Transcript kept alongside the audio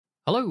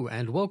Hello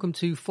and welcome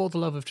to For the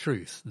Love of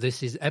Truth.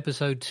 This is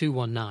episode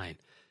 219.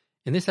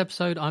 In this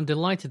episode, I'm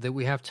delighted that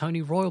we have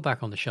Tony Royal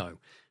back on the show.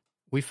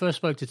 We first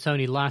spoke to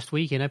Tony last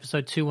week in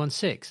episode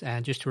 216,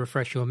 and just to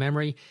refresh your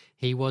memory,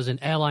 he was an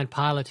airline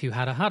pilot who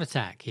had a heart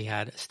attack. He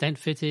had a stent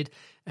fitted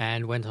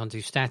and went on to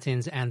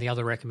statins and the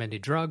other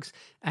recommended drugs,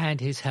 and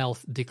his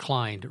health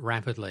declined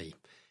rapidly.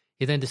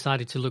 He then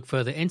decided to look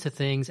further into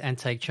things and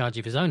take charge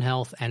of his own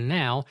health, and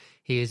now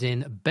he is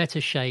in better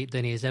shape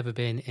than he has ever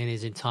been in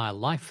his entire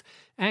life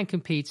and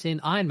competes in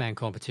Ironman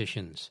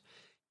competitions.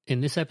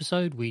 In this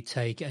episode, we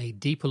take a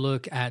deeper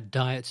look at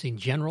diets in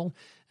general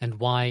and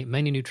why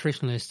many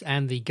nutritionists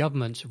and the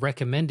government's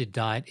recommended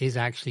diet is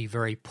actually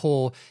very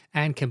poor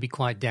and can be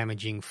quite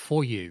damaging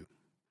for you.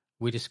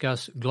 We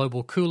discuss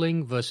global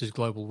cooling versus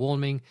global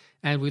warming,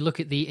 and we look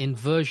at the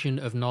inversion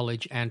of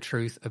knowledge and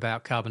truth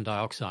about carbon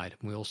dioxide.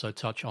 We also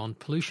touch on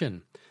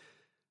pollution.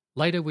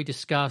 Later, we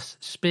discuss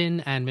spin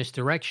and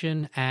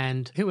misdirection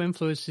and who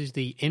influences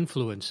the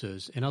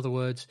influencers. In other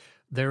words,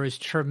 there is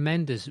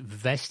tremendous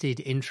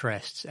vested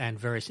interests and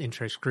various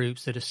interest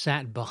groups that are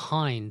sat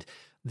behind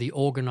the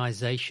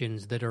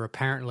organizations that are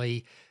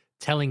apparently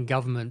telling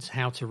governments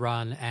how to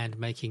run and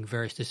making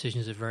various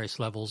decisions at various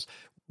levels.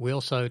 We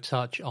also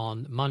touch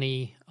on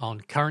money, on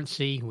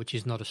currency, which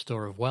is not a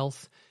store of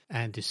wealth,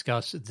 and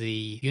discuss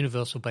the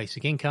universal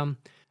basic income.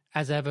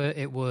 As ever,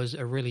 it was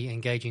a really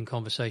engaging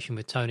conversation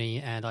with Tony,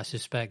 and I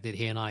suspect that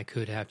he and I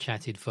could have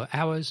chatted for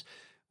hours.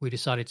 We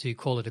decided to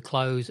call it a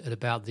close at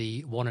about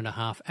the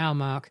 1.5 hour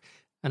mark,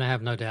 and I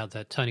have no doubt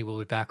that Tony will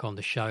be back on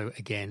the show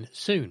again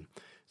soon.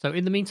 So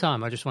in the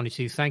meantime, I just wanted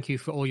to thank you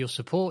for all your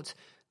support,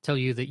 tell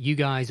you that you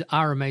guys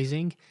are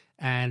amazing,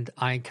 and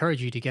I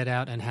encourage you to get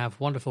out and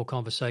have wonderful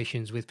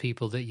conversations with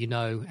people that you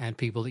know and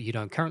people that you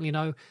don't currently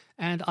know.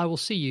 And I will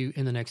see you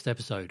in the next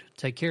episode.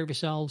 Take care of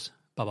yourselves.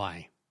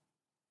 Bye-bye.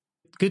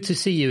 Good to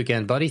see you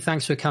again, buddy.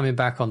 Thanks for coming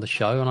back on the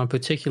show. And I'm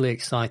particularly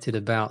excited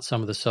about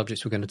some of the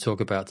subjects we're going to talk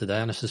about today.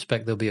 And I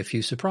suspect there'll be a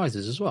few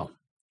surprises as well.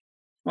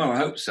 Well, I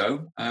hope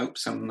so. I hope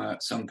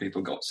some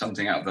people got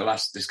something out of the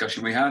last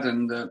discussion we had,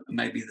 and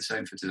maybe the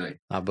same for today.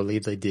 I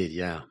believe they did,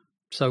 yeah.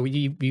 So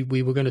we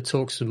were going to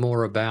talk some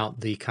more about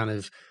the kind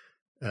of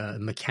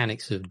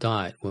mechanics of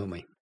diet, weren't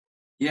we?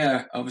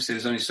 Yeah, obviously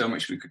there's only so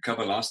much we could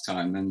cover last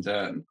time,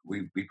 and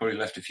we probably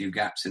left a few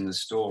gaps in the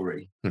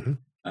story. Mm-hmm.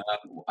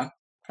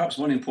 Perhaps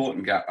one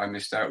important gap I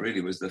missed out really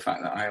was the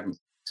fact that I haven't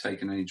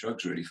taken any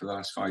drugs really for the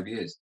last 5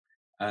 years.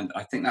 And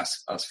I think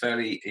that's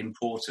fairly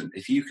important.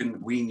 If you can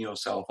wean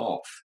yourself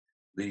off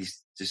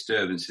these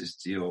disturbances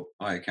to your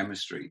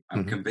biochemistry,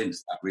 I'm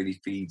convinced that really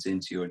feeds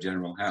into your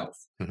general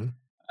health. Mm-hmm.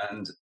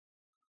 And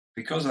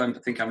because I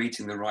think I'm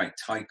eating the right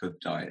type of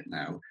diet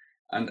now,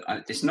 and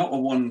it's not a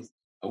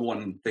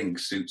one thing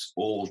suits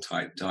all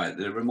type diet.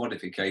 There are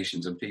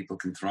modifications and people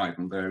can thrive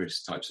on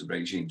various types of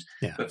regimes.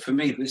 Yeah. But for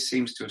me, this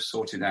seems to have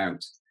sorted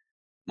out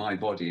my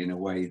body in a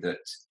way that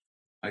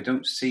I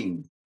don't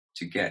seem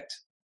to get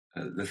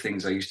the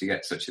things I used to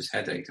get, such as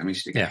headaches. I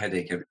used to get a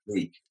headache every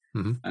week.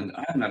 Mm-hmm. And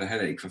I haven't had a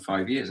headache for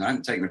 5 years. I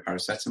haven't taken a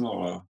paracetamol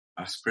or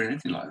aspirin,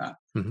 anything like that.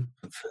 Mm-hmm.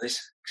 But for this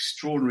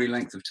extraordinary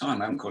length of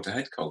time, I haven't caught a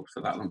head cold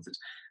for that long.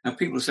 Now,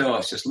 people say, oh,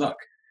 it's just luck.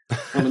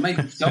 Well, there may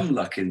be some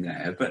luck in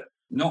there, but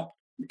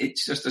it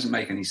just doesn't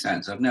make any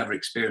sense. I've never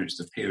experienced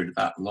a period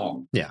that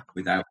long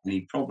without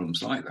any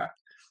problems like that.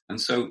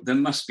 And so there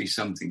must be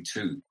something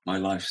to my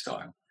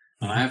lifestyle.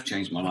 And I have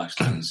changed my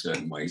lifestyle in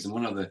certain ways. And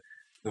one of the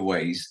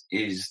ways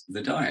is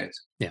the diet.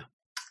 Yeah.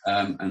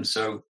 And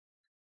so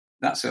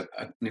that's an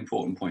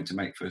important point to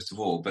make, first of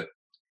all. But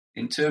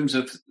in terms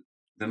of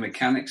the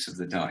mechanics of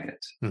the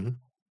diet,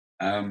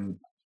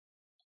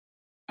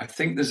 I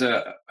think there's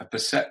a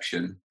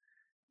perception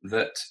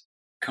that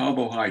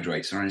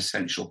carbohydrates are an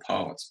essential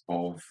part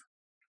of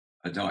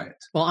a diet.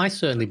 Well, I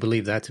certainly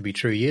believed that to be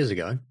true years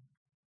ago.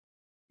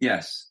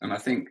 Yes, and I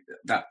think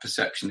that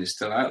perception is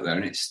still out there,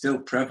 and it's still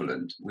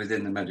prevalent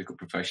within the medical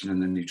profession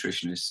and the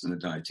nutritionists and the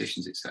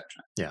dietitians, etc.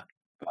 Yeah.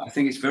 But I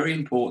think it's very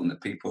important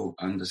that people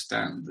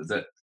understand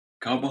that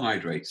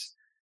carbohydrates,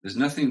 there's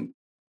nothing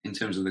in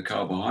terms of the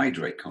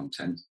carbohydrate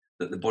content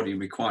that the body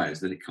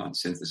requires that it can't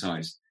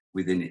synthesize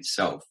within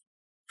itself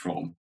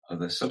from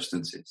other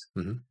substances.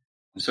 Mm-hmm.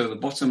 And so the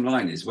bottom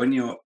line is when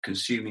you're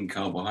consuming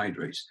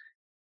carbohydrates,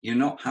 you're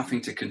not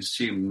having to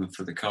consume them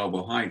for the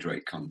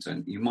carbohydrate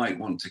content. You might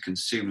want to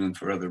consume them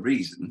for other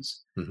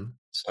reasons,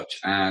 such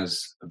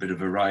as a bit of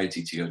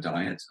variety to your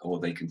diet, or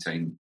they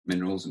contain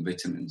minerals and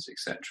vitamins,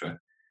 etc.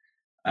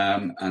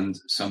 And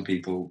some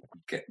people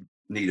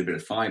need a bit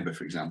of fiber,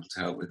 for example,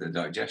 to help with their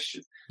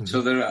digestion. Mm-hmm.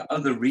 So there are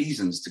other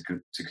reasons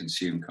to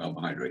consume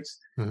carbohydrates,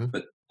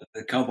 but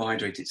the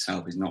carbohydrate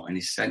itself is not an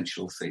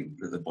essential thing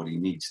that the body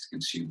needs to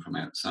consume from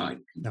outside.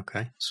 It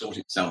can sort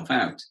itself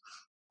out.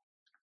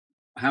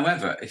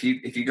 However, if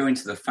you go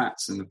into the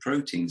fats and the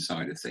protein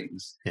side of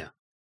things,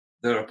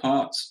 there are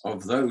parts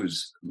of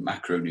those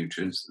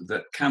macronutrients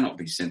that cannot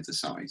be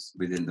synthesized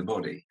within the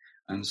body.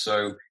 And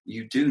so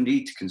you do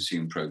need to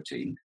consume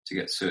protein to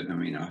get certain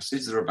amino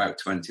acids. There are about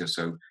 20 or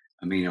so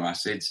amino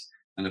acids,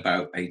 and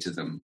about 8 of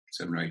them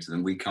 7 or 8 of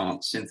them we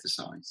can't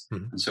synthesize.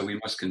 Mhm. And so we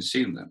must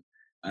consume them.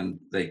 And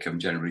they come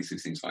generally through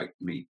things like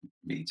meat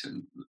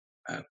and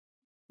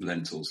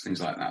lentils,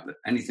 things like that.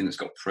 Anything that's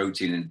got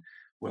protein in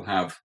will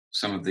have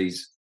some of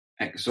these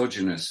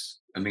exogenous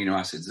amino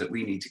acids that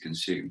we need to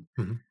consume.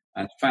 Mhm.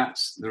 And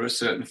fats, there are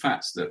certain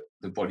fats that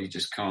the body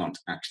just can't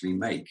actually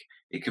make.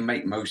 It can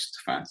make most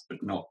fats,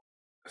 but not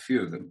a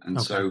few of them. And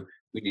Okay. so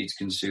we need to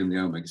consume the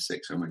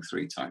omega-6,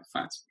 omega-3 type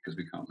fats because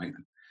we can't make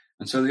them.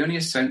 And so the only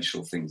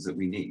essential things that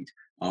we need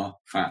are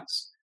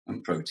fats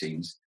and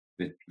proteins,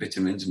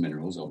 vitamins,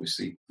 minerals,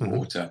 obviously, Mhm.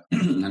 water,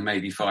 and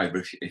maybe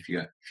fiber if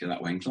you're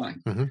that way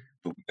inclined. Mhm.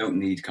 But we don't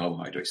need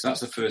carbohydrates. So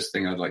that's the first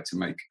thing I'd like to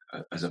make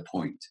as a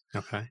point.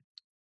 Okay.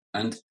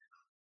 And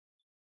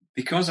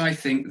because I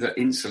think that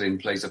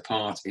insulin plays a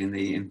part in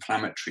the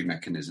inflammatory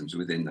mechanisms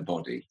within the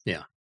body,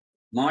 Yeah.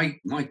 my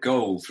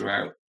goal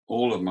throughout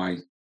all of my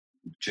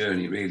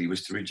journey really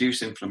was to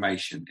reduce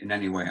inflammation in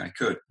any way I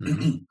could.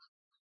 Mhm.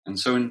 And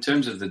so in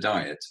terms of the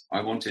diet,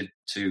 I wanted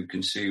to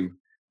consume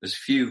as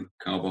few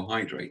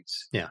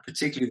carbohydrates, Yeah.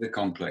 particularly the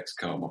complex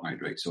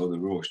carbohydrates or the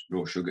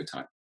raw sugar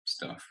type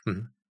stuff,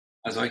 Mhm.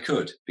 as I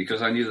could,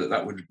 because I knew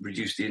that would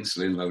reduce the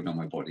insulin load on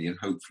my body and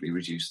hopefully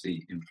reduce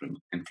the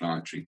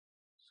inflammatory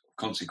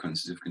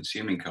consequences of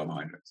consuming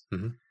carbohydrates.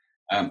 Mhm.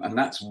 And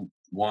that's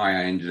why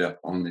I ended up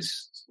on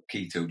this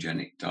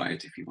ketogenic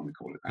diet, if you want to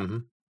call it that.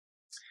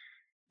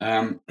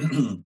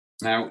 Mhm.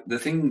 Now, the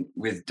thing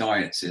with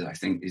diets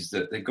is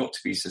that they've got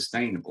to be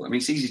sustainable. I mean,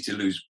 it's easy to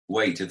lose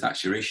weight if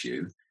that's your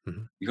issue.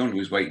 Mhm. You're going to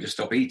lose weight, just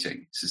stop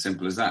eating. It's as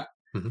simple as that.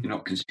 Mhm. You're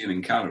not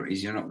consuming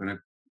calories, you're not going to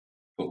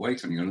put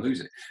weight on, you're going to lose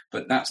it.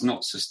 But that's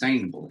not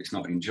sustainable. It's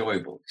not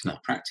enjoyable. It's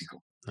not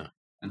practical. No.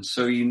 And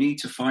so you need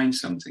to find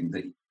something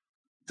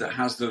that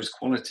has those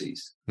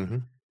qualities.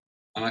 Mhm.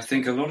 And I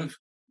think a lot of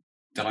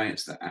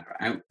diets that are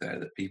out there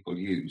that people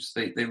use,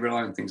 they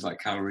rely on things like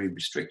calorie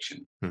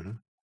restriction.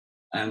 Mhm.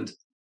 And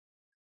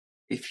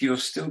if you're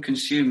still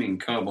consuming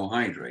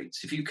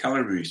carbohydrates, if you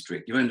calorie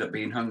restrict, you end up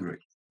being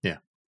hungry. Yeah.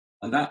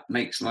 And that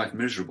makes life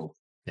miserable.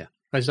 Yeah.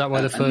 Is that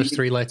why the first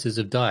 3 letters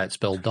of diet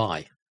spell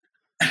die?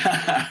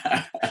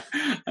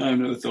 I've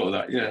never thought of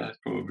that. Yeah, that's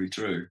probably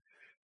true.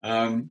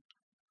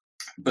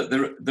 But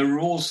there are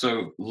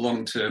also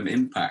long-term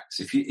impacts.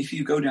 If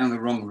you go down the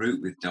wrong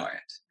route with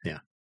diet, yeah,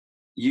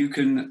 you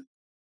can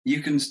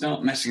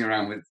start messing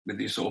around with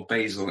your sort of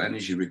basal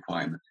energy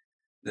requirement.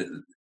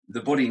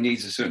 The body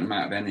needs a certain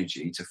amount of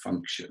energy to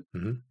function.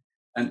 Mm-hmm.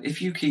 And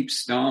if you keep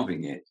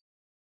starving it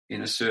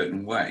in a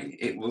certain way,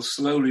 it will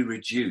slowly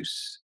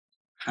reduce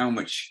how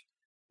much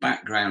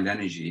background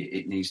energy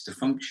it needs to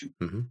function.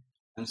 Mm-hmm.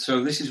 And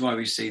so this is why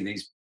we see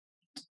these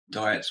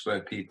diets where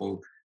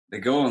people, they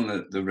go on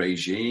the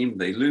regime,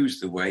 they lose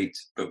the weight,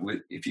 but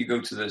if you go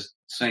to the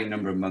same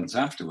number of months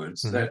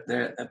afterwards, mm-hmm.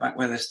 they're back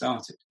where they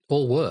started.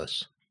 Or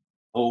worse.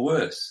 Or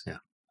worse. Yeah.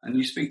 And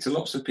you speak to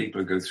lots of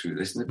people who go through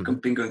this, and they've mm-hmm.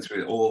 been going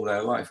through it all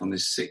their life on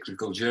this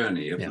cyclical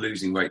journey of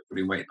losing weight,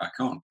 putting weight back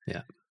on.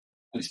 Yeah.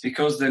 And it's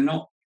because they're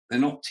not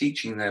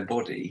teaching their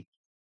body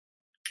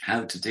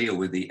how to deal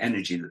with the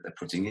energy that they're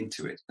putting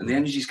into it. And the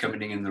energy is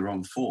coming in the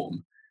wrong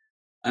form,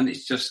 and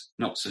it's just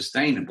not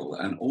sustainable.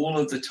 And all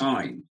of the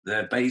time,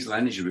 their basal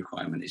energy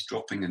requirement is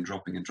dropping and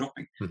dropping and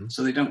dropping. Mm-hmm.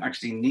 So they don't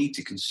actually need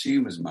to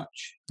consume as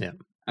much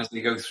as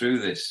they go through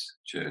this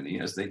journey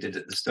as they did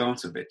at the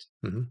start of it.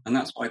 Mm-hmm. And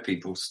that's why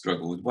people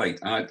struggle with weight.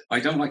 I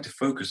don't like to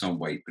focus on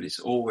weight, but it's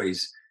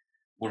always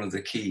one of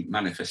the key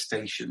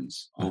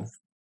manifestations of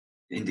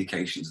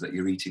indications that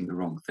you're eating the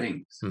wrong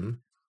things.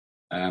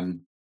 Mm-hmm.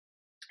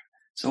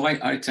 So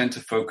I tend to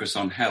focus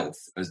on health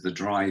as the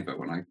driver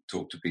when I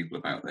talk to people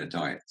about their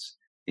diets.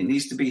 It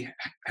needs to be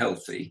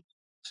healthy,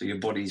 so your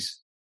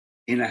body's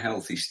in a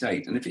healthy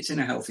state. And if it's in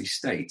a healthy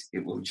state,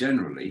 it will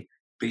generally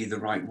be the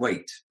right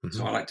weight. Mm-hmm.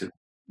 So I like to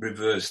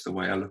reverse the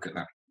way I look at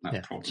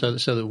that problem.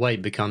 So the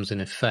weight becomes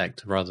an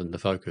effect rather than the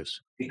focus.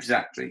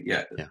 Exactly,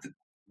 yeah. The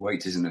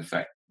weight is an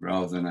effect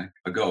rather than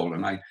a goal.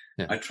 And I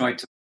try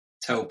to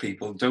tell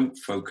people, don't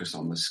focus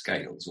on the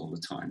scales all the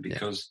time,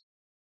 because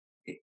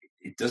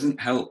it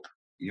doesn't help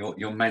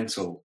your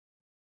mental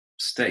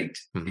state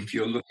if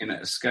you're looking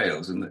at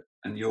scales,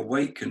 and your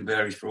weight can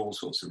vary for all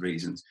sorts of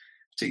reasons,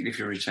 particularly if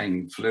you're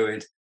retaining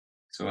fluid.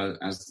 So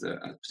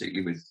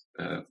particularly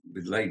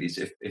with ladies,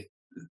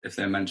 if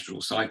their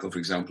menstrual cycle, for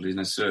example, is in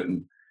a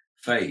certain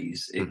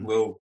phase, it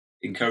will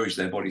encourage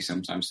their body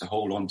sometimes to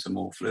hold on to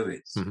more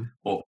fluids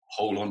or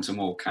hold on to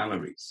more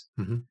calories.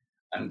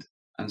 And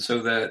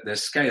so their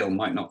scale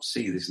might not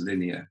see this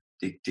linear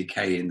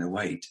decay in the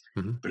weight,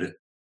 but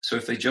so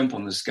if they jump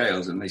on the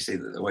scales and they see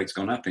that the weight's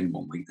gone up in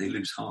 1 week, they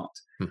lose heart.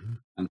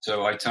 And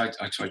so I try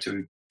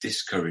to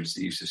discourage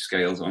the use of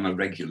scales on a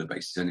regular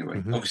basis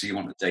anyway. Obviously, you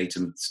want to date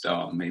them at the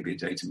start and maybe a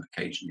date them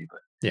occasionally, but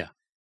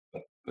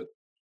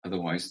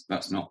otherwise,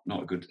 that's not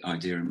a good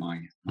idea in my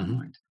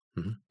mind.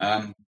 And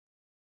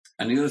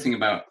the other thing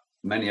about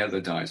many other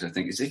diets, I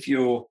think, is if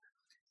your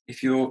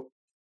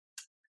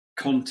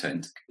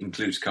content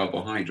includes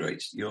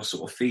carbohydrates, you're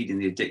sort of feeding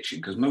the addiction,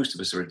 because most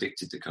of us are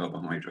addicted to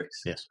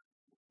carbohydrates. Yes.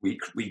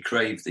 We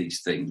crave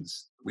these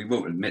things we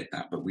won't admit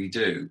that, but we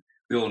do.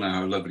 We all know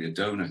how lovely a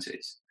donut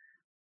is.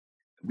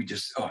 We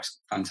just, it's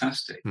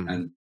fantastic.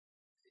 And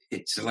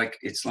it's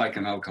like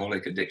an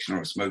alcoholic addiction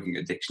or a smoking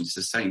addiction. It's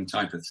the same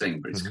type of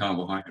thing, but it's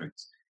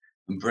carbohydrates.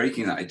 And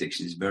breaking that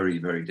addiction is very,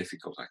 very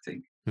difficult, I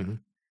think.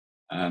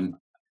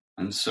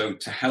 And so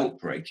to help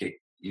break it,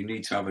 you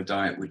need to have a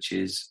diet which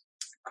is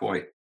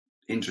quite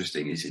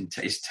interesting,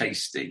 is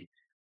tasty,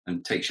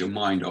 and takes your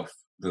mind off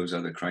those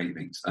other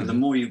cravings. And the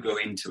more you go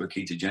into a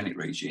ketogenic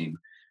regime,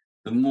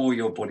 the more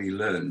your body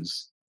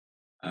learns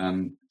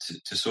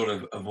to sort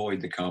of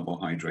avoid the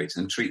carbohydrates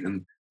and treat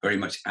them very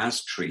much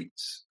as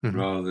treats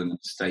rather than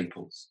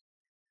staples.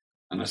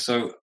 And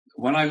so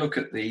when I look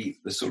at the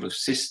sort of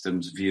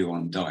systems view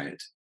on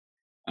diet,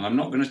 and I'm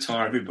not going to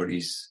tar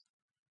everybody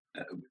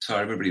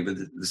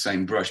with the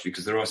same brush,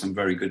 because there are some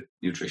very good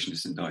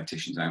nutritionists and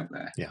dietitians out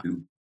there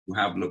who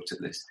have looked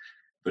at this.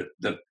 But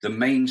the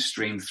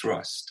mainstream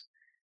thrust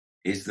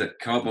is that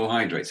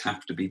carbohydrates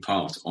have to be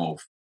part of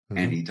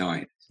any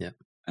diet. Yeah.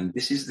 And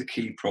this is the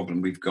key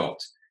problem we've got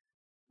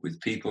with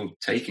people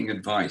taking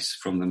advice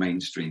from the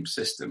mainstream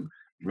system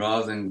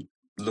rather than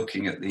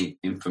looking at the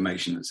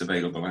information that's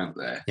available out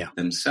there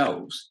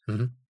themselves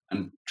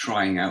and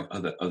trying out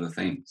other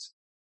things.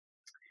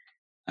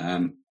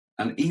 And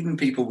even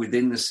people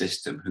within the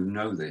system who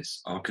know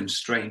this are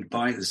constrained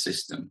by the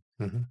system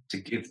to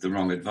give the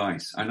wrong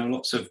advice. I know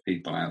lots of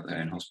people out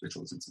there in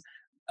hospitals,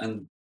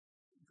 and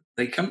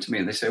they come to me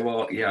and they say,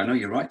 well, yeah, I know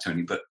you're right,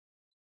 Tony, but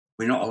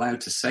we're not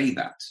allowed to say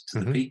that to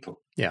the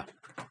people. Yeah.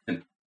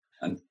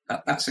 And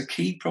that's a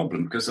key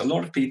problem, because a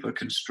lot of people are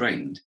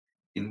constrained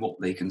in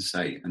what they can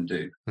say and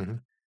do.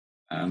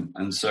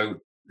 And so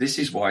this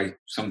is why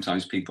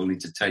sometimes people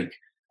need to take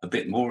a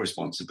bit more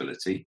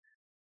responsibility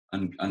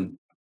and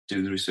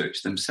do the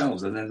research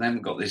themselves. And then they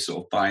haven't got this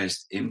sort of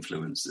biased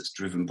influence that's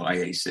driven by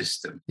a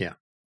system. Yeah.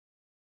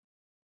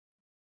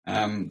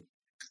 And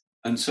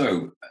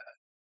so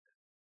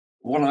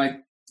what I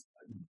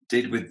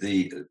did with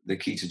the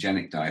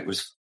ketogenic diet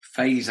was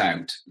phase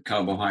out the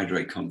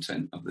carbohydrate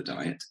content of the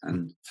diet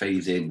and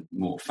phase in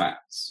more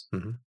fats.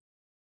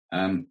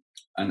 And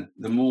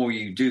the more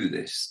you do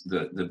this,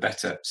 the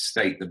better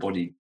state the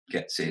body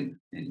gets in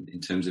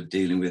terms of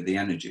dealing with the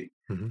energy.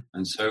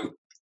 And so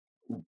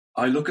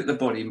I look at the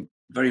body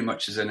very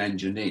much as an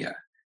engineer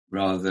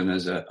rather than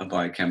as a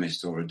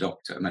biochemist or a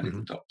doctor, a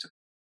medical doctor.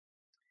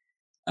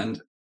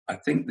 And I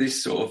think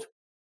this sort of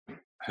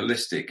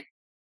holistic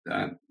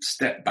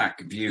step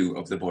back view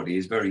of the body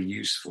is very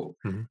useful,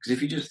 because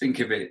if you just think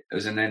of it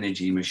as an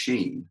energy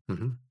machine,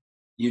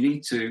 you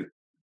need to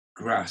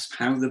grasp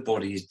how the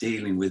body is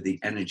dealing with the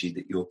energy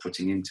that you're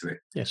putting into it.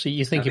 Yeah, so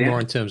you're thinking more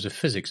in terms of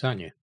physics,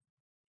 aren't you?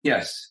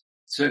 Yes,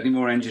 certainly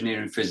more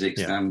engineering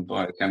physics than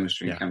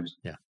biochemistry and chemistry.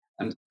 Yeah.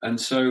 And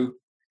so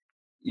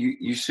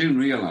you soon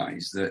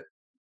realize that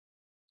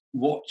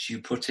what you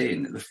put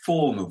in, the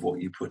form of what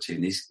you put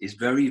in, is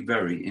very,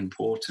 very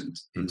important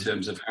in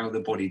terms of how the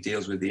body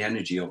deals with the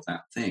energy of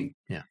that thing.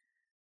 Yeah.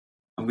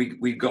 And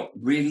we've got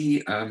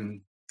really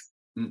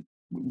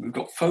we've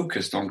got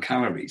focused on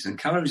calories, and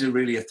calories are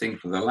really a thing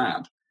for the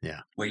lab.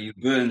 Yeah. Where you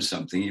burn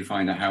something, you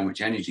find out how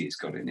much energy it's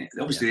got in it.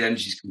 Obviously, the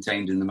energy is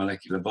contained in the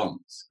molecular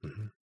bonds.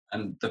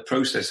 And the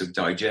process of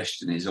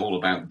digestion is all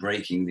about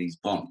breaking these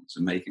bonds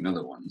and making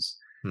other ones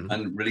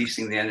and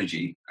releasing the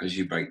energy as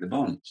you break the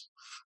bonds.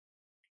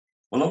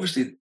 Well,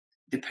 obviously, it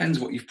depends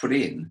what you've put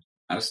in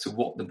as to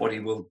what the body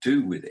will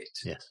do with it.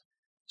 Yes.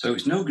 So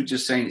it's no good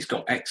just saying it's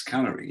got X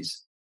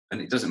calories,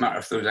 and it doesn't matter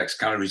if those X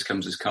calories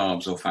comes as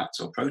carbs or fats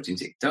or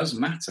proteins. It does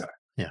matter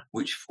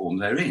which form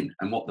they're in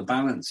and what the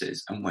balance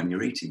is and when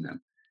you're eating them.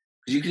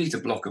 Because you could eat a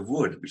block of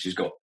wood, which has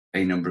got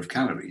a number of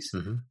calories,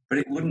 but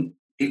it wouldn't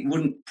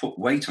put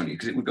weight on you,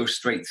 because it would go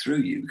straight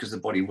through you, because the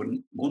body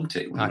wouldn't want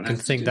it. I can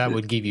think that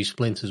would give you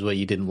splinters where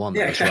you didn't want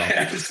them as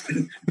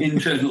well.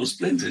 Internal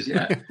splinters,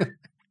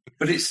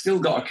 but it's still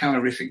got a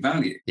calorific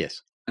value.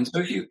 Yes. And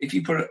so if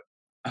you put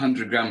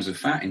 100 grams of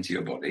fat into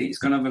your body, it's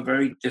going to have a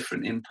very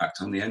different impact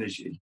on the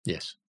energy.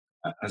 Yes.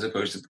 As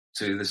opposed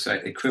to the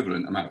say,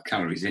 equivalent amount of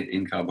calories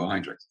in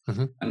carbohydrates.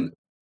 And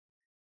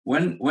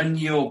when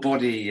your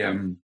body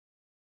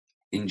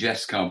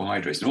ingests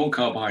carbohydrates, and all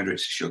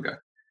carbohydrates are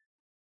sugar,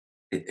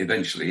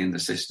 eventually in the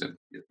system,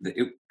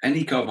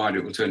 any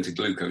carbohydrate will turn to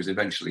glucose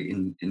eventually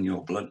in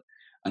your blood.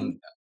 And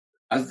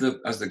as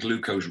the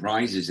glucose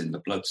rises in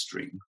the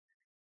bloodstream,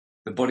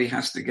 the body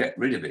has to get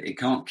rid of it. It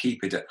can't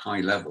keep it at high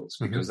levels,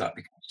 because that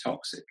becomes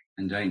toxic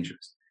and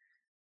dangerous.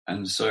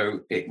 And so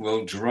it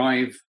will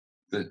drive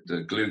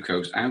the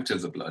glucose out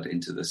of the blood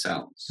into the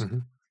cells.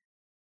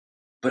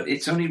 But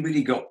it's only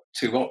really got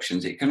two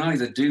options. It can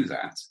either do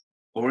that,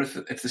 or if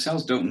the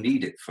cells don't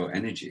need it for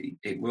energy,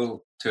 it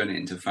will turn it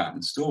into fat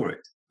and store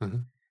it.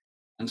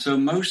 And so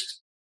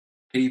most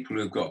people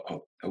who've got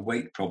a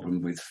weight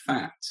problem with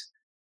fat,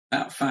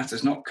 that fat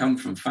has not come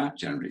from fat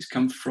generally. It's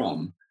come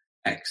from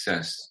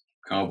excess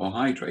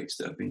carbohydrates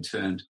that have been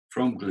turned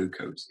from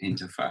glucose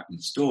into fat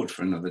and stored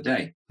for another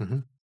day.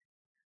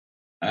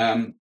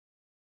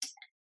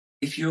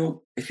 If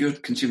you're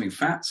consuming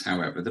fats,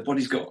 however, the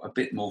body's got a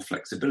bit more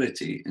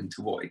flexibility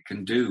into what it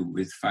can do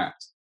with fat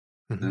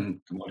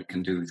than what it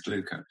can do with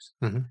glucose.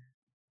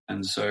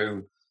 And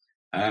so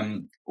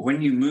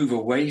when you move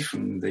away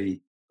from the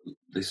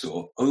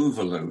sort of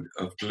overload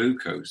of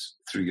glucose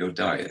through your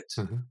diet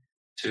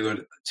to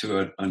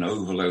an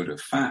overload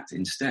of fat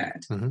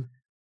instead,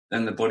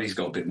 then the body's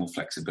got a bit more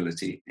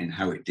flexibility in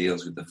how it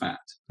deals with the fat.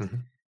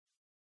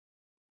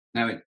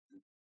 Now,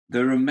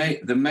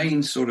 the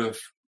main sort of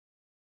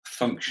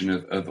function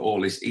of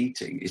all this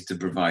eating is to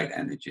provide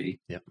energy.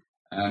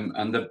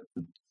 And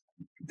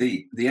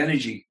the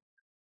energy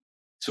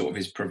sort of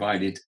is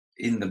provided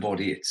in the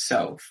body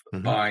itself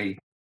by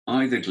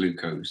either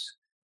glucose,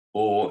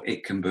 or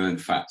it can burn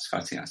fats,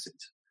 fatty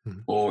acids,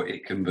 or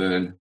it can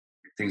burn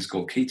things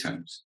called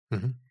ketones,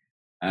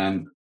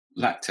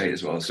 lactate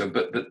as well. So,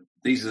 but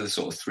these are the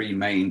sort of three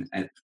main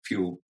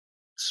fuel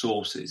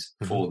sources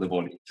for the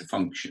body to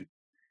function.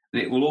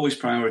 And it will always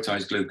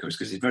prioritize glucose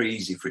because it's very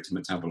easy for it to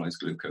metabolize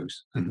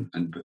glucose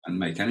and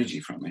make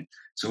energy from it.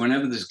 So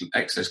whenever there's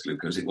excess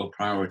glucose, it will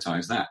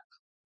prioritize that.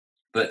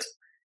 But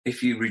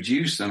if you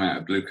reduce the amount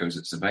of glucose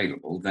that's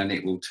available, then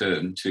it will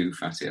turn to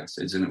fatty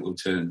acids and it will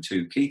turn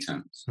to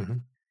ketones.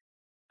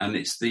 And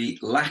it's the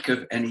lack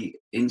of any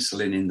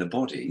insulin in the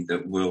body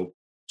that will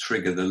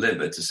trigger the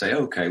liver to say,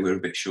 okay, we're a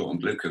bit short on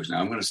glucose now.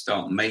 I'm going to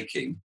start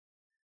making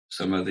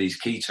some of these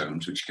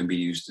ketones, which can be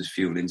used as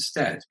fuel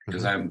instead,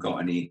 because I haven't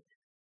got any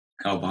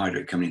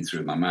carbohydrate coming in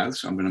through my mouth.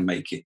 So I'm going to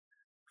make it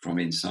from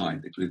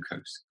inside the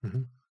glucose.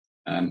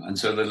 And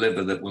so the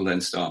liver that will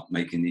then start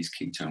making these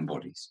ketone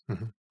bodies.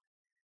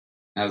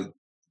 Now,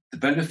 the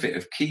benefit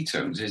of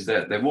ketones is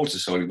that they're water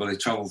soluble, they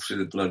travel through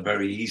the blood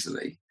very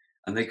easily,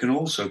 and they can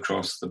also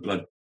cross the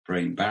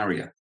blood-brain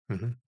barrier.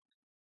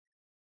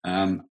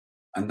 And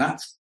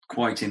that's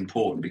quite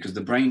important because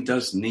the brain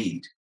does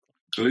need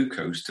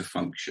glucose to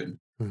function,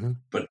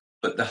 but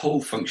the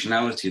whole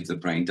functionality of the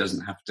brain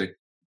doesn't have to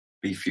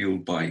be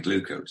fueled by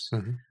glucose.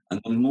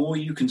 And the more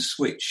you can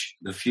switch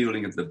the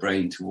fueling of the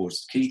brain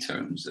towards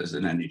ketones as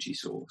an energy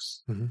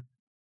source,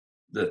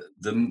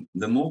 the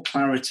more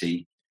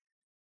clarity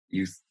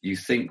you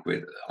think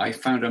with. I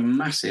found a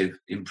massive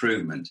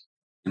improvement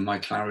in my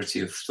clarity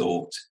of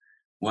thought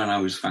when I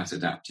was fat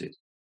adapted.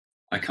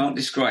 I can't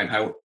describe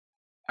how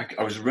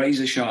I was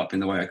razor sharp in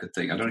the way I could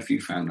think. I don't know if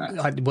you found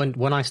that.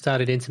 When I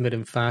started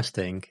intermittent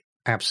fasting,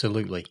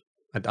 absolutely.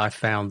 I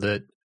found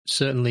that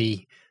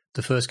certainly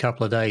the first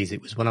couple of days,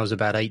 it was when I was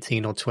about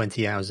 18 or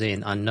 20 hours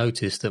in, I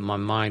noticed that my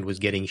mind was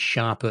getting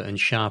sharper and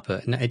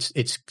sharper. And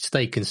it's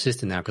stayed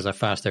consistent now because I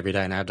fast every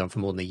day and I have done for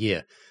more than a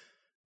year.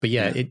 But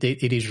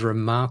it is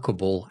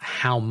remarkable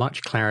how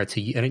much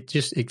clarity, and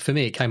for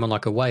me, it came on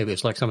like a wave.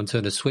 It's like someone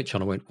turned a switch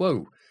on and went,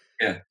 whoa.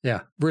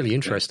 Yeah, really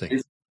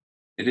interesting.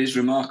 It is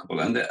remarkable.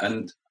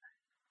 And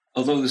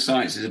although the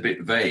science is a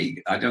bit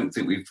vague, I don't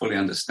think we fully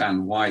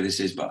understand why this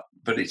is, but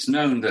it's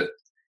known that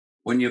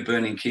when you're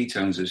burning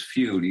ketones as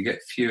fuel, you get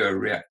fewer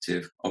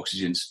reactive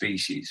oxygen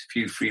species,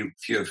 fewer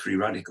free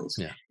radicals.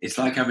 It's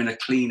like having a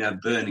cleaner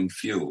burning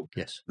fuel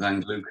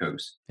than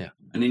glucose.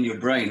 And in your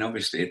brain,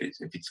 obviously,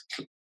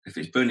 if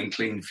it's burning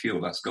clean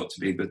fuel, that's got to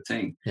be a good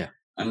thing.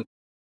 And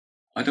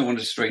I don't want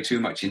to stray too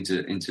much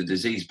into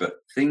disease, but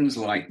things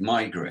like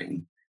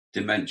migraine,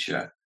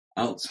 dementia,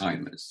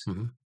 Alzheimer's,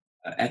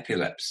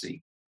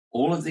 epilepsy,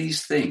 all of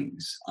these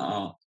things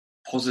are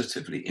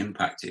positively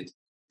impacted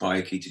by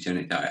a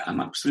ketogenic diet. I'm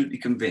absolutely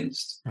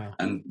convinced.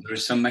 And there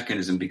is some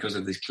mechanism because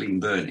of this clean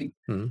burning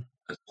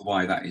as to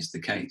why that is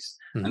the case.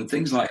 And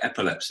things like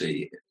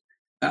epilepsy,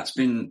 that's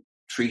been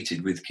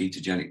treated with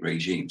ketogenic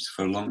regimes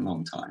for a long,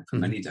 long time, for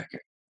many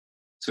decades.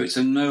 So it's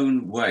a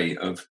known way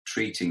of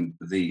treating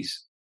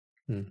these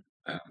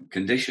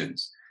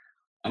conditions.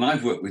 And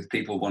I've worked with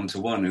people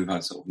one-to-one who've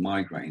had sort of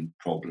migraine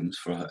problems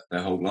for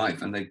their whole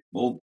life, and they've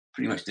all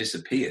pretty much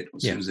disappeared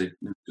as soon as they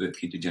moved to a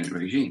ketogenic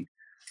regime.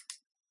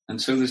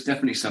 And so there's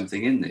definitely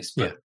something in this.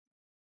 But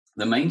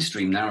the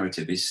mainstream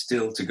narrative is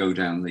still to go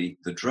down the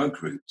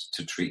drug route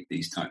to treat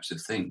these types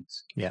of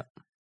things.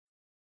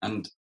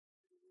 And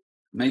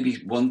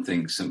maybe one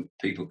thing some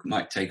people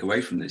might take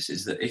away from this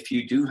is that if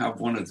you do have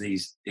one of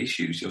these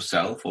issues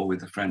yourself or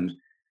with a friend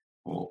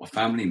or a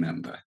family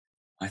member,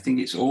 I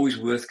think it's always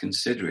worth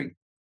considering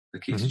the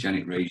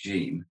ketogenic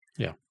regime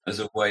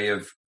as a way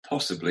of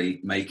possibly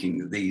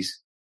making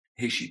these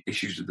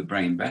issues with the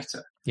brain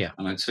better.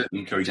 And I'd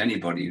certainly encourage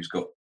anybody who's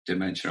got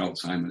dementia,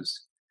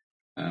 Alzheimer's,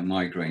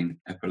 migraine,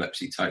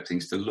 epilepsy type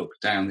things to look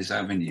down this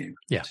avenue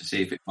to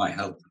see if it might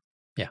help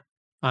them.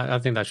 I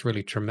think that's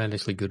really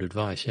tremendously good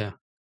advice.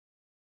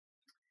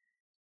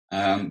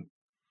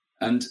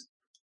 And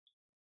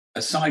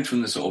aside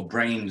from the sort of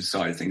brain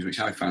side of things,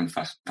 which I found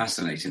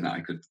fascinating, that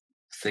I could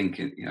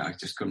think, I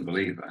just couldn't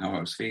believe how I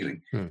was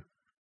feeling.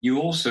 You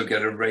also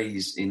get a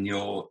raise in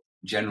your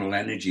general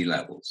energy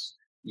levels.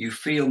 You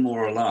feel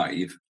more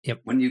alive.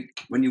 When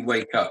you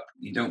wake up,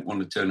 you don't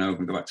want to turn over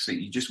and go back to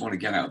sleep. You just want to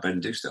get out of bed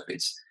and do stuff.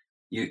 It's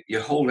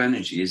your whole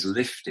energy is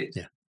lifted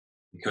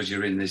because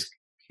you're in this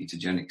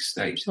ketogenic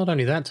state. Not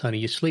only that, Tony,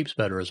 your sleep's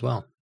better as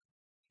well.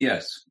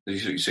 Yes.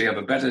 So you have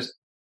a better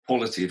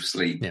quality of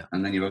sleep,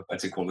 and then you have a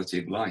better quality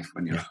of life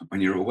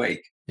when you're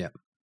awake. Yeah.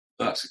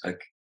 That's a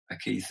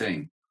key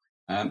thing.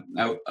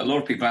 Now, a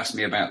lot of people ask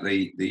me about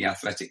the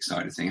athletic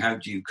side of things. How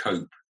do you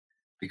cope?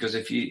 Because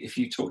if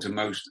you talk to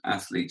most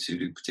athletes who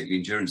do particularly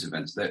endurance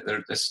events,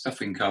 they're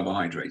stuffing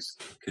carbohydrates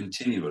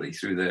continually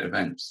through their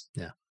events.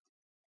 Yeah.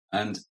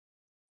 And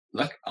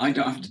look, I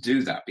don't have to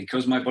do that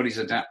because my body's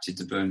adapted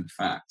to burn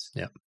fat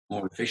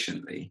more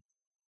efficiently.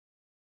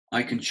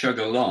 I can chug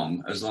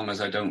along as long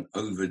as I don't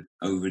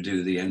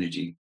overdo the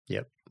energy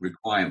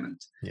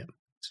requirement. Yep.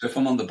 So if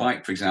I'm on the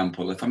bike, for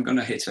example, if I'm going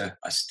to hit a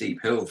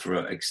steep hill for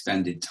an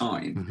extended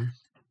time,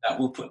 that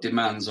will put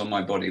demands on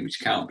my body which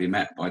can't be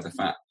met by the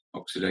fat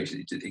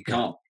oxidation. It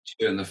can't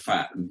churn the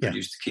fat and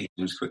produce the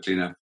ketones quickly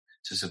enough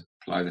to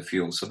supply the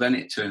fuel. So then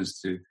it turns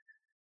to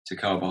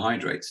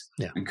carbohydrates.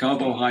 Yeah. And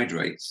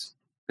carbohydrates,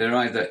 they're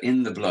either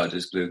in the blood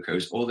as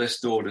glucose or they're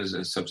stored as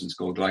a substance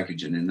called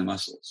glycogen in the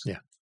muscles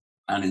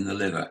and in the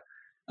liver.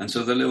 And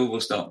so the liver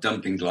will start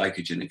dumping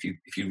glycogen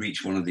if you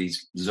reach one of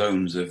these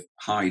zones of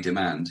high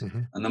demand,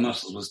 and the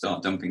muscles will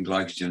start dumping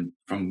glycogen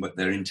from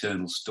their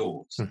internal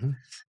stores.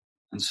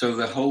 And so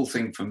the whole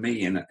thing for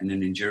me in an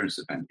endurance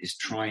event is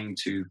trying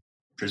to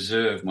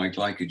preserve my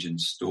glycogen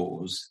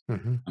stores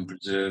and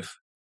preserve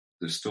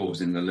the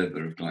stores in the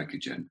liver of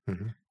glycogen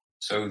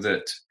so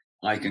that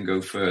I can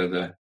go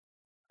further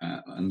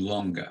and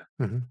longer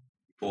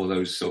for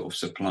those sort of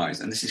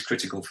supplies. And this is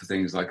critical for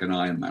things like an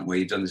Ironman, where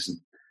you've done this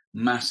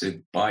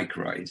massive bike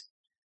ride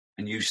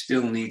and you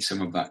still need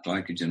some of that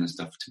glycogen and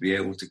stuff to be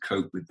able to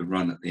cope with the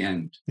run at the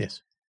end.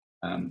 Yes.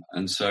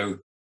 And so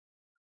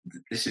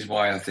this is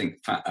why I think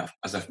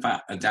as a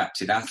fat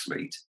adapted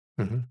athlete,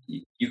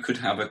 you could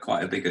have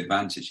quite a big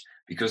advantage,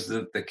 because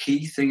the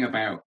key thing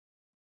about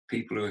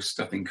people who are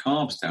stuffing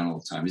carbs down all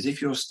the time is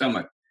if your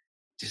stomach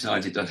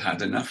decided it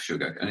had enough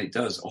sugar, and it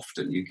does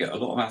often, you get a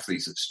lot of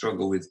athletes that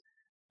struggle with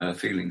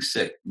feeling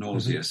sick,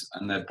 nauseous,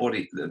 and their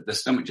body, the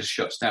stomach just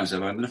shuts down. So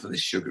I've had enough of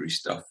this sugary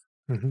stuff.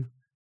 As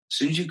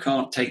soon as you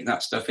can't take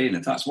that stuff in,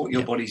 if that's what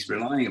your body's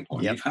relying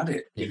upon, you've had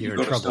it. You're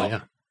got in trouble, to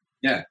stop.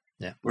 Yeah.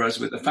 Whereas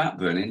with the fat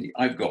burning,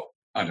 I've got,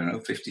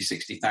 50,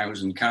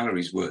 60,000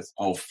 calories worth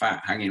of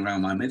fat hanging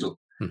around my middle.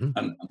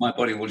 And my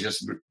body will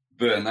just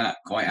burn that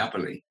quite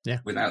happily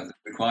without the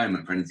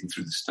requirement for anything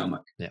through the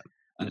stomach. Yeah.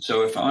 And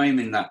so if I'm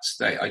in that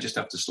state, I just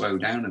have to slow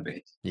down a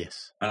bit.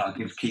 Yes. And I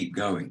can keep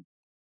going.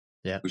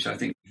 Yeah. Which I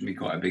think gives me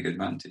quite a big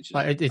advantage.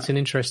 It's an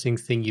interesting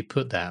thing you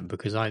put that,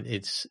 because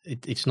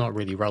it's not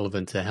really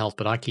relevant to health,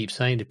 but I keep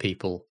saying to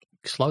people,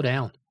 slow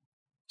down,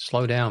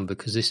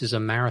 because this is a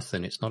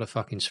marathon. It's not a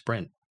fucking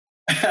sprint.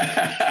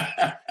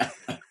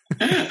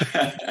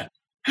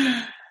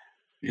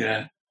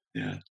 Yeah.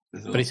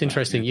 But it's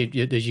interesting.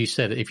 You, as you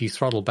said, if you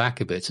throttle back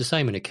a bit, it's the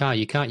same in a car.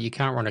 You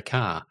can't run a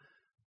car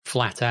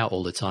flat out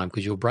all the time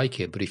because you'll break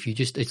it. But if you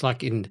it's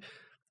like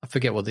I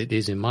forget what it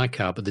is in my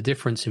car, but the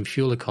difference in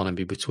fuel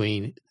economy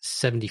between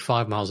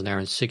 75 miles an hour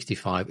and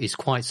 65 is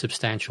quite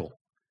substantial.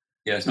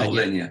 Yeah, it's not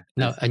linear.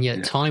 No, and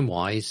yet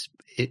time-wise,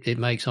 it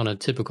makes, on a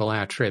typical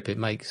hour trip, it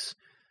makes,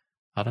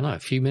 I don't know, a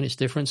few minutes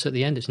difference at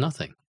the end. It's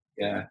nothing.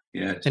 Yeah.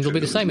 And it'll be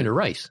the same in a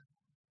race.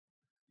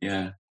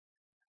 Yeah.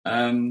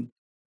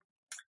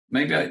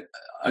 Maybe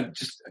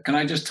can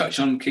I just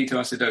touch on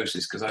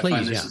ketoacidosis, because I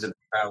find this is a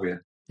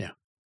barrier. Yeah.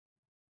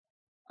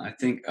 I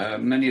think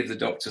many of the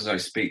doctors I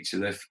speak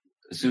to,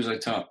 as soon as I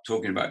start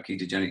talking about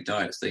ketogenic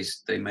diets,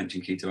 they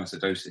mention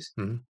ketoacidosis.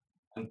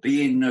 And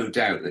be in no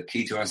doubt that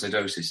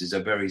ketoacidosis is a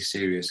very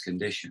serious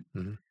condition.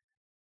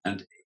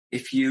 And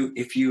if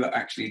you are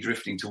actually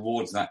drifting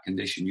towards that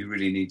condition, you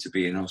really need to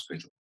be in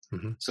hospital.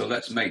 So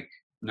let's make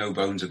no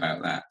bones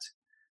about that.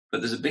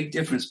 But there's a big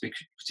difference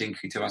between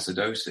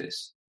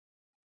ketoacidosis,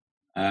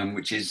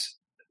 which is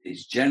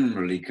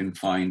generally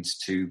confined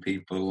to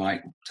people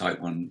like type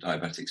 1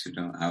 diabetics who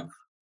don't have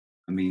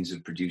a means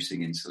of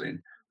producing insulin,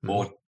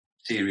 or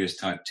serious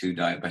type 2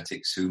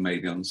 diabetics who may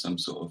be on some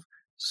sort of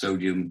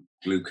sodium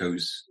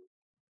glucose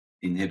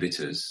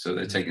inhibitors. So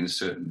they're taking a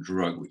certain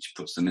drug which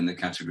puts them in the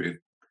category of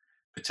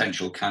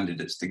potential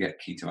candidates to get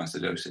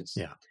ketoacidosis.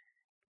 Yeah.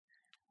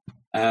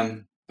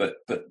 But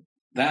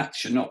that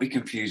should not be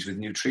confused with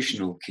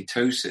nutritional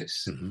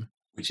ketosis,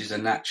 which is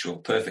a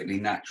perfectly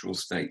natural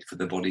state for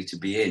the body to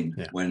be in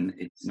when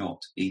it's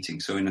not eating.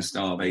 So in a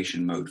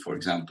starvation mode, for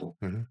example,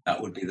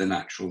 that would be the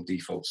natural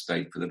default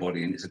state for the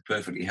body. And it's a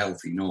perfectly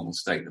healthy, normal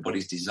state. The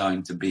body's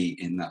designed to be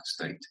in that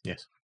state.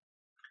 Yes.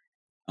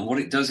 And what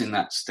it does in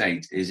that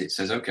state is it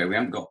says, okay, we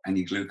haven't got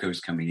any glucose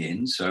coming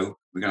in, so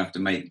we're going to have to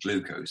make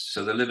glucose.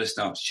 So the liver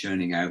starts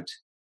churning out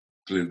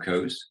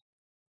glucose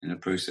in a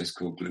process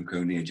called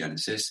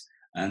gluconeogenesis,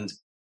 and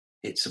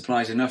it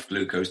supplies enough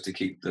glucose to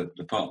keep the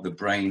part of the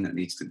brain that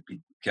needs to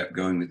be kept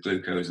going with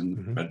glucose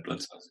and red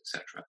blood cells,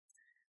 etc.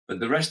 But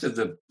the rest of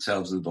the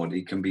cells of the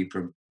body can be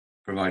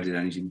provided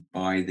energy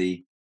by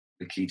the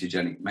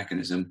ketogenic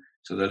mechanism,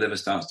 so the liver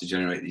starts to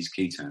generate these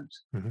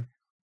ketones.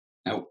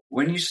 Now,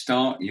 when you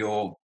start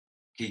your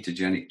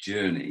ketogenic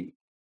journey,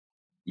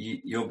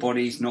 your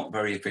body's not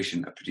very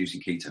efficient at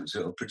producing ketones.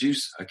 So it'll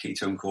produce a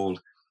ketone called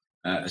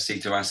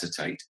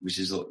acetoacetate, which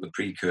is the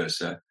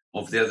precursor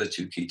of the other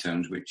two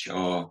ketones, which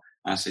are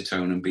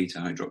acetone and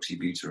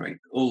beta-hydroxybutyrate.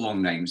 All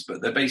long names,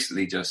 but they're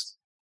basically just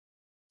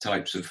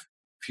types of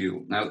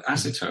fuel. Now,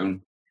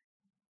 acetone,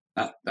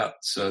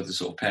 that's the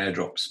sort of pear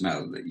drop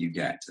smell that you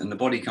get, and the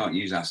body can't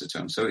use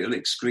acetone, so it'll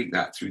excrete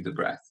that through the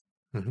breath.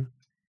 Mm-hmm.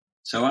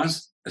 So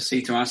as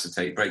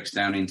acetoacetate breaks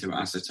down into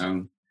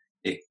acetone,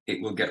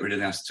 it will get rid of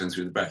the acetone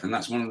through the breath, and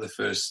that's one of the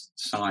first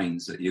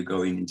signs that you're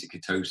going into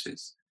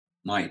ketosis.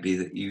 Might be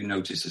that you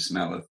notice a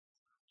smell of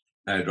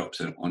pear drops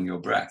on your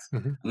breath,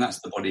 and that's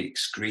the body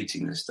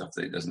excreting the stuff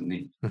that it doesn't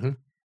need.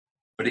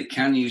 But it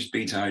can use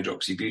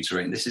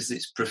beta-hydroxybutyrate, and this is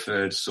its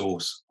preferred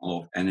source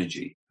of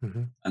energy.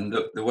 And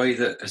the way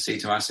that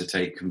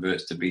acetoacetate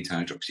converts to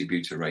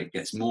beta-hydroxybutyrate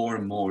gets more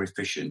and more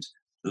efficient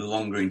the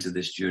longer into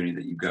this journey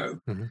that you go.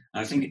 And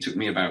I think it took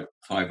me about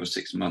 5 or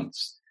 6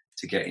 months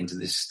to get into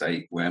this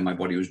state where my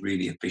body was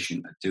really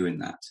efficient at doing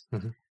that.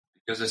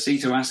 Because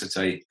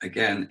acetoacetate,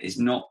 again, is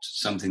not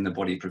something the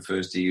body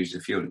prefers to use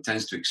as fuel. It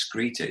tends to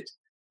excrete it,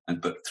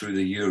 but through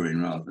the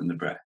urine rather than the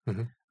breath.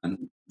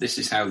 And this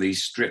is how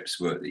these strips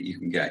work that you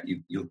can get.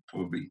 You'll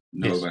probably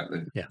know about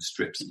the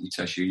strips that you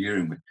test your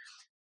urine with.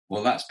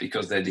 Well, that's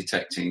because they're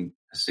detecting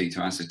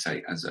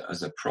acetoacetate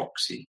as a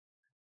proxy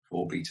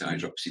for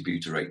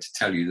beta-hydroxybutyrate to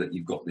tell you that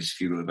you've got this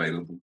fuel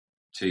available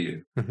to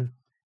you.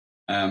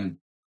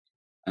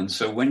 And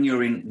so when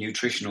you're in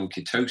nutritional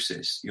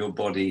ketosis, your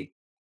body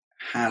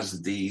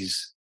has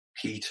these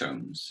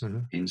ketones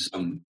in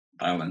some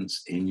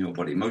balance in your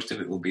body. Most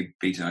of it will be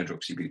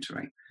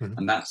beta-hydroxybutyrate,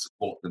 and that's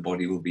what the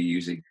body will be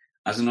using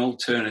as an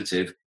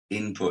alternative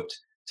input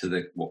to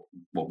the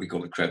what we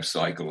call the Krebs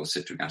cycle or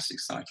citric acid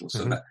cycle.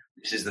 So that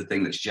this is the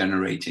thing that's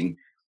generating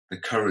the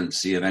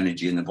currency of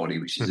energy in the body,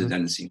 which is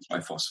adenosine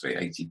triphosphate,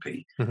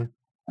 ATP.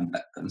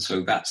 And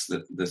so that's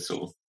the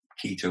sort of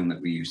ketone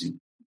that we're using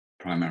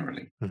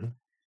primarily.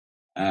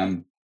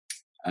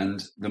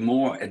 And the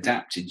more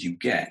adapted you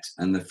get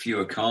and the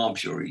fewer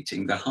carbs you're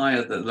eating, the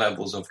higher the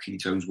levels of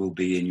ketones will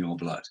be in your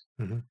blood.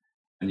 And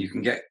you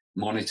can get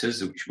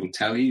monitors which will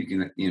tell you, you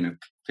can,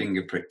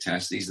 finger prick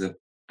tests. These are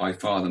by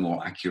far the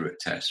more accurate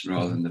tests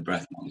rather than the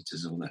breath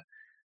monitors or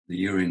the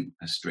urine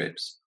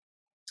strips.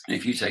 And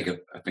if you take a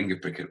finger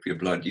prick of your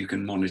blood, you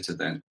can monitor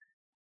then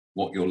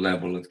what your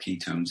level of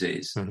ketones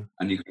is.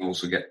 And you can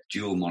also get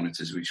dual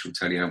monitors, which will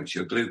tell you how much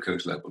your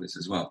glucose level is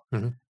as well.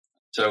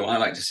 So I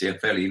like to see a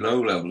fairly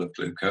low level of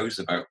glucose,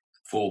 about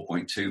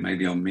 4.2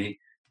 maybe on me,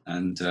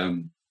 and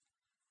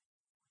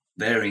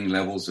varying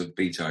levels of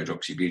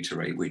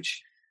beta-hydroxybutyrate,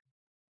 which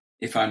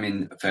if I'm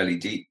in a fairly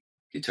deep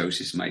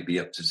ketosis might be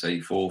up to, say,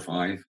 4 or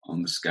 5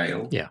 on the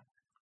scale.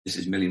 This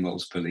is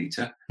millimoles per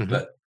litre,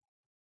 but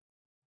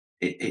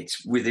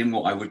it's within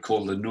what I would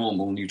call the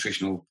normal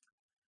nutritional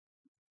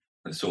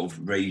sort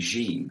of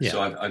regime.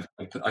 So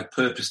I've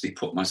purposely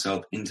put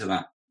myself into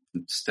that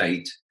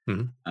state,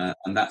 and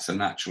that's a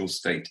natural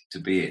state to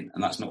be in,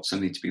 and that's not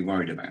something to be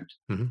worried about.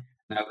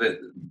 Now,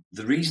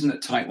 the reason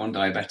that type 1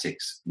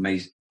 diabetics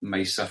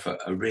may suffer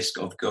a risk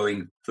of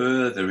going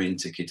further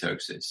into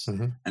ketosis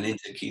and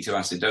into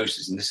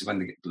ketoacidosis, and this is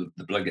when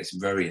the blood gets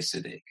very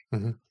acidic,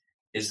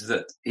 is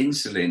that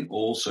insulin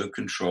also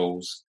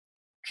controls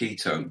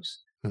ketones.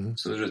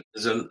 So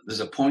there's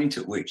a point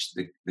at which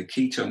the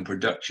ketone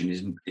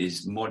production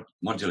is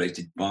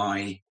modulated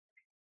by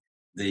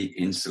the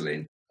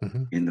insulin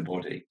in the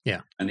body.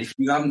 And if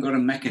you haven't got a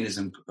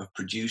mechanism of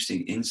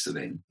producing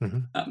insulin,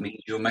 that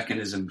means your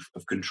mechanism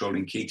of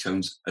controlling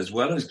ketones as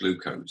well as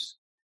glucose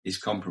is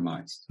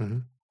compromised.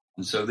 And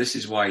so this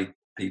is why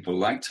people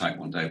like type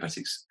 1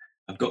 diabetics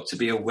have got to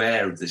be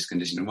aware of this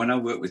condition. And when I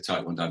work with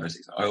type 1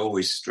 diabetics, I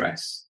always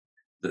stress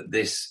that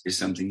this is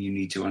something you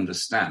need to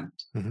understand,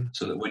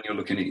 so that when you're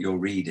looking at your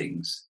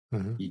readings,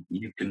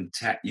 you can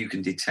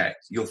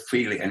detect, you'll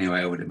feel it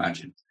anyway, I would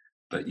imagine,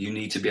 but you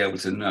need to be able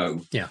to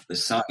know the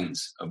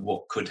signs of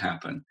what could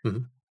happen.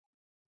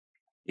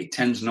 It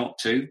tends not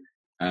to,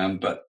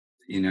 but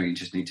you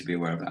just need to be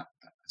aware of that.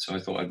 So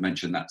I thought I'd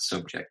mention that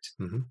subject.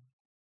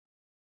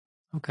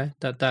 Okay,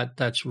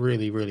 that's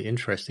really, really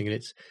interesting,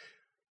 and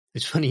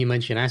it's funny you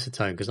mention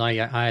acetone, because I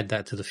add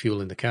that to the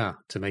fuel in the car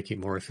to make it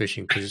more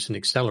efficient, because it's an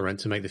accelerant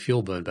to make the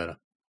fuel burn better.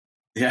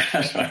 Yeah,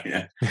 that's right.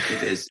 Yeah,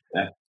 it is.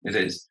 Yeah, it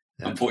is.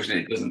 Yeah.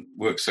 Unfortunately, it doesn't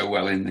work so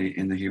well in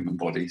the human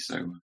body.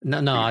 So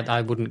no,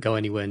 I wouldn't go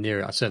anywhere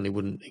near it. I certainly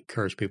wouldn't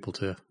encourage people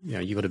to.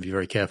 You've got to be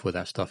very careful with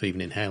that stuff, even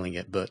inhaling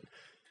it. But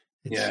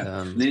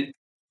it's,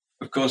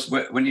 of course,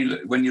 when you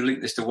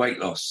link this to weight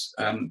loss,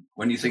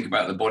 when you think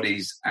about the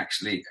body's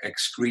actually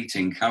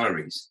excreting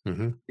calories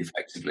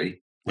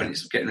effectively, when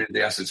it's getting rid of the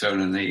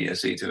acetone and the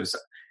acetoacetate,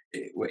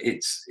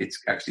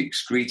 it's actually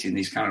excreting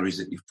these calories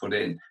that you've put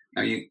in.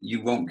 Now,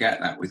 you won't get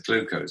that with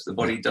glucose. The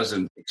body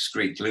doesn't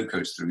excrete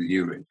glucose through the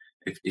urine.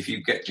 If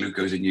you get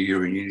glucose in your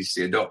urine, you need to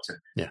see a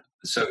doctor.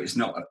 So it's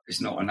not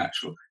a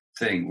natural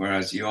thing,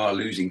 whereas you are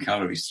losing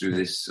calories through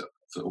this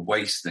sort of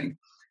waste thing.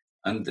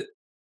 And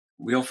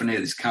we often hear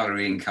this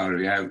calorie in,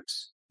 calorie out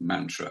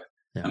mantra,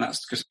 and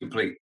that's just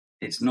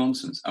it's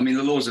nonsense. I mean,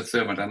 the laws of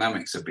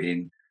thermodynamics are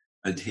being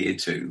adhered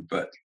to,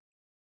 but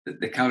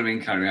the calorie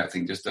in, calorie out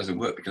thing just doesn't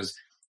work, because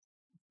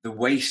the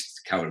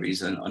waste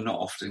calories are not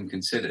often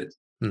considered.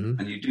 Mm-hmm.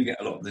 And you do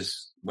get a lot of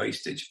this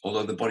wastage,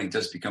 although the body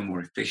does become more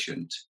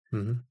efficient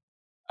Mm-hmm.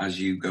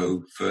 as you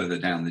go further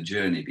down the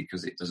journey,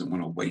 because it doesn't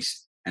want to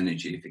waste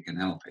energy if it can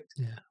help it.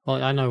 Yeah.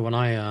 Well, I know when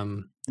I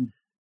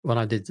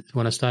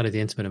started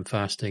the intermittent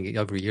fasting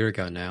over a year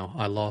ago now,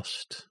 I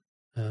lost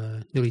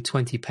nearly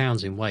 20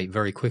 pounds in weight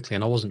very quickly,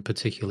 and I wasn't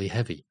particularly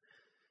heavy.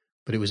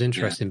 But it was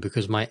interesting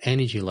because my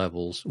energy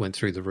levels went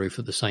through the roof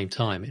at the same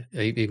time,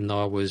 even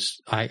though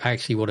I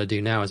actually, what I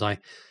do now is I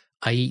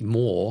eat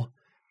more,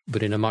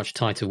 but in a much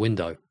tighter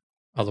window.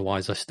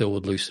 Otherwise, I still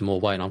would lose some more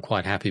weight. And I'm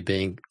quite happy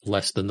being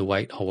less than the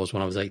weight I was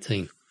when I was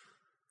 18.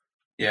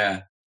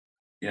 Yeah.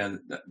 Yeah.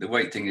 The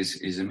weight thing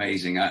is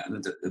amazing.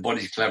 And the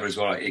body's clever as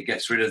well. It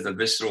gets rid of the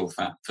visceral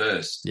fat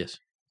first. Yes.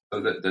 So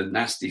that the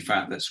nasty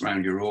fat that's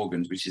around your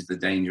organs, which is the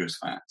dangerous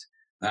fat,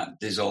 that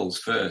dissolves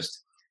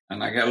first.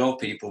 And I get a lot of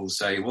people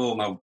say,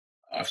 well,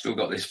 I've still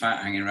got this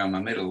fat hanging around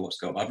my middle. What's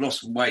got? I've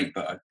lost weight,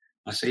 but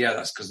I say, yeah,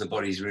 that's because the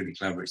body's really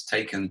clever. It's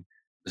taken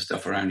the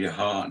stuff around your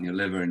heart and your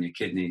liver and your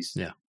kidneys,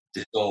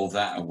 dissolve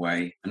that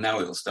away, and now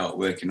it'll start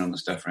working on the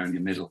stuff around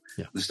your middle.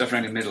 Yeah. The stuff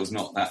around your middle is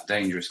not that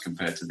dangerous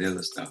compared to the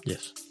other stuff.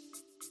 Yes.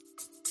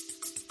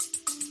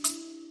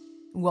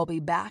 We'll be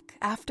back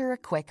after a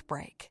quick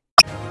break.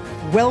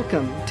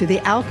 Welcome to the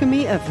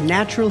Alchemy of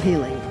Natural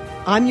Healing.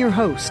 I'm your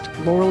host,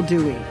 Laurel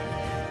Dewey.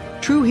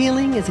 True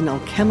healing is an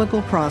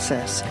alchemical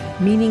process,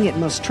 meaning it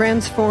must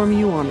transform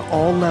you on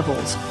all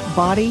levels,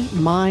 body,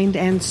 mind,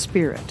 and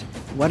spirit.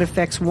 What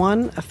affects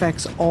one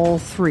affects all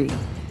three.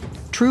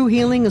 True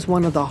healing is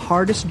one of the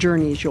hardest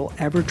journeys you'll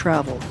ever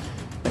travel,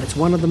 but it's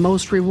one of the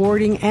most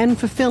rewarding and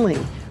fulfilling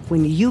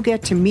when you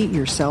get to meet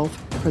yourself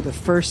for the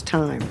first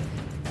time.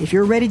 If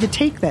you're ready to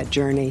take that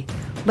journey,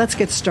 let's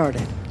get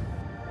started.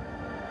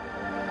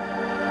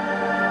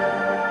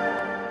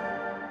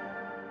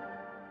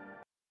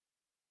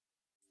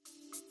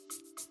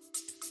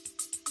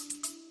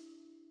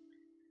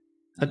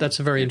 That's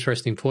a very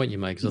interesting point you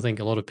make, because I think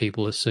a lot of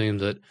people assume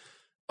that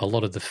a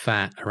lot of the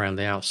fat around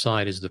the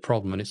outside is the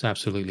problem, and it's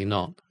absolutely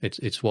not.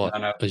 It's what,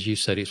 as you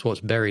said, it's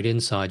what's buried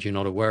inside you're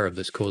not aware of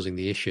that's causing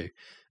the issue.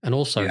 And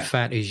also,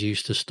 fat is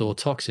used to store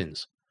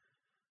toxins.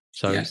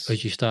 So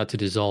as you start to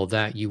dissolve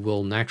that, you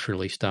will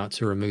naturally start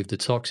to remove the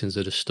toxins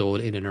that are stored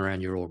in and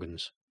around your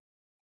organs.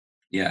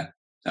 Yeah,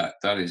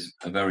 that is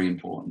a very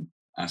important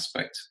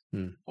aspect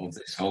of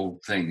this whole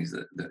thing, is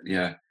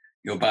that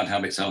your bad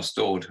habits are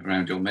stored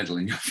around your middle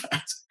and your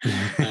fat.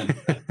 And,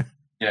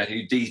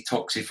 you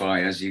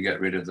detoxify as you get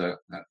rid of that.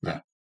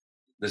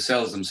 The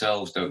cells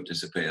themselves don't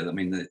disappear. I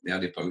mean, the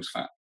adipose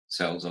fat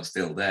cells are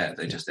still there.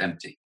 They're just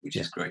empty, which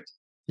is great.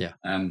 Yeah.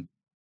 And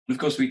of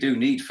course, we do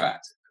need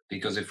fat,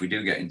 because if we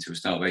do get into a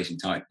starvation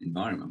type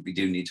environment, we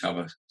do need to have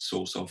a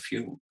source of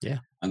fuel. Yeah.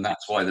 And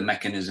that's why the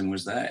mechanism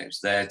was there. It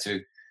was there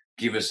to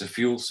give us a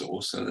fuel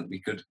source so that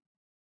we could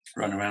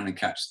run around and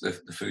catch the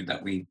food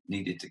that we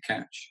needed to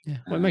catch. Yeah.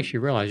 Well, it makes you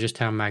realize just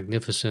how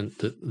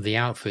magnificent the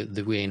outfit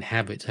that we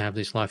inhabit to have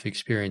this life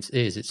experience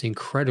is. It's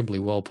incredibly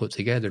well put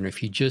together. And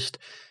if you just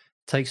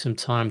take some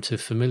time to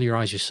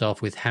familiarize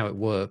yourself with how it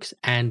works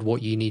and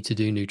what you need to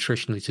do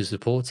nutritionally to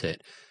support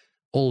it,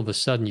 all of a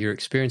sudden your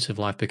experience of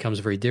life becomes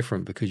very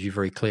different, because you're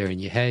very clear in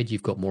your head,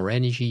 you've got more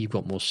energy, you've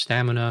got more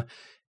stamina,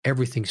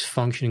 everything's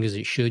functioning as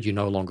it should, you're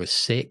no longer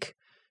sick.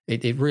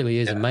 It really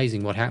is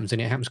amazing what happens,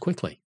 and it happens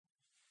quickly.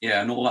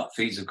 Yeah, and all that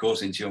feeds, of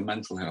course, into your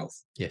mental health.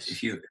 Yes.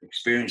 If you're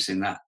experiencing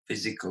that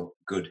physical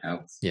good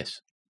health,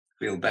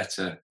 feel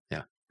better,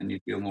 and you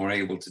feel more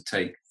able to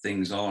take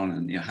things on,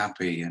 and you're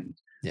happy, and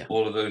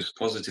all of those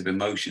positive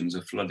emotions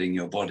are flooding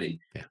your body,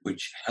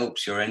 which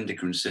helps your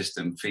endocrine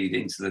system feed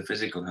into the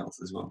physical health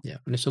as well. Yeah,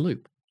 and it's a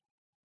loop.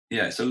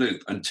 Yeah, it's a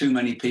loop. And too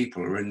many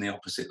people are in the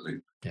opposite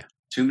loop. Yeah.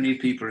 Too many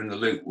people are in the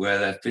loop where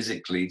they're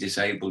physically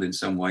disabled in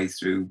some way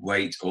through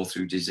weight or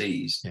through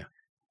disease. Yeah.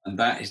 And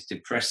that is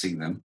depressing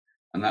them.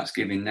 And that's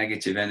giving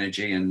negative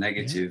energy and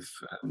negative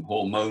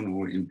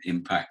hormonal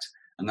impact.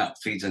 And that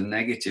feeds a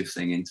negative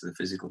thing into the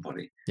physical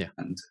body. Yeah.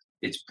 And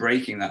it's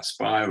breaking that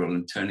spiral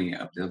and turning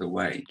it up the other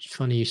way. It's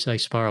funny you say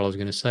spiral. I was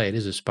going to say it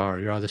is a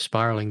spiral. You're either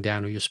spiraling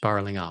down or you're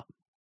spiraling up.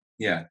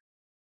 Yeah.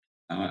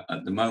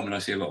 At the moment, I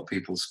see a lot of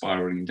people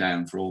spiraling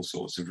down for all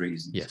sorts of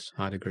reasons. Yes,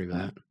 I'd agree with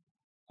that.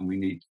 And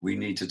we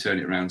need to turn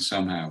it around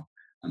somehow.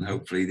 And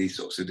hopefully these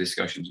sorts of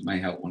discussions may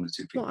help one or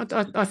two people.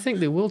 Well, I think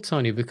they will,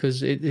 Tony,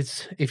 because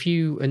it's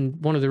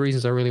and one of the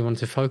reasons I really wanted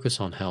to focus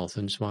on health,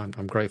 and so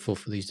I'm grateful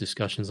for these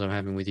discussions I'm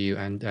having with you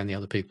and the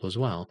other people as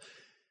well,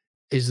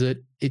 is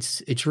that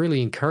it's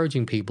really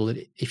encouraging people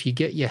that if you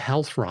get your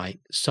health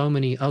right, so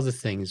many other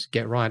things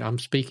get right. I'm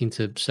speaking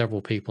to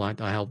several people. I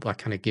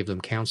kind of give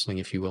them counseling,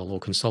 if you will, or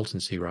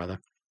consultancy rather.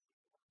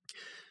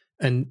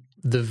 And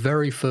the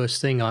very first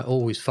thing I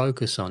always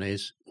focus on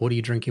is, what are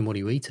you drinking? What are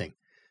you eating?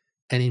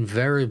 And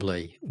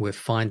invariably, we're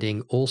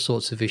finding all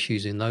sorts of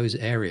issues in those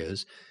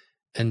areas.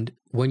 And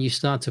when you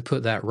start to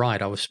put that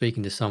right, I was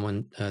speaking to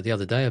someone the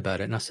other day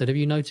about it, and I said, have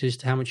you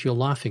noticed how much you're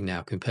laughing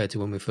now compared to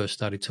when we first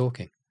started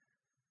talking?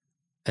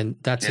 And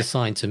that's a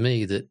sign to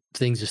me that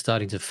things are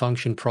starting to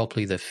function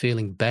properly. They're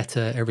feeling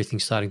better.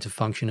 Everything's starting to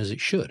function as it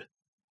should.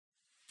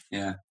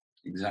 Yeah,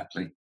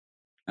 exactly.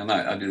 And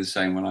I do the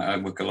same when I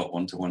work a lot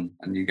one-to-one,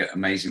 and you get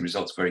amazing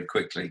results very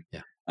quickly.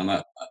 Yeah. And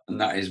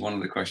that is one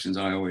of the questions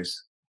I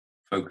always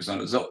focus on.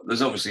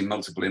 There's obviously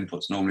multiple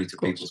inputs normally to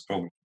people's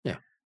problems. Yeah.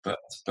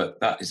 But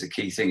that is a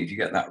key thing. If you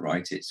get that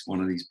right, it's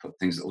one of these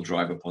things that will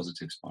drive a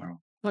positive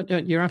spiral.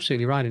 You're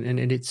absolutely right.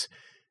 And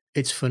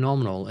it's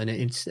phenomenal. And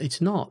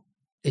it's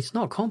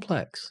not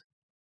complex.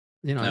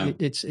 You know, No.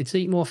 it's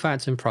eat more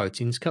fats and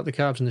proteins, cut the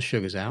carbs and the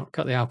sugars out,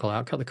 cut the alcohol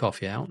out, cut the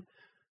coffee out,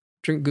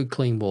 drink good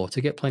clean water,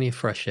 get plenty of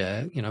fresh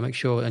air, you know, make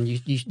sure, and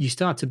you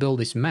start to build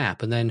this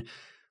map. And then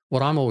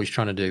what I'm always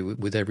trying to do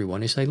with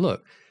everyone is say,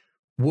 look,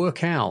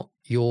 work out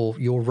your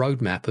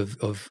roadmap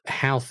of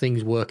how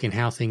things work and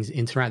how things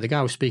interact. The guy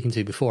I was speaking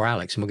to before,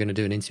 Alex, and we're going to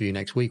do an interview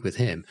next week with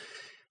him.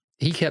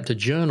 He kept a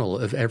journal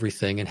of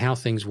everything and how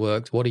things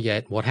worked, what he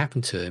ate, what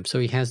happened to him. So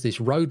he has this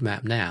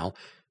roadmap now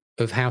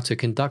of how to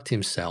conduct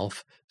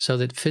himself so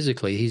that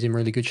physically he's in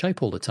really good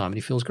shape all the time and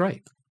he feels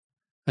great.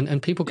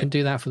 And people can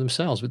do that for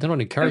themselves, but they're not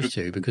encouraged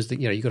to because, you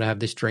know, you've got to have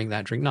this drink,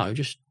 that drink. No,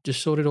 just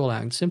sort it all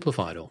out and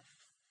simplify it all.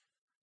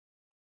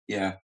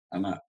 Yeah.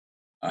 And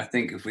I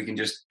think if we can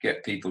just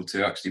get people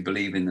to actually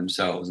believe in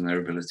themselves and their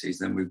abilities,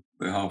 then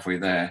we're halfway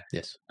there.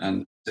 Yes.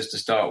 And just to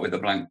start with a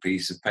blank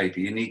piece of paper,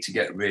 you need to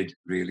get rid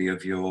really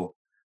of your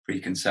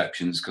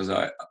preconceptions, because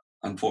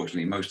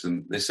unfortunately, most of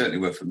them, they certainly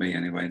were for me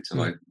anyway,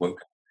 until I woke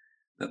up,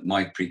 that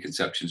my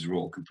preconceptions were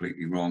all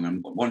completely wrong.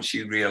 And once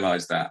you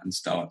realize that and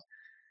start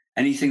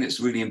anything that's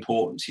really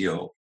important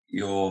to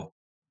your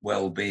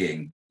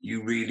well-being,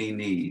 you really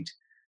need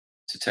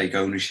to take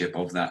ownership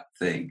of that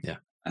thing. Yeah.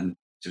 And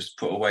just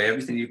put away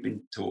everything you've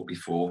been taught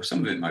before. Some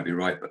of it might be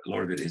right, but a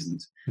lot of it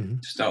isn't. Mm-hmm.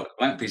 Start with a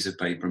blank piece of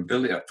paper and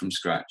build it up from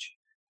scratch,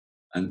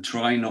 and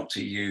try not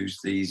to use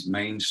these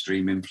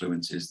mainstream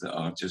influences that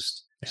are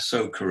just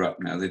so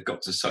corrupt now. They've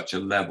got to such a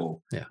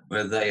level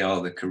where they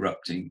are the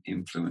corrupting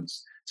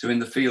influence. So in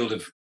the field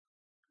of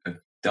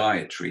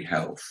dietary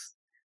health,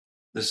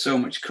 there's so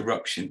much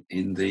corruption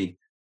in the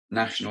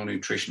national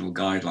nutritional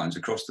guidelines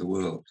across the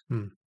world.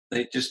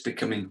 They just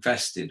become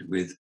infested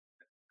with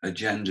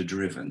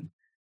agenda-driven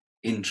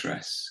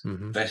interests,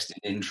 vested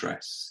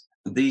interests.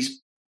 And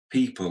these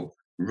people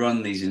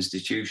run these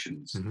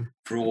institutions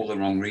for all the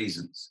wrong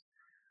reasons.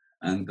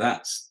 And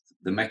that's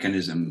the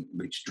mechanism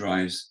which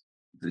drives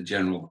the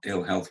general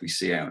ill health we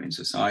see out in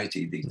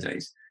society these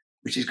days,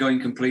 which is going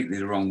completely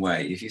the wrong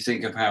way. If you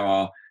think of how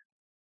our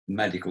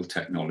medical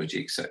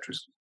technology, etc.,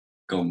 has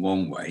gone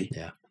one way,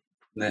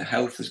 the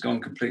health has gone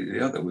completely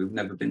the other. We've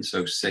never been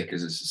so sick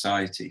as a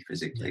society,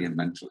 physically and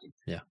mentally.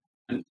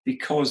 And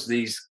because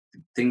these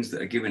things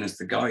that are giving us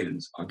the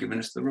guidance are giving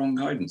us the wrong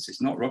guidance.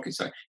 It's not rocket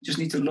science. You just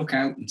need to look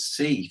out and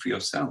see for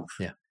yourself.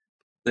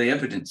 The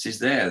evidence is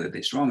there that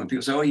it's wrong. And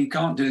people say, oh, you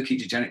can't do a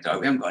ketogenic diet.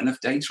 We haven't got enough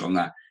data on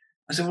that.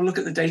 I said, well, look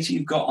at the data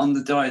you've got on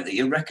the diet that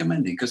you're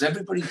recommending, because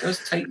everybody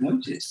does take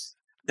notice.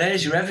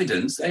 There's your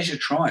evidence. There's your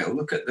trial.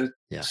 Look at the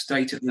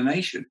state of the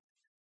nation.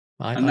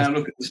 Now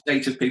look at the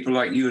state of people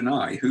like you and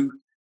I who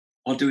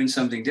are doing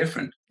something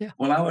different.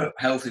 Well, our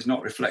health is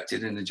not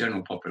reflected in the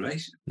general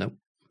population.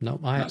 No,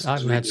 I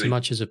haven't had so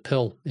much as a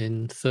pill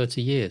in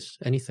 30 years,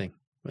 anything.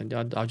 And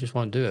I just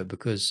won't do it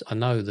because I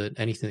know that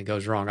anything that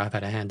goes wrong, I've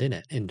had a hand in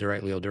it,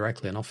 indirectly or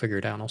directly, and I'll figure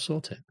it out and I'll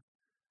sort it.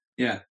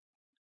 Yeah.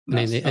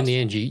 And in the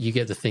end, you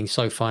get the thing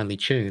so finely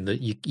tuned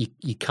that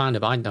you kind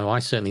of, I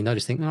certainly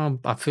notice, think, oh,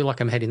 I feel like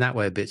I'm heading that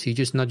way a bit. So you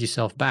just nudge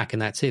yourself back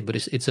and that's it. But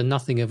it's a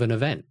nothing of an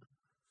event.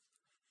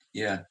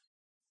 Yeah.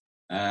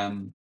 I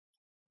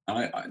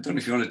don't know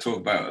if you want to talk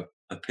about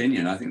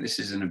opinion. I think this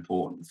is an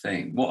important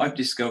thing. What I've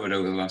discovered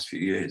over the last few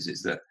years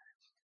is that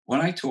when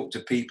I talk to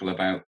people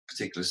about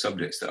particular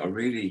subjects that are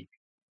really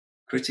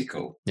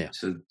critical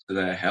to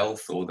their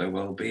health or their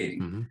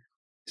well-being,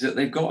 is that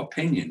they've got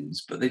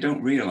opinions, but they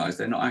don't realize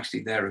they're not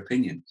actually their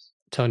opinions.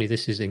 Tony,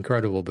 this is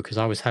incredible because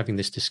I was having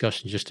this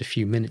discussion just a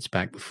few minutes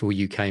back before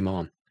you came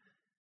on.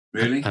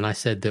 Really? And I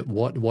said that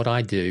what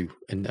I do,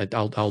 and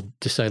I'll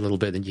just say a little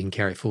bit, then you can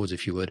carry it forwards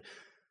if you would.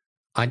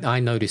 I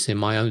notice in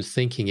my own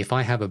thinking, if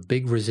I have a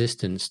big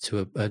resistance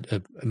to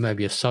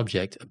maybe a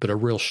subject, but a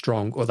real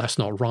strong, or that's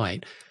not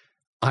right,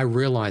 I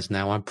realize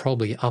now I'm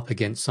probably up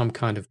against some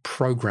kind of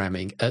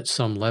programming at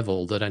some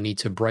level that I need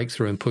to break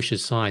through and push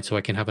aside so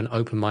I can have an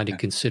open-minded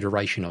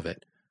consideration of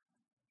it.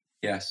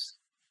 Yes.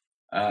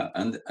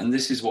 And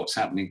this is what's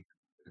happening,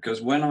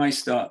 because when I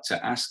start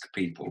to ask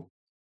people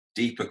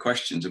deeper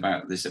questions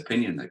about this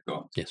opinion they've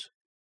got,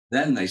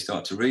 then they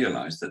start to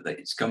realize that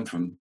it's come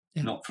from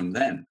not from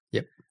them.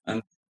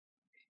 And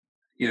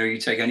you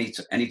take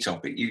any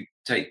topic. You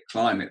take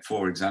climate,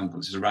 for example.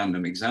 This is a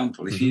random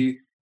example. If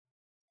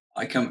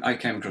I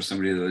came across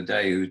somebody the other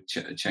day who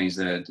changed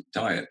their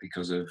diet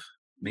because of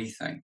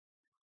methane.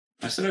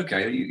 I said,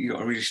 okay, you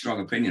got a really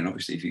strong opinion.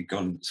 Obviously, if you've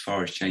gone as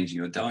far as changing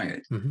your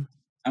diet,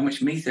 how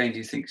much methane do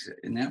you think is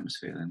in the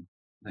atmosphere? Then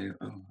they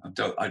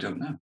go, I don't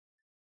know.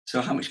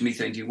 So how much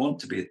methane do you want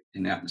to be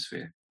in the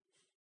atmosphere?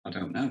 I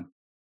don't know.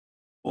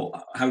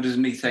 Well, how does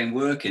methane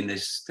work in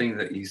this thing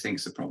that you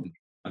think's the problem?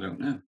 I don't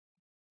know.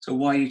 So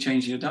why are you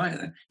changing your diet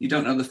then? You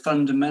don't know the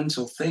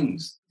fundamental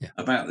things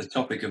about the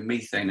topic of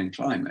methane and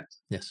climate.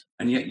 Yes.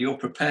 And yet you're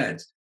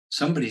prepared.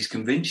 Somebody's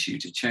convinced you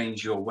to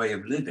change your way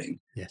of living,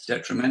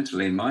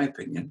 detrimentally, in my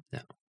opinion,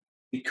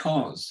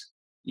 because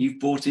you've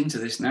bought into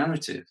this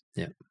narrative.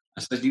 Yeah.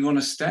 I said, you want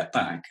to step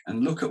back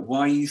and look at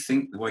why you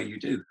think the way you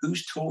do.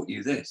 Who's taught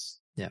you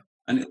this? Yeah.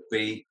 And it'll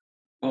be,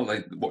 well,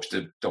 they watched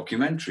a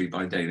documentary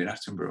by David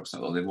Attenborough or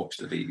something, or they watched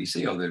the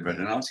BBC, or they read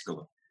an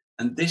article.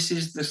 And this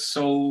is the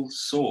sole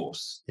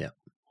source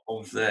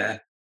of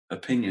their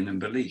opinion and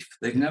belief.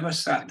 They've never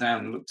sat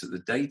down and looked at the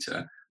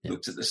data,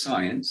 looked at the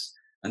science,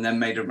 and then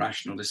made a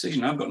rational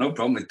decision. I've got no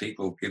problem with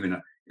people giving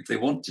up if they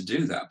want to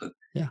do that, but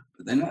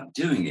they're not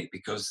doing it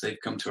because they've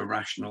come to a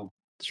rational,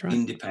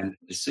 independent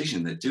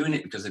decision. They're doing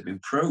it because they've been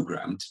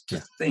programmed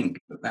to think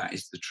that that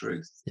is the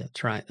truth. Yeah,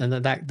 that's right. And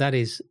that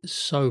is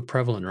so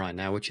prevalent right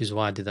now, which is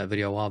why I did that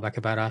video a while back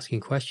about asking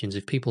questions.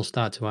 If people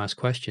start to ask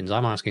questions,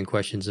 I'm asking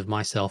questions of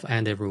myself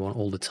and everyone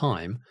all the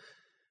time.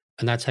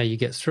 And that's how you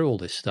get through all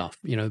this stuff.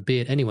 You know, be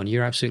it anyone,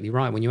 you're absolutely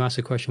right. When you ask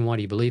a question, why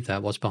do you believe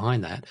that? What's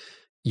behind that?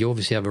 You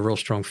obviously have a real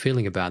strong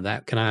feeling about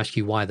that. Can I ask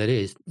you why that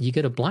is? You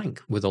get a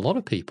blank with a lot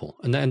of people.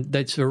 And then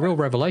that's a real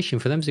revelation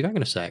for them to go, hang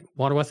on a sec,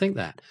 why do I think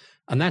that?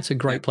 And that's a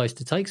great place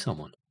to take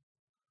someone.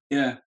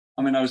 Yeah.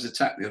 I mean, I was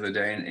attacked the other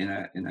day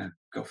in a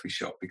coffee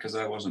shop because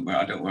I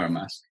don't wear a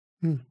mask.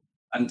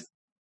 And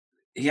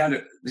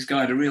this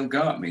guy had a real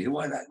go at me.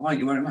 Why aren't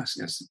you wearing a mask?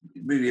 That's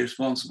really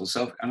irresponsible.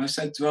 And I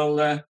said,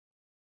 well,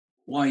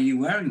 why are you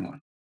wearing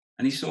one?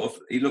 And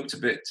he looked a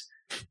bit,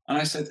 and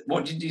I said,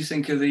 what did you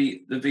think of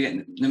the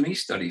Vietnamese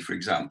study, for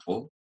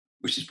example,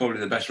 which is probably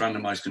the best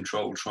randomized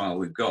controlled trial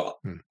we've got,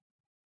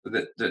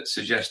 that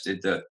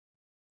suggested that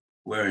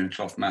wearing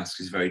cloth masks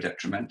is very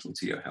detrimental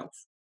to your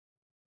health.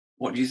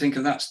 What do you think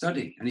of that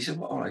study? And he said,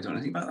 well, I don't know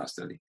anything about that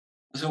study.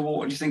 I said, well,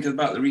 what do you think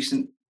about the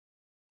recent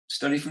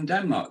study from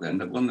Denmark then,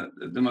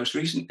 the most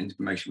recent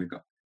information we've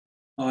got?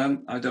 Oh,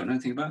 I don't know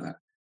anything about that.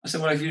 I said,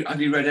 well,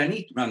 have you read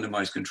any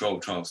randomized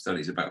controlled trial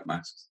studies about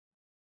masks?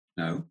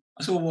 No.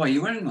 I said, well, why are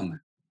you wearing them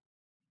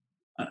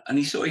then? And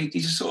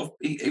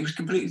he was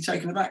completely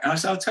taken aback. And I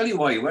said, I'll tell you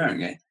why you're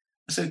wearing it.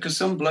 I said, because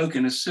some bloke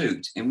in a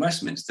suit in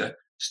Westminster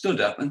stood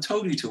up and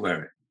told you to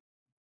wear it.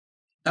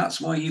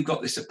 That's why you've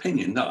got this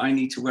opinion that I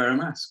need to wear a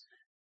mask.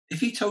 If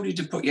he told you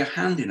to put your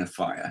hand in a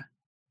fire,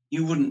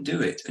 you wouldn't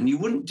do it. And you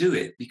wouldn't do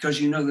it because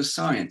you know the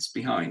science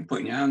behind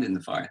putting your hand in the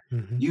fire.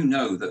 You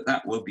know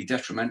that will be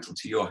detrimental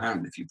to your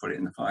hand if you put it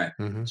in the fire.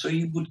 So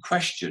you would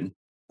question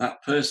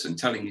that person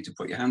telling you to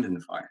put your hand in the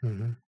fire.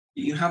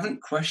 You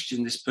haven't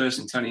questioned this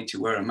person telling you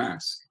to wear a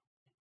mask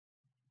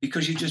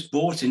because you just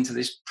bought into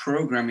this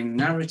programming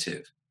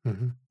narrative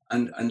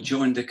and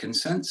joined a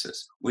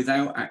consensus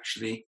without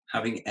actually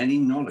having any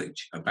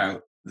knowledge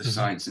about the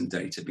science and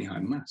data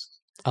behind masks.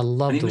 I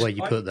love the way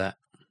you put that.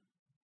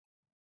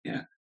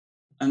 Yeah.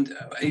 And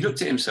he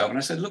looked at himself and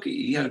I said,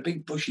 he had a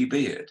big bushy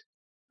beard.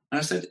 And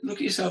I said, look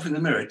at yourself in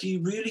the mirror. Do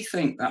you really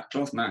think that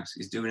cloth mask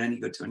is doing any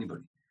good to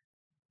anybody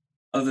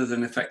other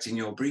than affecting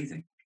your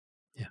breathing?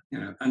 Yeah. You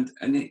know, and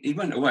he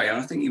went away, and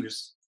I think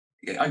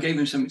I gave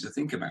him something to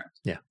think about.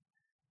 Yeah.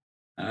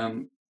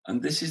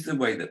 And this is the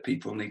way that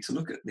people need to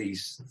look at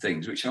these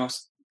things, which are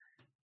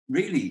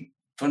really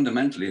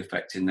fundamentally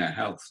affecting their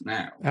health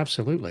now.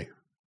 Absolutely.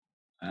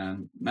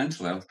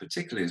 Mental health,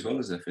 particularly, as well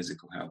as their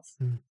physical health.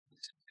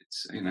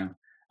 It's, you know,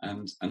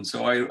 and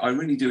so I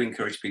really do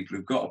encourage people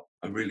who've got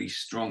a really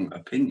strong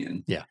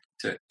opinion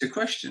to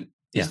question,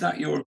 is that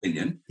your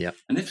opinion? Yeah.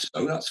 And if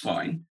so, that's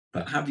fine.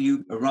 But have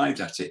you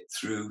arrived at it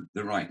through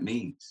the right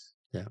means?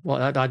 Yeah.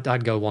 Well,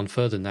 I'd go one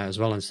further than that as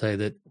well and say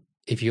that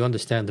if you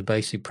understand the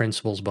basic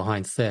principles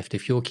behind theft,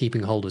 if you're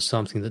keeping hold of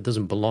something that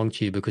doesn't belong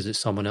to you because it's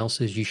someone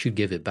else's, you should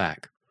give it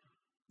back.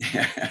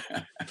 Yeah.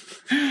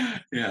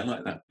 Yeah, I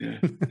like that. Yeah.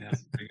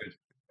 That's pretty good.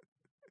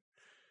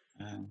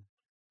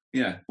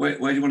 Yeah. Where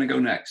do you want to go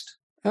next?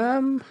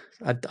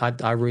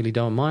 I really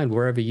don't mind.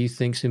 Wherever you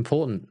think's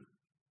important.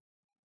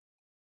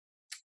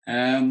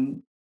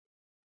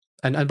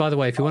 And by the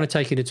way, if you want to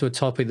take it into a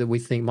topic that we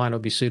think might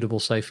not be suitable,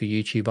 say for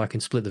YouTube, I can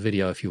split the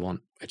video if you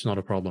want. It's not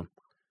a problem.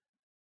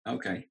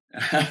 Okay.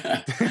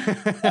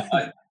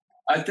 I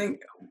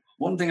think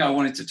one thing I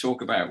wanted to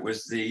talk about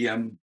was the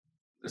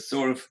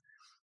sort of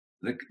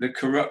the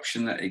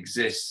corruption that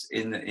exists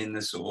in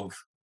the sort of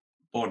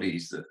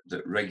bodies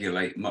that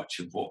regulate much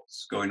of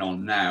what's going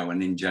on now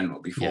and in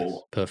general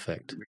before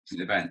perfect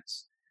recent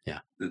events. Yeah.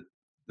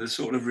 The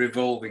sort of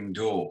revolving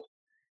door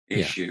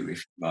issue, if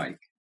you like.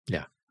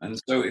 Yeah. And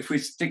so if we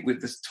stick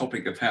with this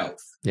topic of health,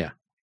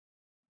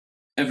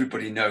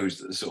 everybody knows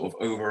that the sort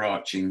of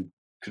overarching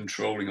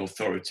controlling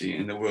authority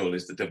in the world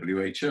is the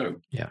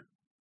WHO. Yeah.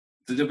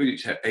 The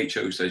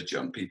WHO says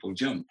jump, people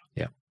jump.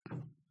 Yeah.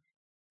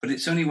 But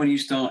it's only when you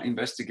start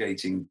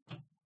investigating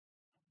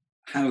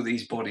how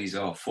these bodies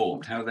are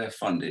formed, how they're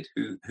funded,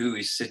 who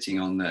is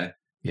sitting on their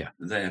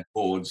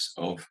boards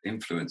of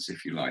influence,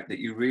 if you like, that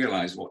you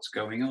realize what's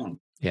going on.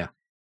 Yeah.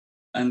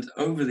 And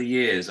over the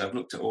years, I've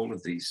looked at all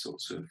of these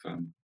sorts of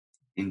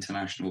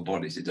international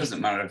bodies. It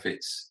doesn't matter if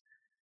it's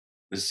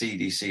the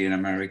CDC in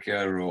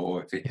America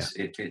or if it's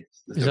the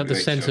Is that the WHO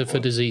Centre for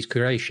Disease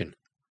Creation?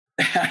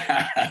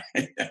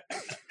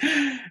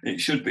 It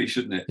should be,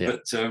 shouldn't it? Yeah.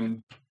 But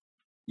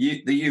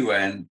the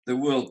UN, the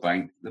World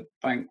Bank, the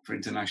Bank for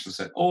International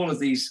Settlement, all of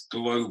these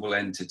global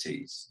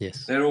entities,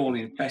 Yes. they're all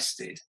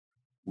infested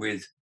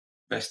with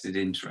vested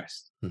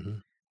interest. Mm-hmm.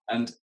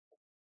 And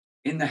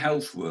in the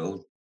health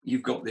world,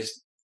 you've got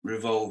this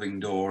revolving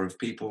door of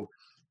people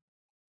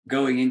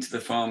going into the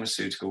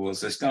pharmaceutical world.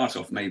 So they start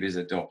off maybe as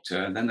a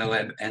doctor, and then they'll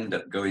end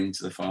up going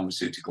into the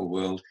pharmaceutical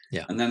world.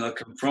 Yeah. And then they'll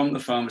come from the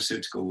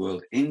pharmaceutical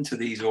world into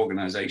these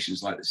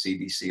organizations like the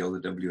CDC or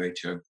the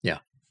WHO. Yeah.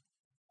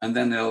 And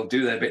then they'll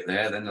do their bit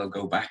there. Then they'll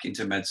go back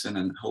into medicine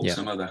and hold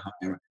some other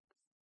higher.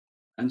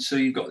 And so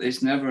you've got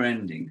this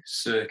never-ending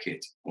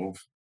circuit of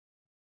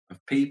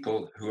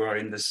people who are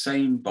in the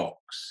same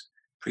box,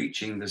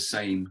 preaching the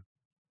same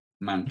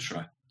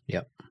mantra.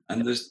 Yeah.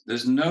 And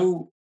there's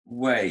no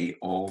way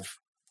of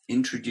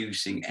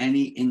introducing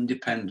any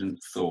independent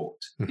thought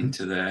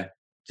into their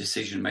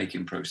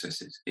decision-making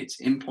processes. It's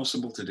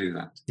impossible to do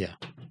that. Yeah.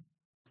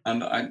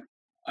 And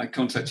I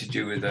contacted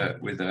you with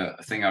a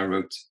thing I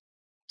wrote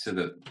to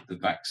the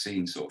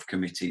vaccine sort of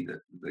committee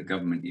that the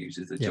government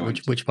uses. The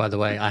joint. Which, by the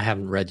way, I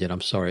haven't read yet.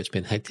 I'm sorry, it's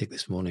been hectic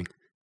this morning.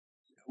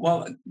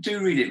 Well,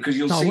 do read it because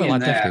you'll see I in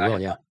there. Definitely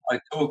will, yeah.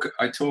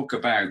 I talk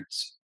about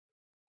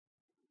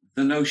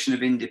the notion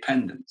of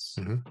independence,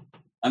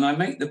 and I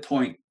make the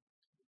point.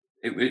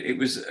 It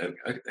was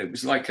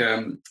like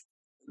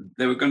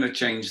they were going to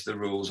change the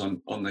rules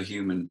on the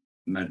human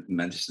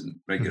medicine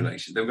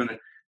regulation. They were going to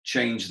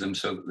change them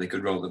so that they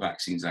could roll the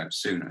vaccines out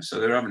sooner. So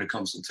they're having a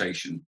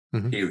consultation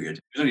period.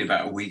 It was only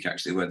about a week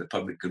actually where the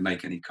public could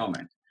make any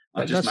comment.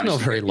 That's not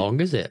very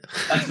long, is it?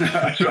 No,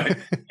 that's right.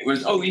 It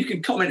was, you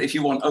can comment if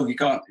you want. You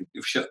can't.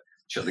 You've shut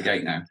the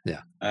gate now.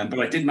 Yeah. But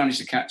I did manage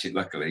to catch it,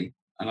 luckily,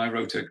 and I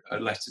wrote a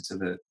letter to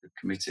the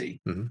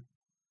committee,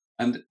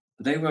 and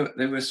they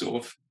were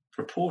sort of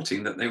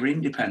purporting that they were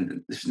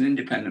independent. This is an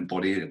independent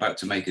body about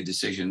to make a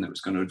decision that was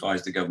going to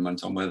advise the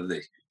government on whether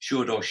they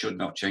should or should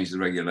not change the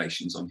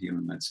regulations on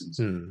human medicines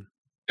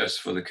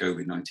just for the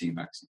COVID-19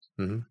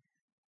 vaccines.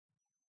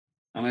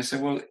 And I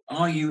said, well,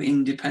 are you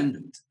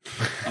independent?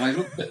 And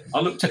I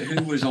looked at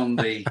who was on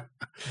the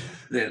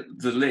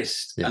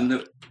list,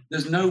 and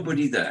there's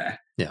nobody there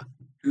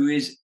who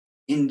is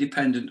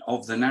independent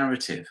of the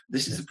narrative.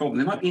 This is the problem.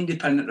 They might be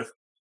independent of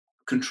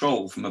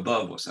control from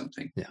above or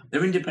something. Yeah.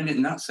 They're independent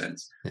in that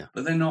sense,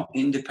 but they're not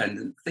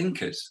independent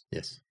thinkers.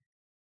 Yes.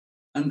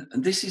 And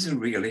this is a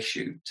real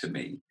issue to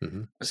me.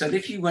 I said,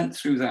 if you went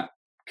through that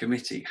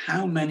committee,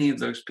 how many of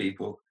those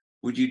people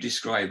would you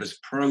describe as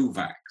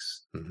pro-vax?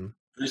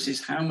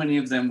 Versus how many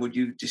of them would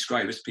you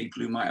describe as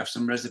people who might have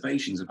some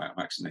reservations about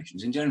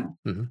vaccinations in general?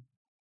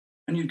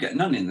 And you'd get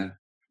none in the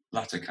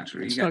latter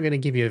category. It's not going to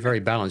give you a very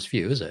balanced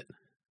view, is it?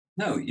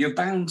 No, you're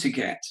bound to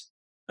get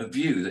a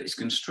view that is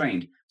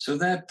constrained. So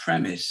their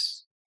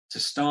premise to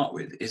start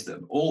with is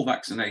that all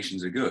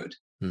vaccinations are good.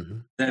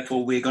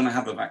 Therefore, we're going to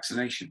have a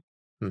vaccination.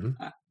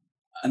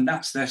 And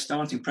that's their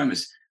starting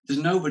premise. There's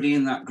nobody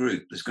in that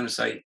group that's going to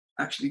say,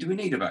 actually, do we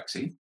need a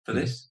vaccine for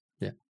this?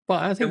 Yeah. Well,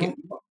 I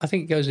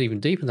think it goes even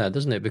deeper than that,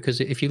 doesn't it? Because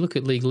if you look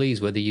at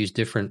legalese, where they use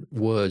different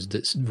words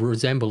that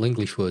resemble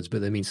English words,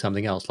 but they mean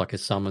something else, like a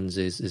summons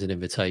is an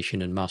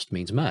invitation and must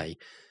means may.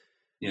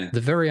 Yeah.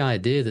 The very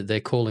idea that they're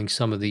calling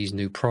some of these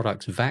new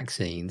products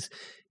vaccines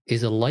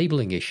is a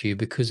labeling issue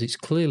because it's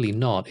clearly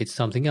not. It's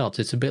something else.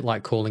 It's a bit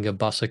like calling a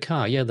bus a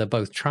car. Yeah, they're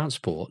both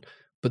transport,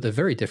 but they're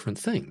very different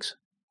things.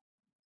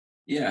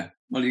 Yeah.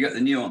 Well, you get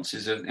the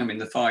nuances of,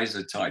 the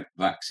Pfizer type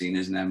vaccine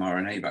is an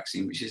mRNA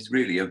vaccine, which is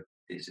really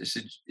it's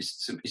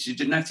a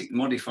genetic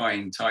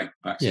modifying type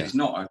vaccine. Yeah. It's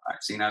not a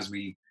vaccine as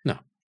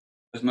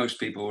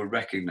most people would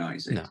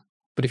recognize it. No.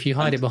 But if you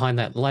hide it behind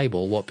that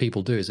label, what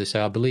people do is they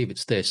say, I believe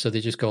it's this. So they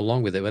just go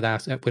along with it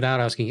without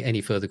asking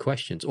any further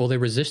questions. Or they're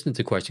resistant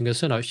to questions and go,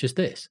 so no, it's just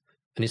this.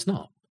 And it's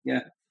not.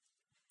 Yeah.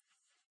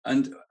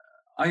 And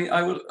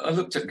I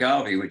looked at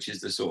Gavi, which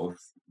is the sort of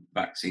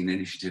vaccine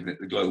initiative,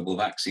 the Global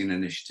Vaccine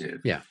Initiative.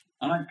 Yeah.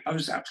 And I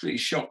was absolutely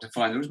shocked to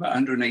find there was about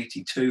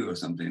 182 or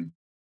something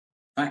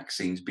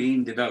vaccines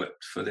being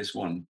developed for this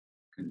one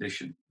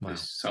condition,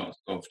 this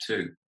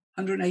SARS-CoV-2.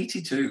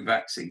 182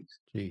 vaccines.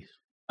 Jeez.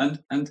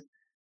 And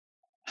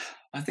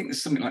I think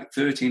there's something like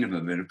 13 of them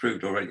have been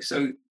approved already.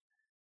 So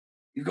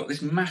you've got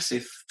this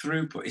massive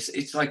throughput.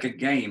 It's like a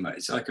game.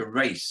 It's like a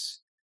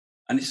race.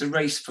 And it's a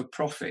race for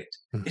profit.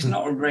 It's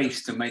not a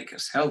race to make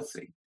us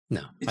healthy.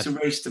 No. It's a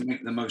race to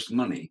make the most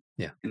money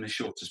in the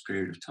shortest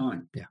period of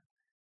time. Yeah.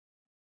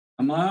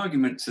 And my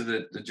argument to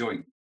the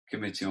Joint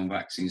Committee on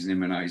Vaccines and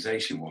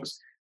Immunisation was,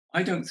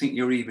 I don't think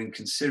you're even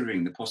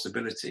considering the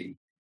possibility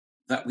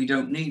that we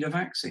don't need a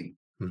vaccine.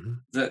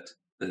 That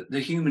the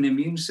human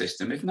immune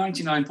system, if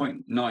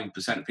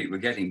 99.9% of people are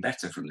getting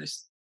better from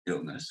this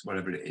illness,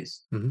 whatever it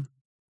is,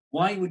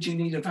 why would you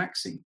need a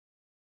vaccine?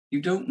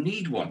 You don't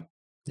need one.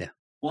 Yeah.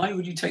 Why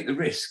would you take the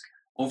risk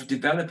of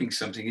developing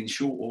something in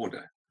short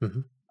order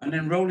and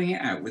then rolling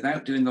it out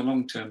without doing the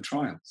long-term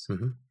trials?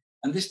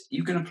 And this,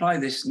 you can apply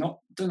this,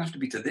 doesn't have to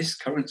be to this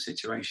current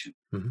situation.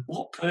 Mm-hmm.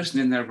 What person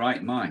in their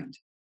right mind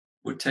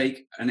would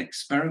take an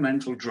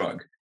experimental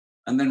drug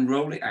and then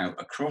roll it out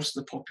across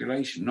the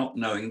population, not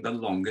knowing the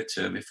longer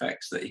term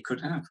effects that it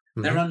could have?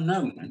 Mm-hmm. They're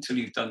unknown until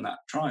you've done that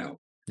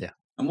trial. Yeah.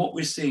 And what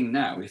we're seeing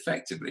now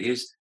effectively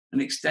is an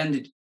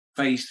extended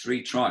phase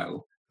 3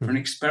 trial for an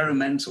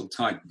experimental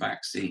type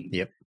vaccine,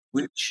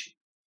 which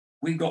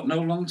we've got no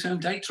long-term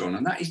data on.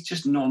 And that is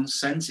just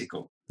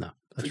nonsensical. No,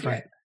 that's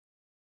right.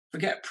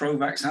 Forget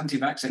pro-vax,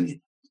 anti-vax.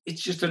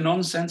 It's just a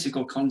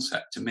nonsensical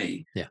concept to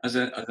me as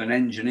an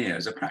engineer,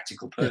 as a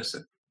practical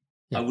person.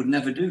 Yeah. I would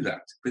never do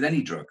that with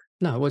any drug.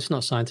 No, well, it's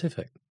not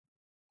scientific.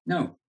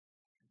 No,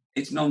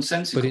 it's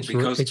nonsensical.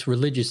 But it's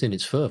religious in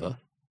its fervour.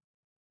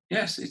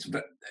 Yes,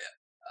 but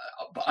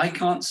I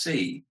can't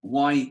see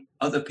why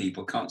other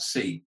people can't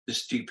see the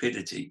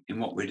stupidity in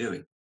what we're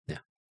doing. Yeah.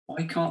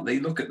 Why can't they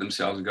look at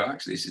themselves and go,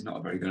 actually, this is not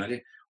a very good idea?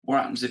 What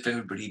happens if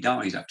everybody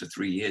dies after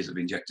 3 years of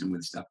injecting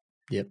with stuff?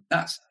 Yep.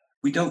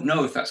 We don't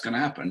know if that's going to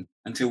happen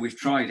until we've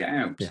tried it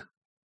out. Yeah. And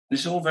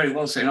it's all very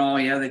well saying, oh,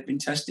 yeah, they've been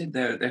tested.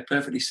 They're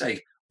perfectly safe.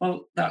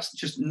 Well, that's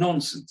just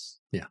nonsense.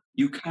 Yeah.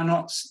 You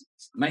cannot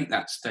make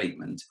that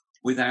statement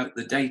without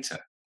the data.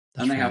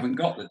 They haven't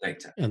got the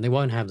data. And they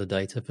won't have the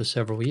data for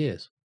several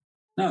years.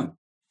 No.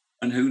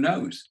 And who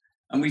knows?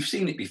 And we've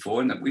seen it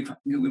before, and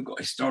we've got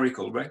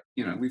historical,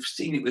 we've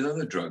seen it with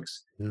other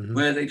drugs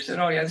where they've said,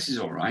 oh, yeah, this is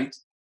all right.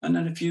 And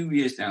then a few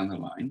years down the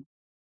line,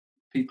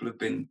 people have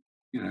been,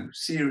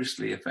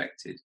 seriously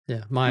affected.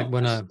 Yeah.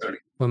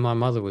 When my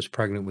mother was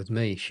pregnant with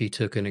me, she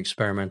took an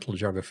experimental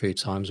drug a few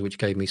times, which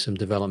gave me some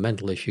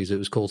developmental issues. It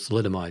was called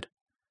thalidomide.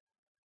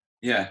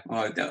 Yeah.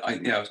 Well,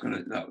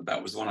 that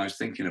was the one I was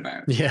thinking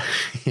about. Yeah.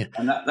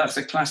 And that's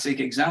a classic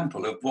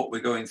example of what we're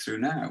going through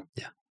now.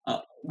 Yeah.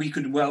 We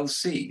could well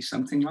see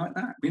something like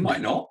that. We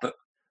might not, but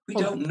we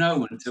don't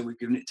know until we've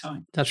given it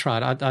time. That's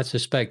right. I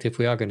suspect if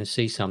we are going to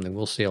see something,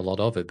 we'll see a lot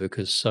of it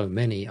because so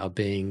many are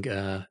being,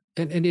 and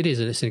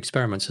it's an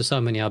experiment,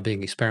 so many are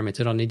being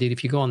experimented on. Indeed,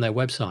 if you go on their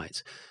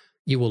websites,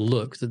 you will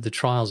look that the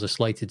trials are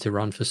slated to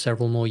run for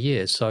several more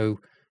years.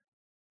 So,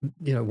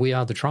 we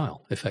are the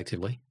trial,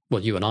 effectively.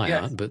 Well, you and I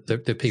aren't, but the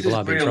people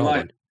are being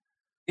trialed.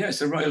 Yeah,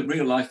 it's a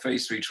real life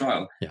phase 3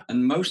 trial. Yeah.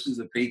 And most of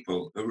the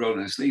people who are rolling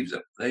their sleeves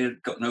up,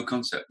 they've got no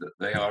concept that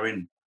they are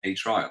in a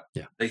trial.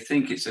 Yeah. They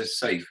think it's as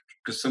safe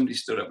because somebody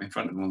stood up in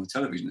front of them on the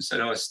television and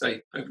said, oh, it's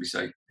safe, perfectly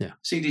safe. Yeah.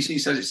 CDC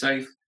says it's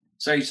safe.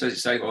 SAGE says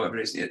it's safe, whatever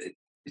it is.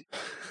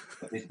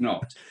 It's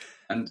not.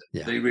 And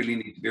they really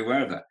need to be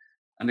aware of that.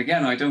 And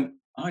again, I don't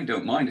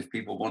mind if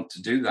people want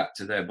to do that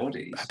to their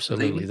bodies.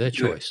 Absolutely, their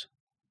choice.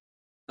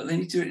 But they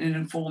need to do it in an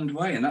informed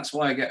way. And that's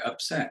why I get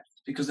upset,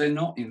 because they're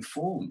not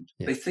informed.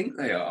 Yeah. They think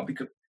they are,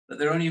 but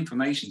their only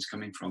information is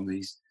coming from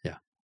these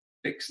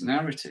fixed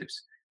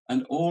narratives.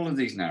 And all of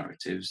these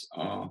narratives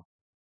are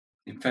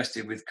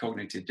infested with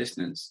cognitive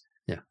dissonance,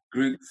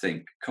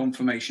 groupthink,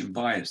 confirmation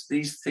bias,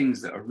 these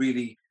things that are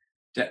really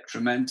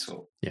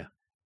detrimental. Yeah.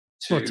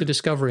 To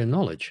discovery and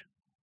knowledge.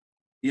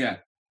 Yeah.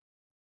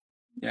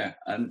 Yeah.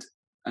 And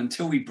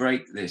until we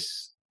break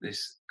this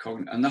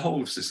and the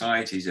whole of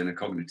society is in a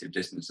cognitive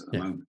dissonance at the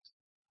moment.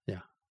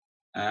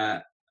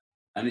 Yeah.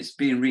 And it's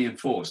being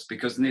reinforced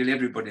because nearly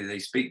everybody they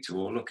speak to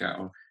or look at,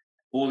 or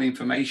all the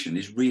information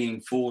is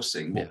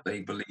reinforcing what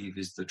they believe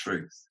is the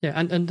truth. Yeah,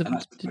 and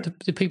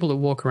the people that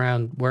walk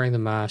around wearing the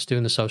mask,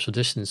 doing the social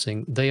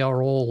distancing, they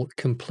are all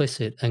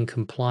complicit and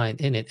compliant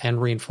in it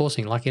and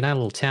reinforcing. Like in our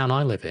little town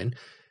I live in,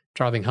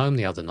 driving home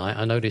the other night,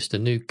 I noticed a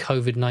new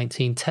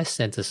COVID-19 test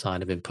center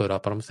sign had been put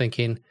up, and I'm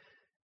thinking,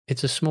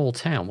 it's a small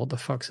town. What the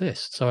fuck's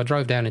this? So I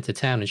drove down into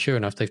town, and sure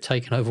enough, they've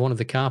taken over one of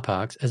the car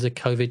parks as a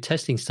COVID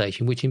testing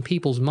station, which in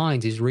people's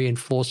minds is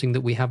reinforcing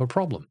that we have a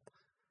problem.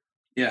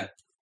 Yeah.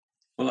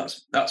 Well,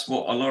 that's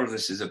what a lot of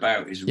this is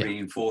about, is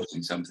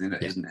reinforcing something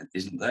that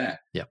isn't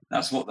there. Yeah.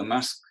 That's what the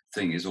mask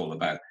thing is all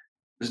about.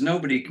 There's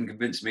nobody who can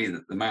convince me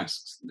that the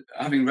masks,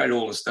 having read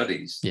all the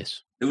studies,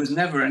 there was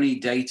never any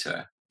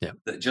data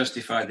that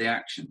justified the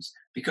actions.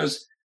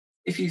 Because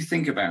if you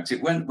think about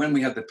it, when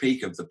we had the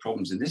peak of the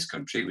problems in this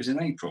country, it was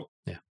in April.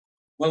 Yeah.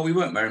 Well, we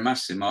weren't wearing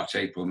masks in March,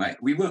 April, May.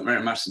 We weren't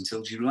wearing masks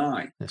until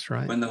July. That's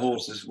right. When the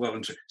horses well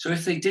and true. So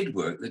if they did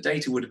work, the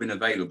data would have been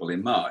available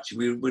in March.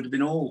 We would have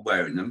been all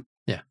wearing them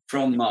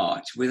from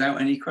March without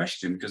any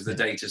question, because the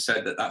data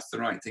said that that's the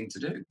right thing to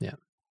do. Yeah.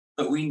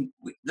 But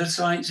the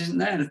science isn't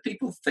there. And if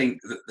people think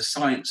that the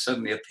science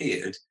suddenly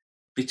appeared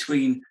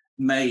between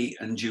May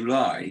and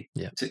July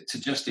to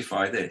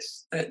justify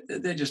this,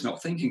 they're just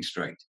not thinking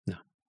straight. No.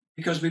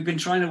 Because we've been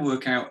trying to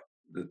work out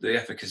the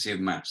efficacy of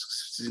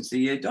masks since the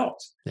year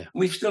dot. Yeah.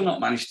 We've still not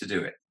managed to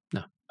do it.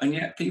 No. And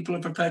yet people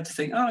are prepared to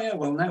think, oh, yeah,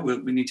 well, now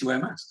we need to wear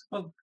masks.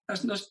 Well,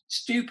 that's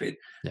stupid.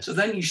 Yeah. So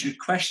then you should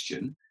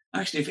question,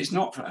 actually, if it's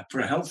not for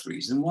a health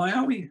reason, why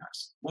are we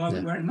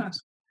wearing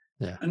masks?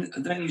 Yeah. And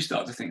then you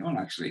start to think, oh,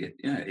 actually,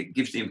 it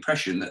gives the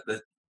impression that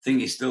the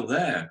thing is still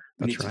there.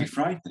 We need to be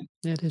frightened.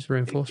 Yeah, it is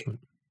reinforcement.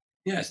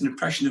 It's an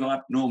impression of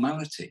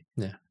abnormality.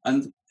 Yeah.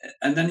 And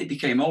then it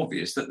became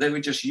obvious that they were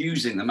just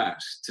using the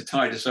mask to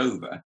tide us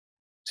over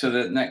to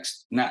the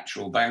next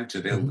natural bout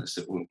of illness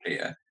that will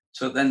appear.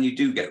 So then you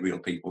do get real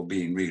people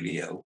being really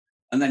ill,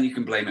 and then you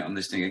can blame it on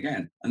this thing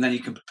again, and then you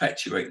can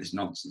perpetuate this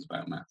nonsense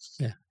about masks.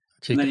 Yeah,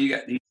 and then you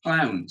get these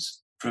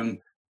clowns from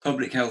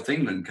Public Health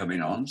England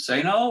coming on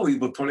saying, "Oh, we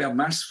will probably have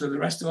masks for the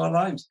rest of our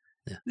lives."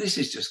 Yeah. This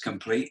is just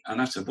complete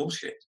and utter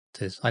bullshit.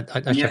 It is.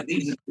 And yet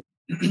these are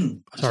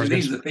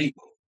the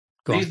people.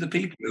 These are the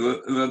people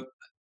who are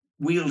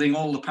wielding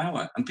all the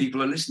power, and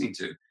people are listening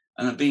to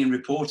and are being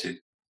reported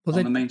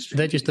on the mainstream.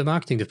 They're just the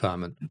marketing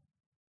department.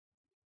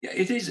 Yeah,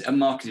 it is a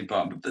marketing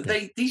department, but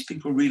these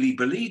people really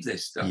believe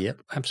this stuff.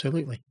 Yep,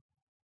 absolutely.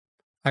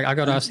 I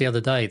got asked the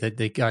other day that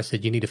the guy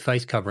said, "You need a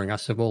face covering." I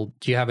said, "Well,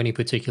 do you have any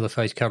particular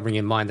face covering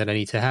in mind that I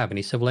need to have?" And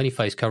he said, "Well, any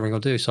face covering will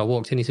do." So I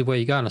walked in. He said, "Where are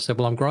you going?" I said,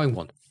 "Well, I'm growing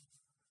one."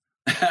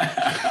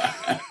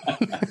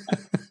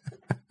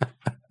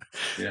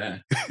 Yeah.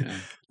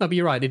 No, but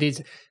you're right. It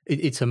is.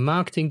 It's a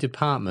marketing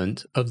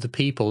department of the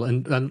people,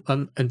 and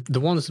the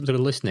ones that are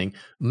listening,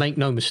 make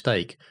no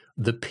mistake.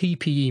 The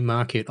PPE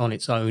market on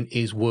its own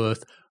is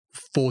worth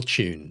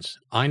fortunes.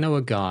 I know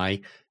a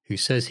guy who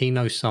says he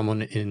knows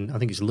someone in, I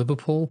think it's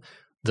Liverpool,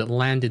 that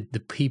landed the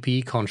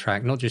PPE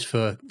contract, not just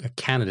for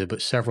Canada,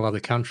 but several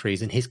other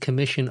countries. And his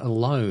commission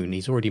alone,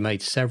 he's already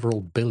made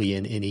several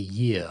billion in a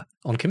year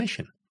on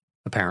commission,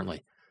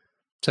 apparently.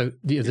 So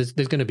there's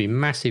going to be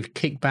massive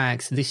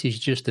kickbacks. This is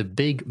just a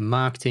big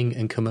marketing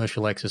and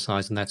commercial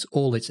exercise, and that's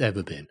all it's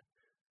ever been.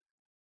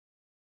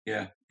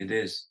 Yeah, it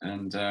is.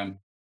 And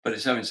but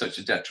it's having such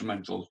a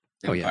detrimental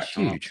impact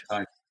huge. on our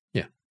society.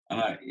 Yeah.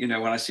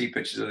 And when I see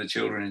pictures of the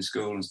children in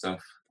school and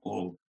stuff,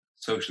 all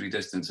socially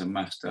distanced and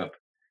masked up,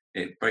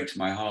 it breaks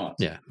my heart.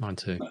 Yeah, mine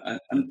too.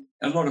 And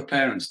a lot of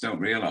parents don't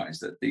realise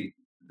that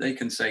they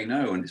can say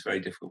no, and it's very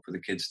difficult for the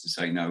kids to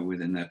say no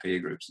within their peer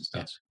groups and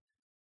stuff. Yes.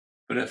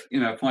 But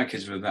if my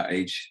kids were that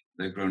age,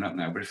 they're grown up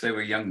now. But if they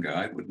were younger,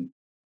 I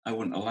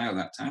wouldn't allow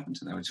that to happen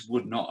to them. I just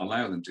would not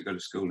allow them to go to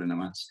school in a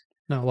mask.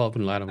 No, well, I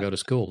wouldn't allow them to go to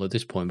school at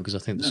this point because I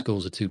think the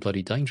schools are too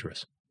bloody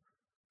dangerous.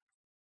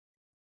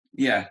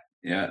 Yeah.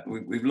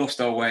 We've lost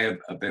our way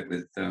a bit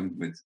with I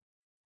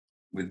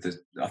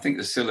think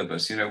the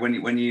syllabus.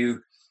 When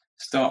you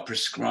start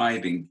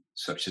prescribing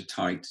such a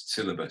tight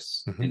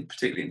syllabus,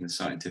 particularly in the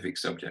scientific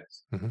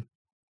subjects,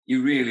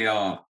 you really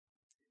are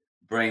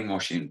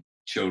brainwashing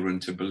children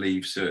to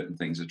believe certain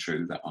things are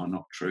true that are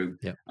not true.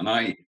 Yep. And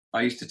I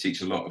used to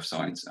teach a lot of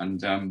science,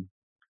 and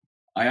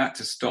I had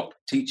to stop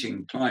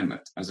teaching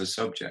climate as a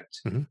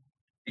subject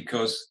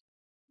because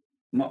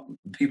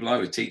people I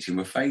was teaching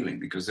were failing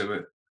because they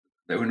were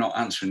not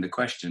answering the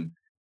question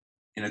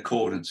in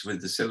accordance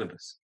with the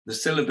syllabus. The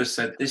syllabus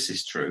said this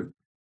is true,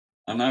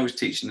 and I was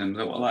teaching them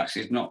that, well,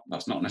 actually,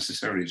 that's not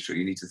necessarily true.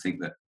 You need to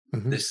think that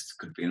this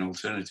could be an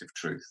alternative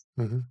truth.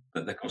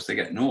 But of course, they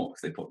get naught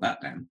if they put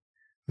that down.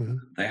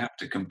 They have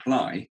to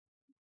comply,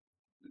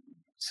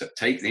 so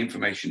take the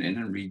information in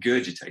and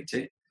regurgitate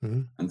it,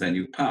 and then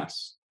you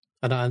pass.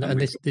 And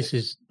this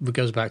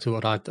goes back to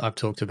what I've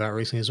talked about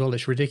recently as well.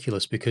 It's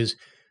ridiculous because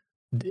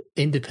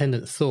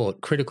independent thought,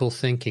 critical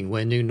thinking,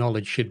 where new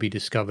knowledge should be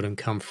discovered and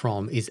come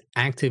from, is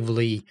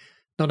actively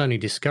not only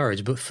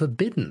discouraged but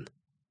forbidden.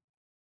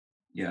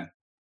 Yeah.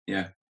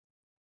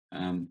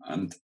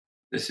 And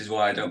this is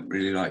why I don't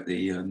really like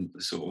the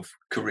sort of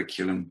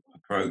curriculum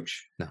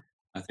approach. No.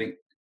 I think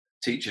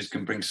teachers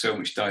can bring so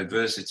much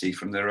diversity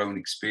from their own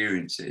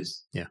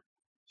experiences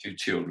to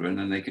children,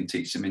 and they can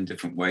teach them in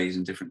different ways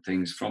and different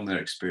things from their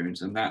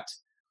experience, and that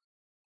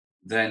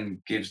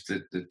then gives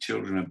the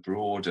children a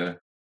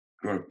broader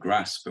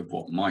grasp of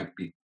what might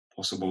be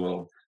possible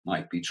or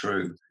might be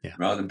true,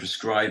 rather than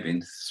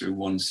prescribing through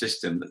one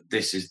system that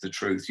this is the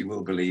truth, you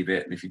will believe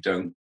it, and if you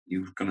don't,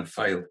 you're going to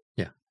fail.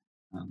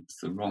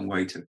 It's the wrong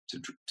way to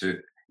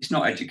it's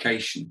not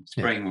education, it's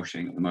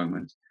brainwashing at the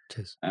moment.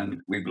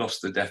 And we've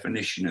lost the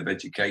definition of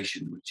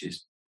education, which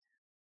is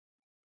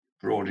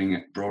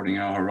broadening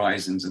our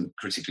horizons and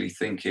critically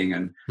thinking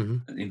and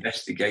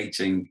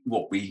investigating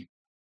what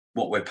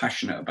we're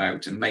passionate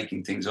about and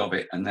making things of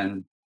it, and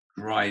then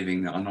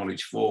driving our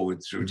knowledge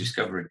forward through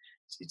discovery.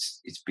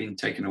 It's been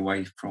taken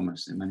away from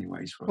us in many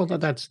ways. Well,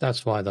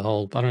 that's why the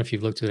whole, I don't know if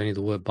you've looked at any of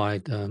the work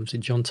by is it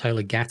John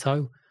Taylor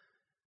Gatto?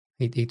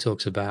 He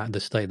talks about the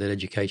state that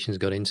education's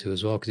got into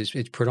as well, because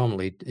it's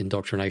predominantly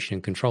indoctrination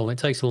and control. And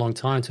it takes a long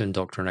time to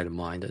indoctrinate a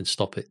mind and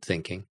stop it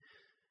thinking.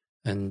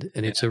 And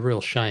it's a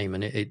real shame,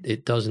 and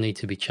it does need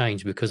to be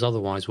changed, because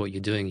otherwise what you're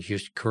doing is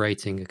just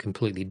creating a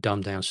completely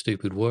dumbed down,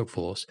 stupid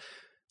workforce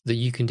that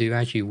you can do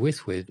as you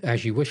wish with,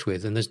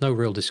 and there's no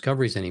real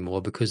discoveries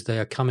anymore, because they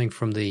are coming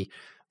from they're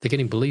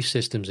getting belief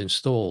systems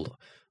installed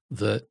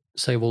that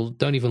say, well,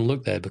 don't even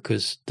look there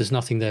because there's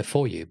nothing there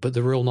for you, but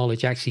the real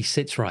knowledge actually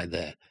sits right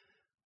there.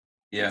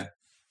 Yeah,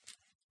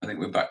 I think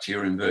we're back to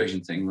your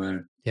inversion thing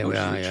where we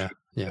are.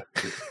 Yeah.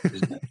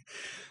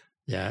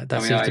 Yeah,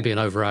 that seems to be an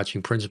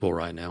overarching principle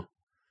right now.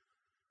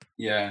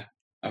 Yeah,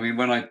 I mean,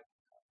 when I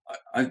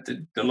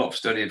did a lot of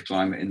study of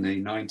climate in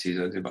the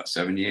 90s, I did about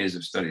 7 years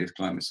of study of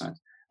climate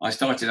science. I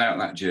started out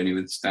that journey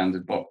with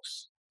standard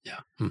box. Yeah.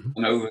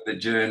 And over the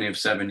journey of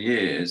 7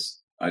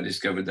 years, I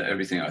discovered that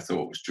everything I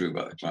thought was true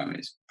about the climate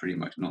is pretty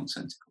much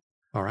nonsensical.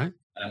 All right.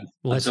 And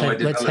Let's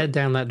head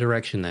down that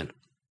direction then.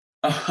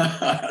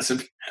 Climate's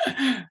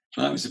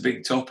a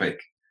big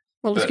topic.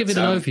 Well, let's give it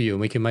an overview, and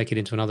we can make it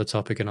into another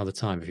topic another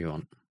time if you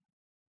want.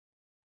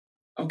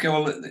 Okay,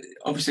 well,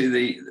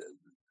 obviously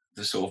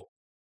the sort of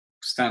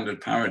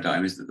standard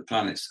paradigm is that the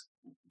planet's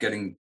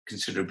getting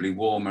considerably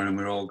warmer and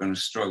we're all going to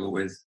struggle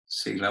with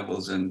sea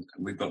levels and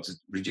we've got to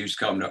reduce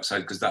carbon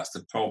dioxide because that's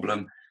the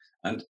problem.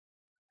 And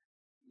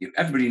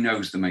everybody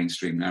knows the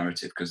mainstream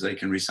narrative because they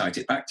can recite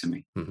it back to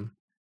me. Mm-hmm.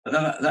 But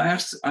then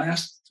I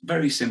asked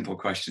very simple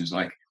questions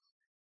like,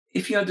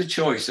 if you had the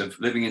choice of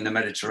living in the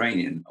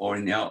Mediterranean or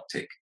in the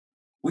Arctic,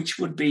 which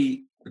would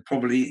be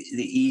probably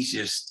the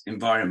easiest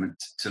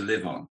environment to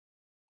live on?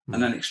 Mm-hmm.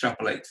 And then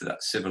extrapolate to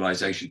that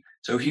civilization.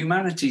 So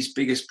humanity's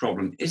biggest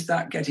problem is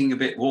that getting a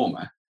bit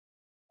warmer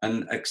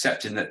and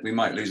accepting that we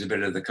might lose a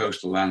bit of the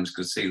coastal lands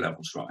because sea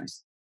levels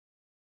rise.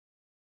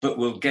 But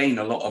we'll gain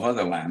a lot of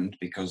other land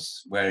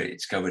because where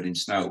it's covered in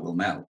snow will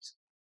melt.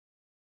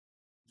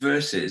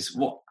 Versus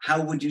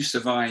how would you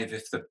survive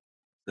if the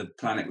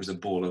planet was a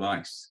ball of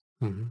ice?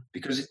 Mm-hmm.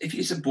 Because if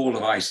it's a ball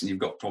of ice and you've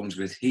got problems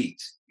with heat,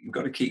 you've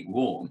got to keep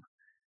warm.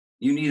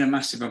 You need a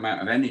massive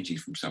amount of energy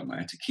from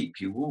somewhere to keep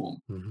you warm.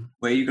 Mm-hmm.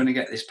 Where are you going to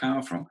get this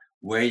power from?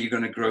 Where are you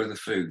going to grow the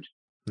food?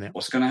 Yeah.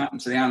 What's going to happen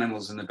to the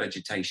animals and the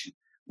vegetation?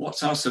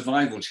 What's our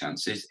survival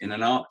chances in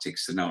an Arctic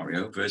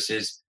scenario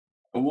versus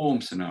a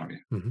warm scenario?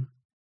 Mm-hmm.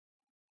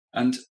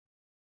 And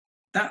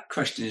that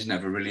question is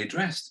never really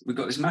addressed. We've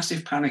got this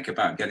massive panic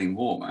about getting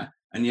warmer,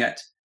 and yet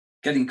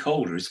getting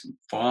colder is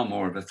far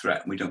more of a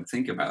threat, and we don't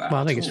think about that.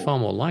 Well, I think it's far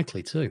more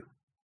likely too.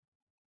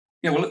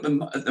 Yeah, well,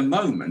 at the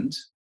moment,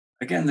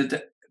 again,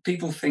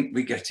 people think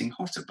we're getting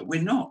hotter, but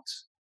we're not.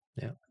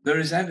 Yeah. There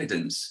is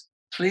evidence,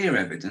 clear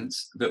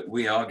evidence, that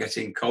we are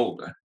getting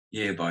colder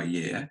year by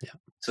year. Yeah.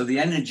 So the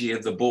energy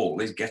of the ball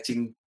is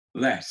getting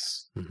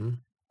less. Mm-hmm.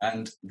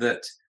 And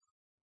that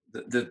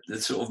the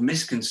sort of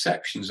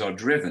misconceptions are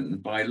driven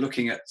by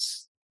looking at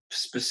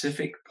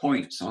specific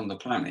points on the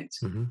planet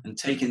mm-hmm. and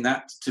taking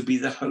that to be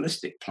the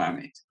holistic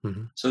planet.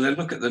 Mm-hmm. So they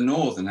look at the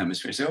northern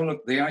hemisphere and say, oh,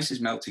 look, the ice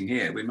is melting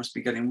here. We must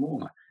be getting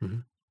warmer. Mm-hmm.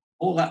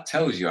 All that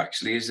tells you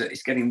actually is that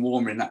it's getting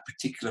warmer in that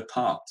particular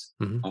part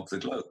mm-hmm. of the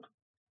globe.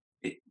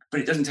 But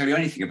it doesn't tell you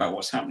anything about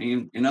what's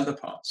happening in other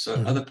parts. So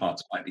mm-hmm. other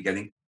parts might be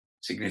getting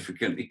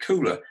significantly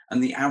cooler,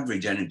 and the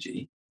average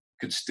energy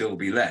could still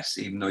be less,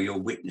 even though you're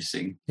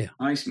witnessing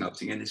ice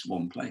melting in this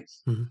one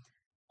place. Mm-hmm.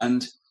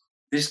 And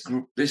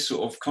this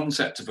sort of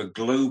concept of a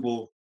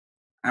global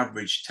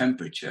average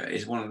temperature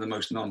is one of the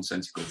most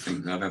nonsensical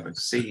things I've ever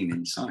seen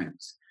in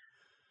science,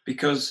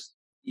 because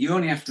you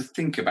only have to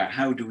think about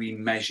how do we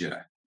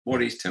measure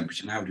what is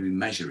temperature and how do we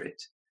measure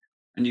it.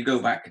 And you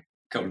go back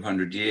a couple of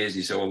 100 years and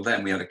you say, well,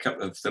 then we had a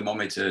couple of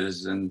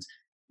thermometers and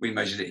we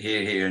measured it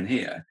here, here and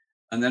here.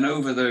 And then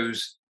over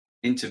those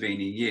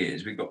intervening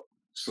years, we got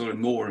sort of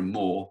more and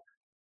more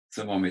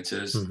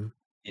thermometers mm-hmm.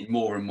 in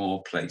more and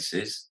more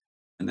places.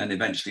 And then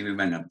eventually we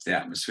went up to the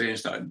atmosphere and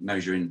started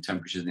measuring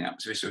temperatures in the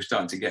atmosphere. So we're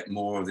starting to get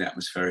more of the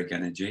atmospheric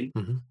energy.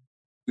 Mm-hmm.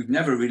 We've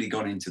never really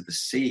gone into the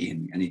sea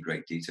in any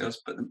great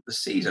details, but the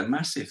sea is a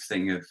massive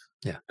thing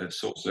of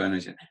source of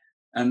energy.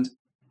 And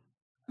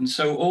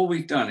so all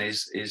we've done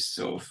is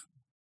sort of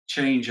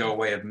change our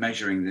way of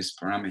measuring this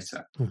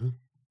parameter. Mm-hmm.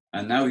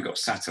 And now we've got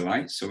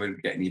satellites, so we're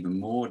getting even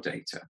more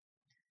data.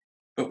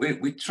 But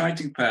we try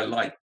to compare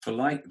like for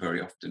like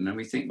very often. And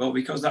we think, well,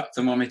 because that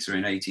thermometer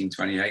in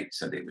 1828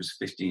 said it was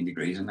 15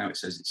 degrees and now it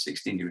says it's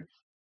 16 degrees,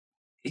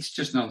 it's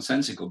just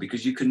nonsensical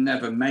because you can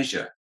never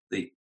measure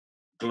the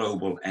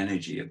global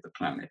energy of the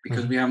planet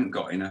because mm-hmm. we haven't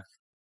got enough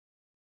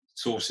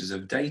sources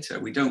of data.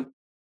 We don't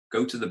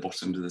go to the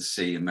bottom of the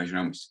sea and measure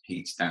how much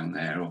heat's down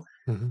there, or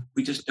mm-hmm.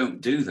 we just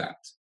don't do that.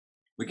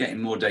 We're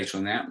getting more data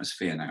on the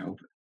atmosphere now,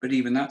 but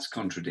even that's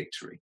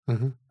contradictory.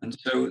 Mm-hmm. And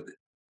so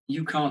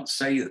you can't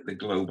say that the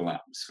global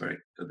atmospheric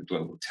or the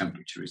global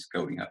temperature is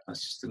going up.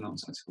 That's just a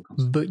nonsensical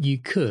concept. But you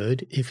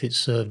could if it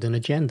served an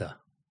agenda,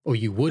 or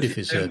you would if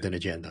it served an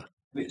agenda.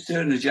 If it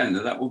served an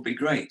agenda, that would be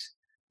great.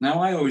 Now,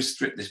 I always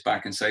strip this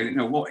back and say,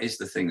 what is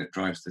the thing that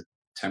drives the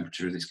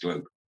temperature of this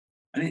globe?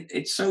 And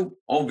it's so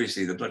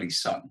obviously the bloody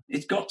sun.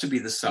 It's got to be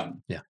the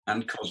sun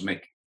and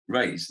cosmic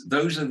rays.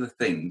 Those are the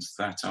things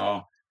that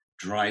are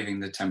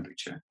driving the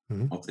temperature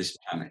mm-hmm. of this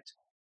planet.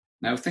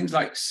 Now, things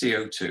like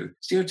CO2.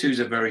 CO2 is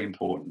a very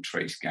important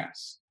trace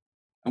gas.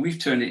 And we've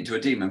turned it into a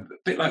demon, a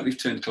bit like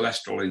we've turned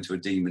cholesterol into a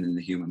demon in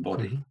the human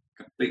body.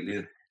 Mm-hmm.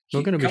 Completely.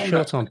 We're going to be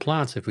short on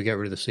plants if we get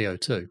rid of the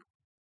CO2.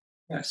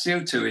 Yeah,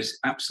 CO2 is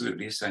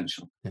absolutely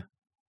essential. Yeah.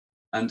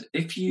 And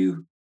if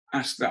you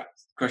ask that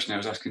question I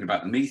was asking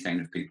about the methane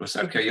of people, I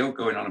say, okay, you're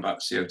going on about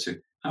CO2.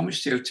 How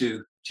much CO2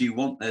 do you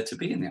want there to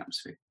be in the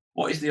atmosphere?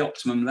 What is the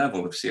optimum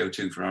level of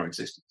CO2 for our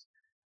existence?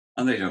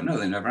 And they don't know.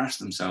 They never ask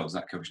themselves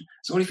that question.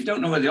 So if you don't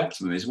know where the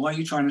optimum is, why are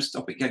you trying to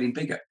stop it getting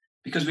bigger?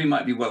 Because we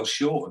might be well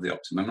short of the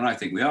optimum. And I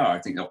think we are.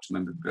 I think the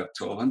optimum would be about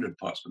 1,200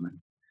 parts per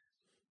million.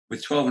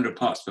 With 1,200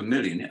 parts per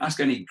million, ask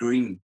any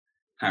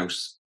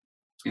greenhouse,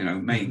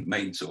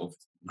 main sort of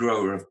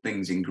grower of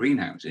things in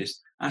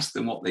greenhouses, ask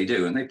them what they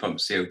do, and they pump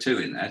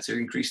CO2 in there to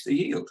increase the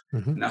yield.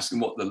 And ask them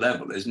what the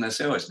level is, and they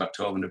say, oh, it's about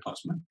 1,200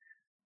 parts per million.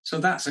 So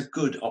that's a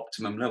good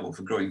optimum level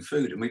for growing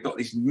food. And we've got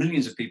these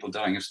millions of people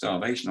dying of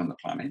starvation on the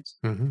planet.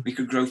 We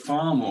could grow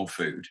far more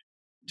food,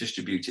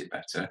 distribute it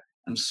better,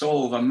 and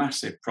solve a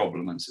massive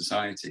problem in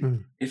society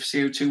if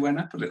CO2 went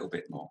up a little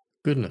bit more.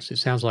 Goodness, it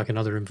sounds like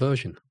another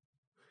inversion.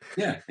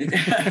 Yeah,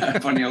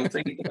 funny old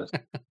thing it does.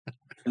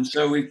 And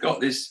so we've got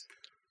this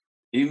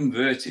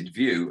inverted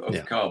view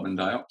of carbon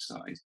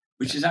dioxide,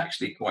 which is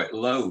actually quite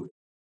low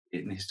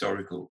in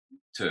historical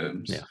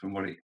terms from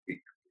what it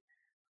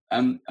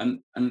and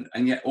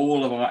yet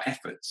all of our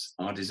efforts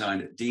are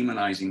designed at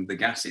demonizing the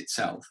gas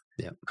itself,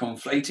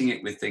 conflating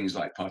it with things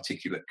like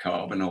particulate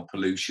carbon or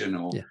pollution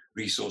or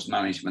resource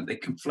management. They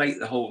conflate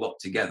the whole lot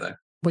together.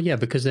 Well, yeah,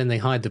 because then they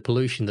hide the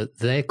pollution that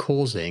they're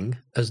causing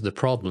as the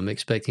problem,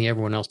 expecting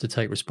everyone else to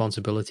take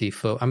responsibility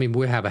for. I mean,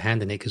 we have a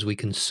hand in it because we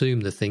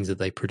consume the things that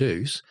they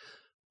produce,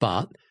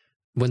 but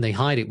when they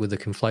hide it with a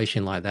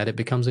conflation like that, it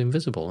becomes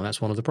invisible, and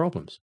that's one of the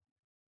problems.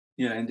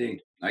 Yeah,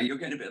 indeed. You're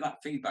getting a bit of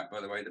that feedback,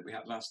 by the way, that we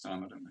had last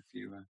time. I don't know if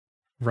you...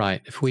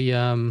 Right. If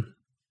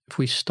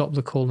we stop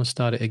the call and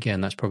start it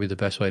again, that's probably the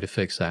best way to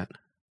fix that.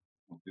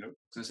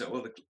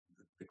 Well,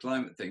 the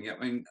climate thing,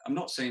 I mean, I'm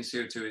not saying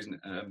CO2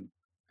 isn't a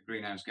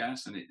greenhouse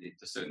gas, and it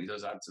certainly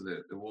does add to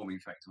the warming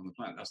effect on the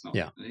planet. That's not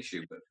an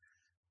issue. But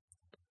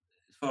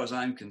as far as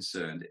I'm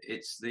concerned,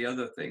 it's the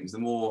other things, the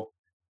more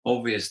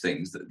obvious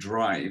things that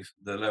drive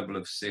the level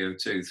of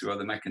CO2 through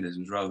other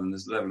mechanisms rather than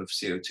the level of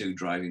CO2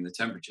 driving the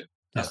temperature.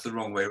 That's the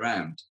wrong way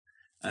around.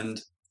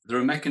 And there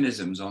are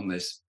mechanisms on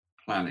this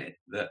planet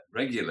that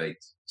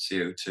regulate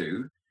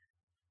CO2.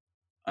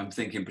 I'm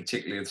thinking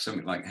particularly of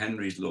something like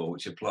Henry's law,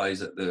 which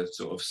applies at the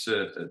sort of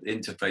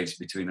interface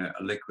between a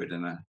liquid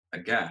and a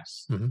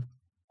gas.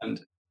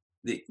 And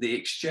the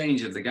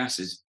exchange of the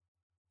gases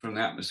from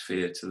the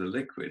atmosphere to the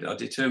liquid are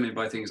determined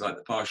by things like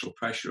the partial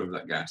pressure of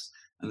that gas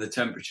and the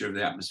temperature of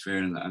the atmosphere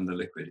and the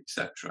liquid,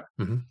 etc.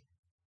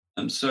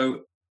 And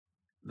so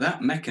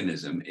that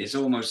mechanism is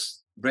almost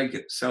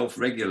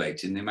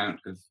self-regulating the amount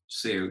of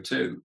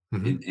CO2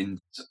 in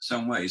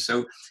some ways.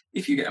 So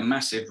if you get a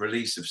massive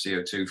release of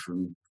CO2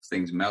 from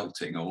things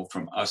melting or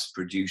from us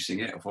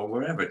producing it or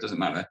wherever, it doesn't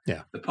matter.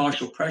 The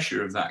partial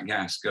pressure of that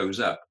gas goes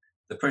up.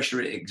 The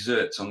pressure it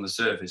exerts on the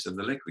surface of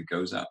the liquid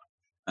goes up.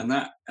 And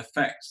that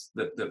affects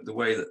the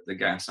way that the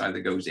gas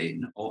either goes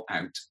in or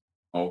out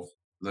of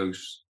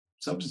those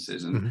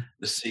substances. And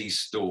the seas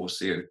store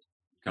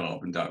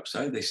carbon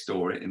dioxide. They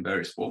store it in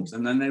various forms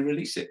and then they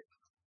release it.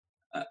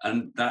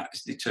 And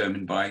that's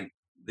determined by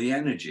the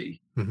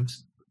energy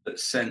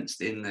that's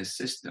sensed in this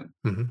system.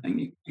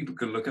 And people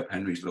can look up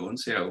Henry's law and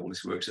see how all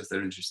this works if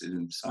they're interested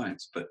in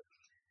science. But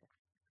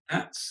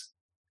that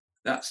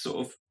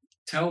sort of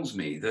tells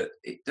me that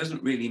it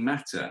doesn't really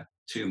matter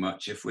too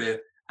much if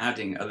we're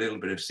adding a little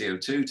bit of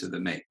CO2 to the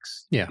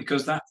mix,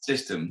 because that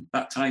system,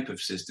 that type of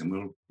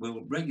system,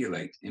 will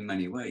regulate in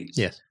many ways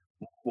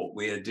what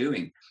we are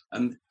doing.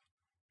 And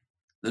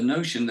the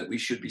notion that we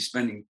should be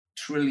spending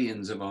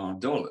trillions of our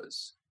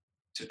dollars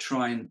to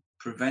try and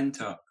prevent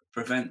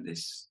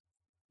this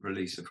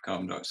release of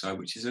carbon dioxide,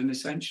 which is an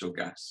essential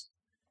gas.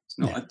 It's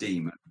not a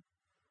demon.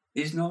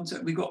 It's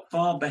nonsense. We've got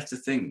far better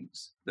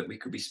things that we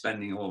could be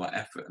spending all that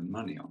effort and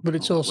money on. But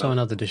it's also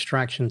another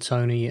distraction,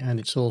 Tony, and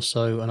it's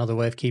also another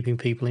way of keeping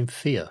people in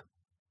fear.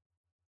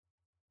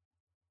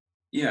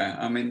 Yeah,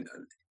 I mean,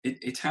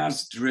 it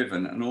has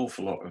driven an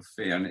awful lot of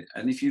fear.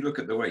 And if you look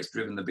at the way it's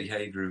driven the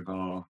behaviour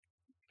of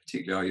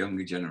particularly our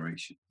younger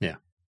generation,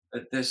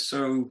 they're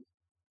so,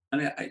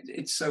 and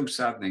it's so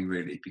saddening,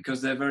 really,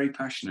 because they're very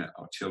passionate,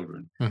 our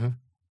children,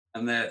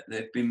 and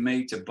they've been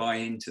made to buy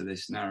into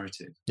this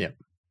narrative.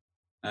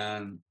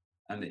 And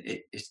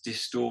it's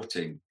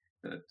distorting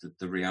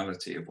the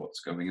reality of what's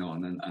going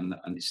on,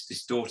 and it's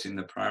distorting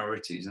the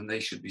priorities. And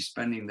they should be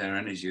spending their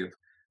energy, of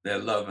their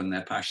love and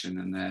their passion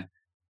and their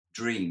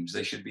dreams.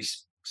 They should be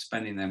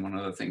spending them on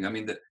other things. I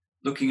mean,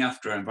 looking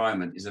after our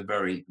environment is a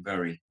very,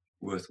 very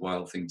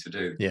worthwhile thing to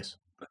do. Yes.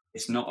 But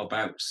it's not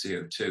about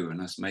CO2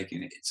 and us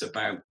making it. It's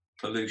about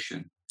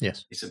pollution.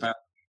 Yes. It's about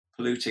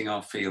polluting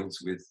our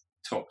fields with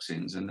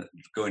toxins and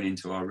going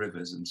into our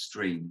rivers and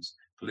streams,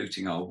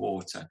 polluting our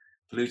water,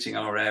 polluting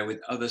our air with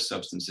other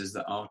substances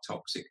that are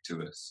toxic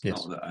to us,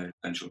 not that are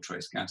essential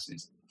trace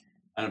gases.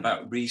 And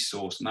about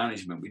resource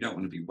management. We don't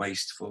want to be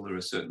wasteful. There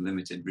are certain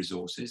limited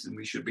resources and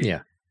we should be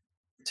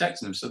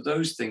protecting them. So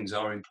those things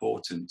are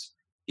important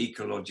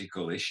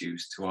ecological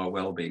issues to our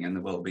well-being and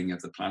the well-being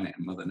of the planet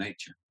and Mother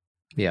Nature.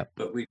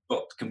 But we've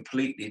got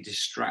completely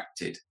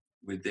distracted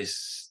with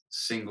this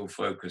single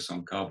focus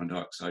on carbon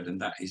dioxide,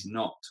 and that is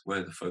not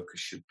where the focus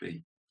should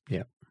be.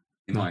 In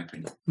my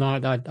opinion. No,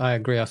 I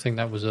agree. I think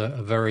that was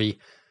a very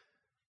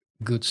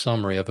good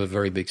summary of a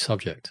very big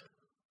subject.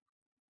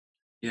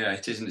 Yeah,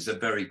 it is, and it's a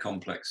very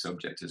complex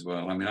subject as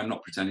well. I mean, I'm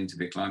not pretending to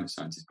be a climate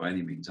scientist by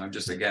any means. I'm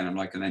just, again, I'm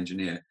like an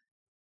engineer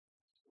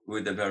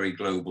with a very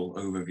global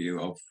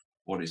overview of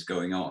what is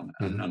going on,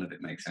 and none of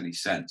it makes any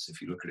sense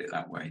if you look at it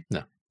that way.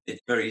 No.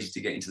 It's very easy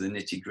to get into the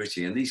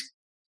nitty-gritty, and these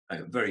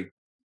very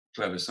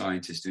clever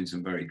scientists doing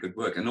some very good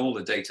work, and all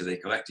the data they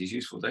collect is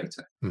useful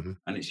data, Mm-hmm.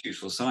 and it's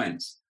useful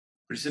science.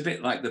 But it's a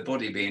bit like the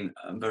body being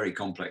a very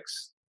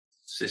complex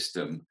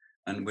system,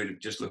 and we're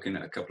just looking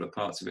at a couple of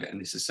parts of it.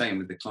 And it's the same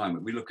with the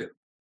climate. We look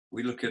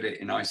at it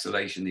in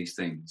isolation, these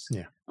things,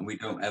 and we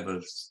don't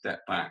ever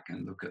step back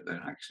and look at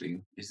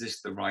actually, is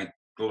this the right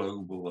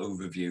global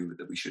overview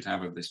that we should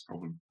have of this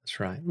problem? That's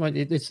right. Well,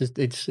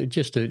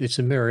 it's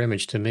a mirror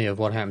image to me of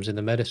what happens in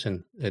the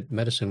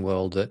medicine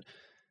world, that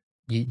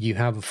you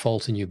have a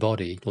fault in your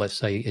body, let's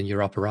say in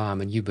your upper arm,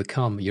 and you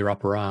become your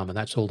upper arm, and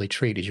that's all they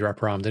treat is your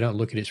upper arm. They don't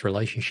look at its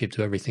relationship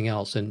to everything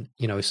else, and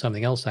is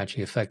something else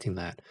actually affecting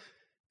that?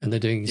 And they're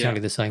doing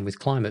exactly the same with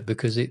climate,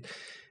 because it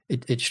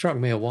struck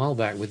me a while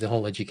back with the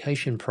whole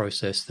education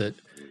process that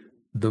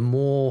the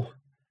more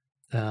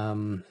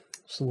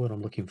what's the word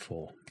I'm looking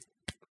for?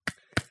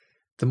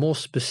 The more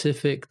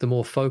specific, the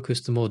more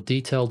focused, the more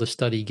detailed the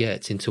study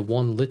gets into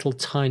one little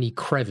tiny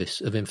crevice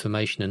of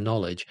information and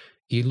knowledge,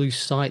 you lose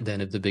sight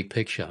then of the big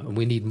picture. And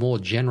we need more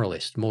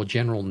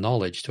general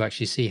knowledge to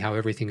actually see how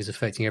everything is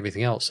affecting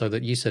everything else. So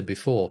that you said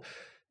before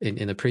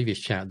in the previous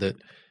chat that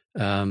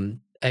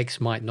X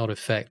might not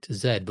affect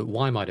Z, but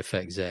Y might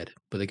affect Z,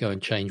 but they go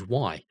and change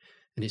Y.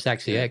 And it's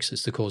actually X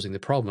that's causing the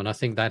problem. And I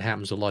think that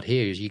happens a lot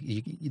here, is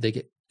they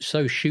get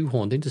so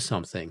shoehorned into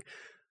something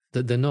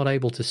that they're not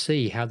able to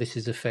see how this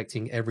is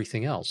affecting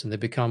everything else. And they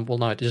become, well,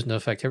 no, it doesn't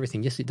affect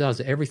everything. Yes, it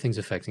does. Everything's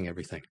affecting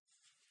everything.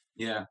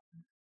 Yeah.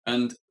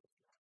 And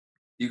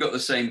you've got the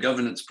same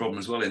governance problem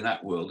as well in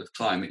that world of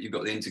climate. You've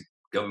got the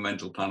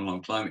Intergovernmental Panel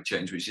on Climate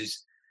Change, which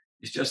is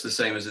just the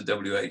same as the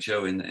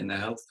WHO in the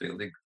health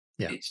field.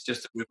 It's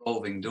just a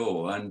revolving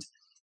door. And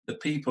the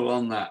people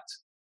on that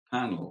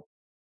panel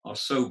are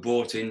so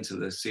bought into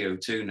the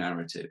CO2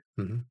 narrative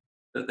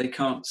that they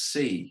can't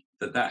see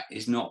that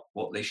is not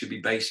what they should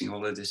be basing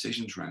all their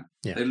decisions around.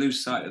 Yeah. They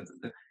lose sight of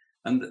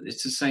and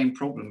it's the same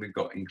problem we've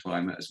got in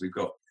climate as we've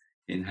got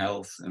in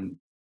health and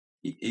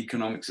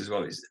economics as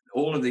well. It's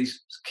all of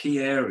these key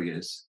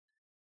areas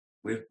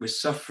we're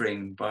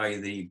suffering by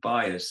the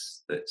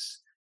bias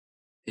that's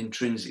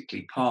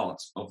intrinsically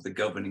part of the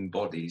governing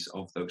bodies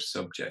of those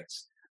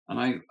subjects.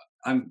 And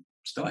I'm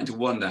starting to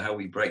wonder how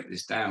we break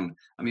this down.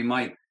 I mean,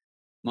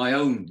 my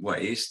own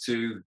way is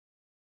to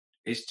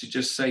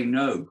just say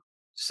no,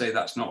 say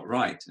that's not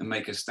right, and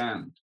make a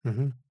stand.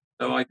 Mm-hmm.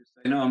 So I just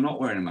say, no, I'm not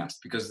wearing a mask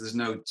because there's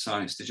no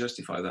science to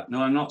justify that.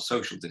 No, I'm not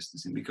social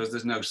distancing because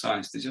there's no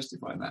science to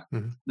justify that.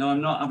 Mm-hmm. No,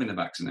 I'm not having a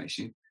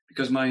vaccination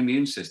because my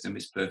immune system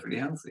is perfectly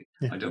healthy.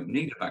 Yeah. I don't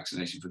need a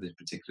vaccination for this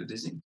particular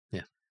disease.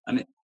 Yeah.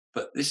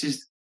 But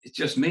it's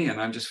just me,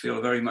 and I just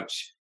feel very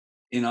much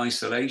in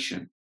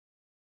isolation.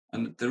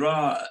 And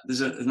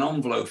there's an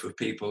envelope of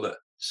people that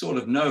sort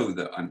of know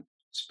that I'm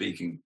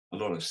speaking a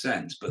lot of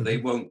sense, but they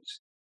won't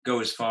go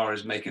as far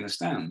as making a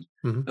stand.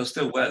 Mm-hmm. They'll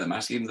still wear the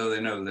mask, even though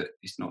they know that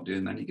it's not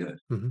doing them any good.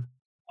 Mm-hmm.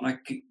 And I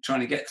keep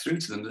trying to get through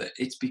to them that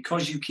it's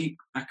because you keep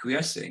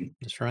acquiescing.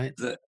 That's right.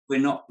 That we're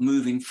not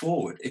moving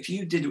forward. If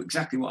you did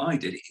exactly what I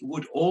did, it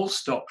would all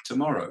stop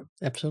tomorrow.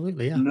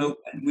 Absolutely, yeah. And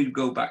we'd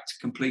go back to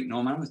complete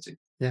normality.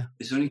 Yeah.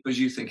 It's only because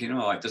you're thinking,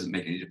 oh, it doesn't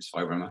make any difference if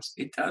I wear a mask.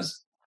 It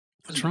does.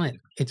 That's right.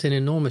 It's an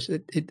enormous.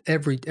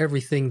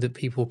 Everything that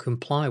people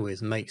comply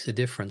with makes a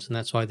difference, and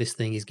that's why this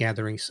thing is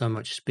gathering so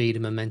much speed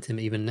and momentum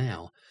even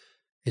now,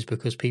 is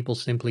because people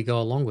simply go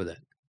along with it.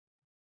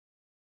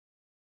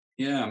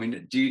 Yeah, I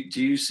mean, do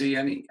you see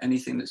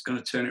anything that's going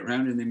to turn it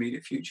around in the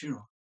immediate future?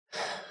 Or?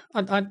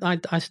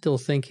 I still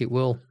think it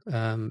will.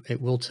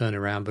 It will turn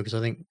around because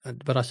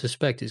but I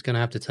suspect it's going to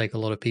have to take a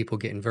lot of people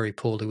getting very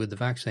poorly with the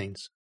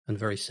vaccines and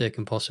very sick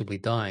and possibly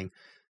dying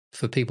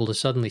for people to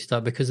suddenly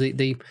start, because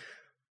they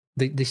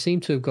seem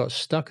to have got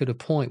stuck at a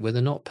point where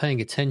they're not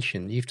paying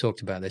attention. You've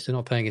talked about this. They're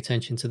not paying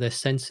attention to their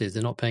senses.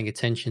 They're not paying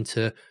attention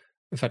to,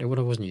 in fact, it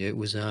wasn't you. It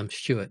was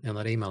Stuart in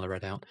that email I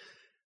read out,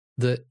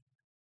 that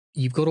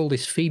you've got all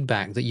this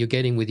feedback that you're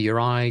getting with your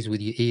eyes,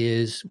 with your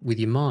ears, with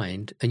your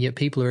mind, and yet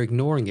people are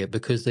ignoring it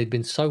because they've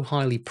been so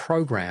highly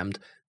programmed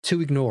to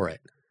ignore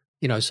it.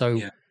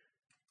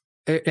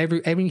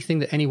 Everything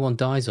that anyone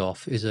dies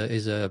off is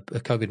a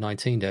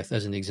COVID-19 death,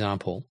 as an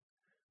example,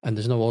 and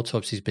there's no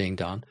autopsies being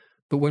done.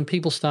 But when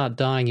people start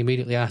dying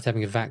immediately after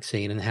having a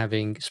vaccine and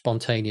having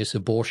spontaneous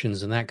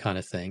abortions and that kind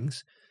of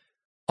things,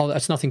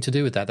 that's nothing to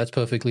do with that. That's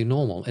perfectly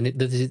normal. And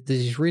there's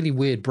this really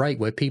weird break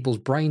where people's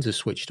brains are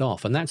switched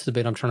off. And that's the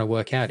bit I'm trying to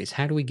work out, is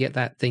how do we get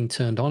that thing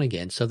turned on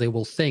again so they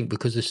will think?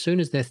 Because as soon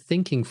as they're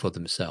thinking for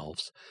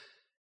themselves,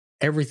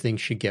 everything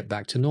should get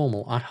back to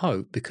normal, I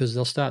hope, because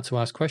they'll start to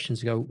ask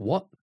questions and go,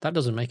 what? That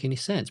doesn't make any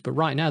sense. But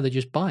right now, they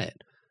just buy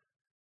it.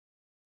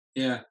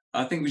 Yeah,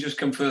 I think we just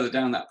come further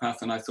down that path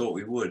than I thought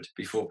we would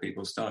before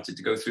people started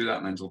to go through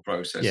that mental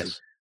process. Yes.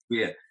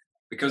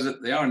 Because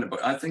they are in the book.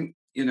 I think,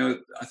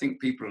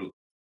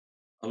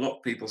 a lot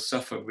of people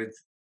suffer with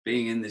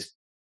being in this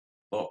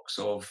box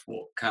of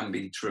what can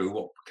be true,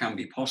 what can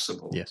be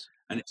possible. Yes.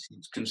 And it's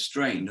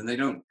constrained, and they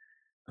don't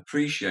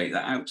appreciate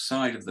that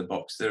outside of the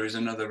box there is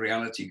another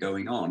reality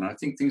going on. And I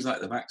think things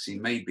like the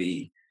vaccine may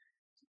be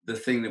the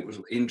thing that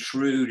will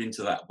intrude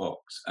into that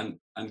box and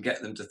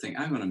get them to think,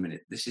 hang on a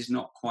minute, this is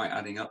not quite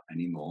adding up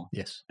anymore.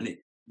 Yes. And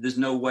there's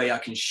no way I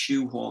can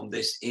shoehorn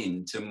this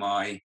into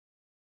my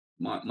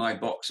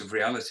box of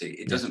reality.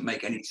 It doesn't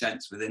make any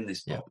sense within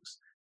this box.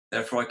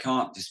 Therefore, I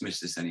can't dismiss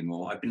this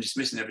anymore. I've been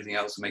dismissing everything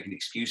else and making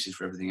excuses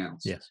for everything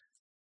else. Yes.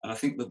 And I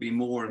think there'll be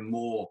more and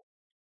more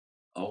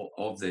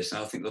of this.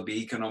 And I think there'll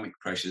be economic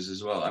pressures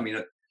as well. I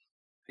mean,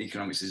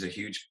 economics is a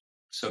huge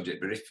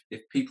subject, but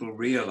if people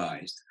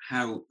realized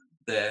how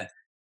their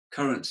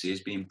currency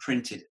is being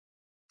printed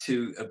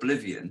to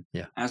oblivion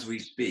as we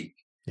speak,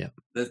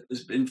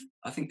 there's been,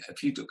 I think,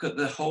 if you look at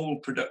the whole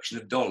production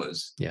of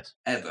dollars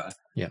ever,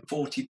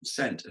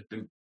 40% have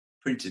been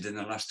printed in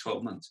the last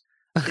 12 months.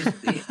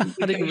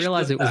 I didn't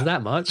realize it was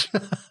that much.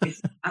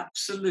 It's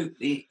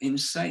absolutely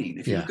insane.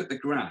 If you look at the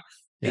graph,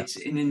 it's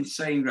an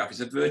insane graph. It's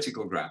a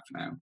vertical graph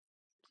now.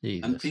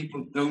 Jesus. And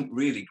people don't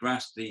really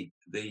grasp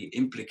the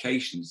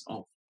implications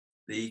of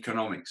the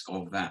economics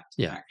of that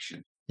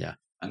action. Yeah.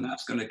 And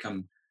that's going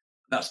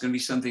to be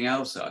something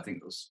else that I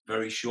think will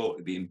very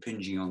shortly be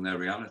impinging on their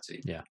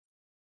reality. Yeah.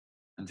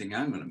 And think,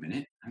 hang on a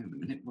minute,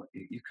 what,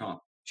 you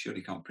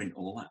surely can't print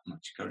all that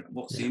much currency.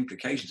 What's the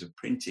implications of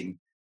printing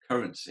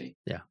currency?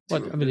 Yeah.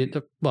 Well, I mean,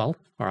 all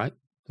right.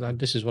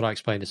 This is what I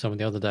explained to someone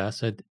the other day. I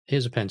said,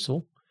 here's a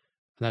pencil,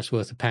 and that's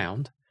worth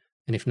 £1.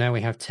 And if now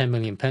we have 10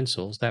 million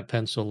pencils, that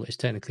pencil is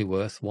technically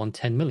worth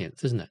 1/10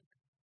 millionth, isn't it?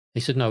 He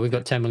said, no, we've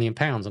got 10 million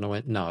pounds. And I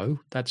went, no,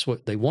 that's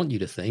what they want you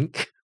to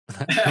think.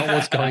 That's not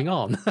what's going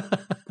on.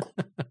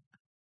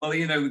 Well,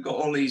 we've got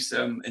all these,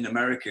 in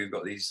America, we've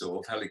got these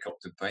sort of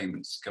helicopter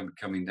payments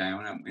coming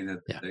down, haven't we?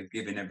 They're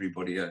giving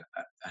everybody a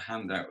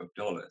handout of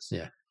dollars.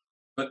 Yeah.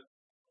 But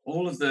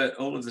all of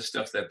the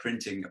stuff they're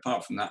printing,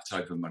 apart from that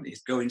type of money,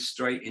 is going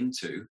straight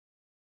into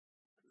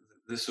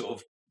the sort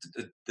of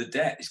the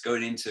debt. Is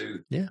going into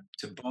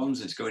to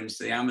bonds. It's going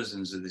into the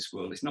Amazons of this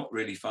world. It's not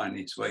really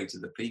finding its way to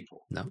the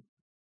people. No.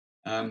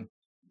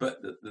 But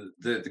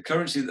the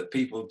currency that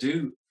people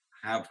do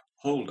have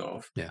hold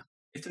of,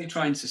 if they're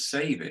trying to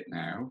save it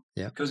now,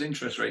 because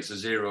interest rates are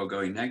zero or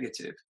going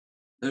negative,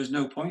 there's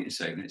no point in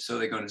saving it, so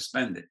they're going to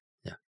spend it.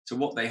 Yeah. So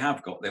what they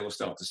have got, they will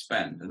start to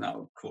spend, and that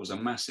will cause a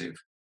massive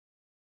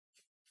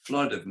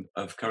flood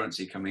of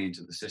currency coming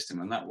into the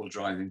system, and that will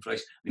drive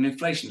inflation. I mean,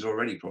 inflation's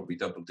already probably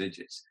double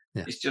digits.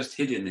 Yeah. It's just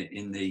hidden it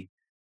in the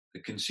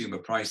consumer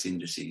price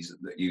indices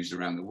that are used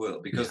around the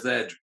world, because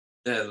they're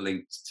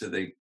linked to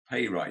the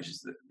pay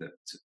rises that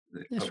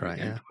public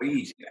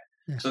employees get.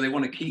 Yeah. So they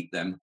want to keep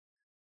them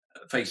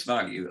face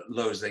value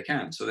low as they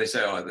can. So they say,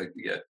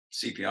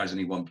 CPI is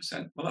only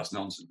 1%. Well, that's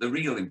nonsense. The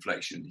real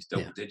inflation is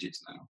double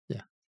digits now.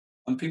 Yeah.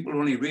 And people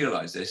only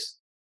realize this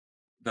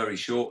very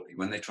shortly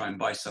when they try and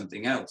buy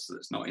something else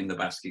that's not in the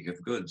basket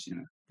of goods,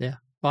 Yeah.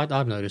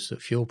 I've noticed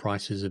that fuel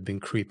prices have been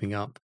creeping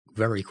up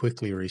very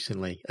quickly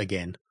recently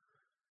again.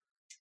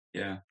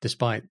 Yeah.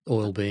 Despite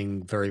oil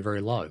being very,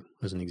 very low,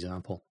 as an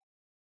example.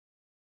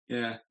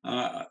 Yeah.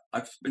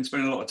 I've been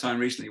spending a lot of time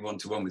recently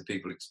one-to-one with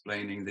people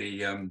explaining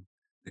the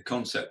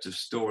concept of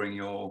storing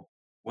your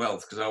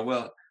wealth, because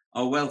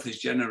our wealth is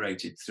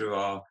generated through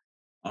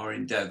our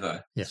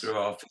endeavor, through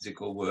our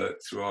physical work,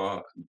 through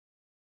our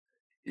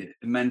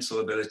mental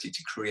ability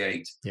to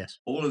create. Yes.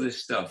 All of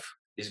this stuff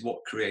is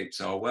what creates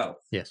our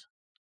wealth. Yes.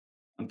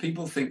 And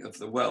people think of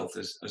the wealth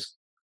as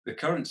the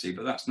currency,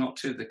 but that's not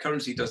true. The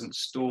currency doesn't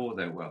store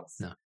their wealth.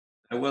 No.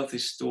 Their wealth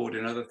is stored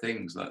in other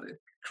things, like the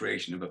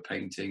creation of a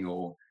painting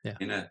or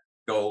in a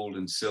gold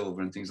and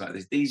silver and things like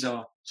this. These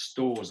are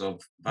stores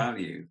of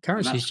value.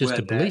 Currency is just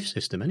a belief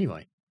system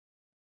anyway.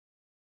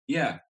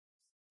 Yeah.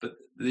 But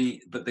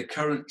the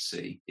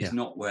currency is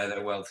not where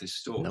their wealth is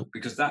stored,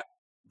 because that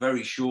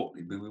very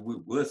shortly will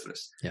be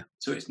worthless. Yeah.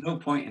 So it's no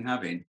point in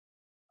having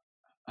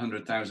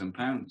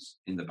 £100,000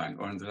 in the bank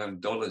or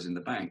 $100,000 in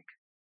the bank,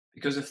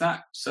 because if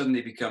that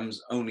suddenly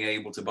becomes only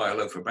able to buy a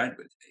loaf of bread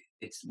with,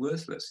 it's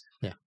worthless.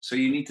 Yeah. So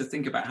you need to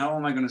think about, how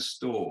am I going to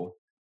store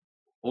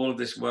all of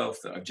this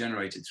wealth that I've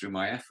generated through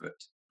my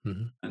effort,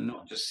 and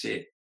not just see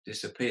it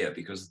disappear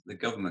because the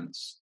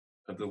governments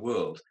of the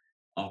world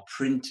are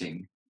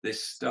printing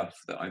this stuff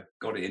that I've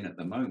got in at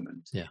the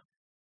moment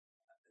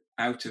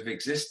out of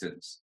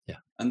existence. Yeah.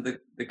 And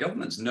the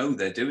governments know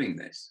they're doing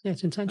this. Yeah,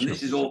 it's intentional. And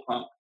this is all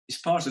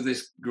part of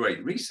this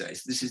great reset.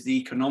 This is the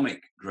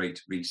economic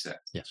great reset.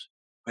 Yes.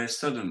 Where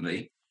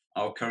suddenly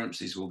our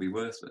currencies will be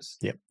worthless.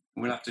 Yep.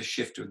 And we'll have to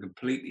shift to a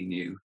completely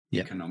new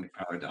economic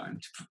paradigm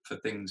for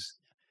things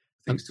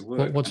to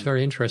work. What's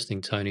very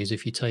interesting, Tony, is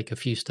if you take a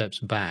few steps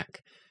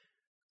back,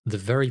 the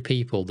very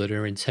people that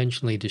are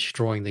intentionally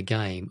destroying the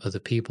game are the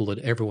people that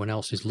everyone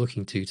else is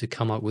looking to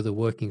come up with a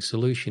working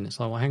solution. It's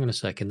like, well, hang on a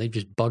second, they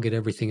just buggered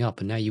everything up,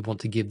 and now you want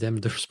to give them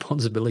the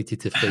responsibility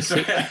to fix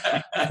it.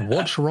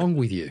 What's wrong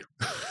with you?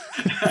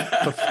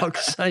 For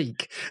fuck's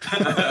sake.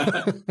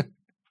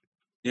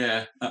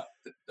 Yeah,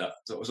 that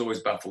was always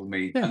baffled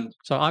me. Yeah. And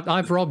so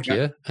I've robbed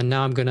you, and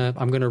now I'm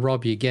gonna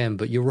rob you again,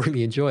 but you'll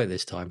really enjoy it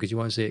this time because you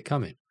won't see it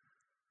coming.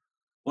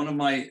 One of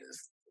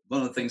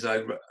the things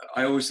I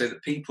always say,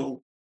 that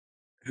people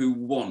who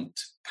want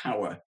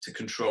power to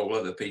control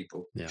other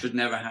people Yeah. should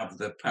never have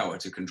the power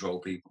to control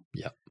people.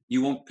 Yeah.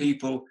 You want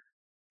people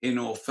in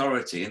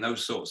authority in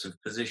those sorts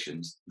of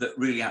positions that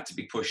really had to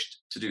be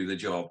pushed to do the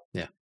job.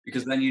 Yeah.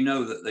 Because then you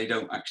know that they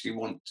don't actually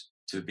want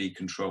to be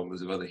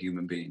controllers of other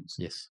human beings.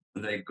 Yes.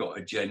 And they've got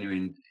a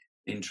genuine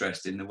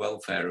interest in the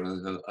welfare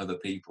of other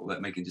people that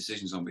are making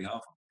decisions on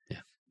behalf of.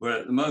 Yeah. Where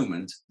at the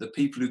moment, the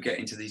people who get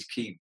into these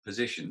key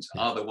positions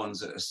are the ones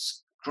that are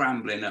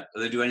scrambling up.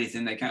 They do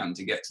anything they can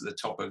to get to the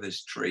top of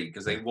this tree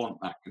because they want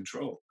that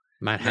control.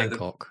 Matt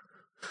Hancock.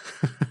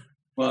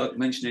 Well,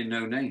 mentioning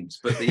no names,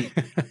 but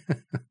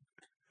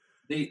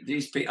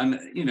these people, and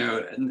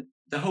and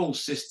the whole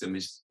system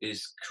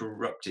is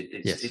corrupted.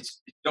 It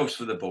goes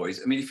for the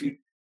boys. I mean, if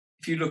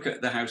you look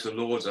at the House of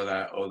Lords or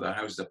the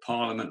House of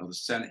Parliament or the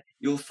Senate,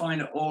 you'll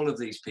find that all of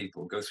these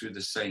people go through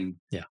the same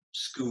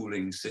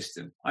schooling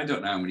system. I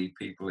don't know how many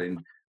people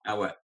in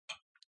our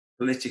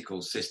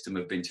political system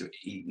have been to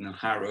Eton,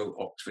 Harrow,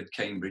 Oxford,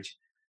 Cambridge,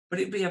 but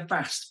it'd be a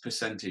vast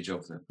percentage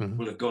of them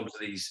will have gone to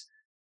these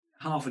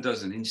half a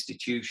dozen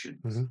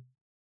institutions.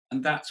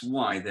 And that's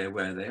why they're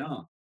where they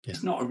are. Yeah.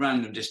 It's not a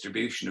random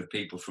distribution of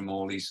people from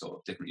all these sort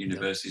of different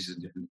universities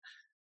and different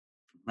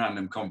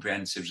random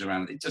comprehensives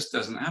around. It just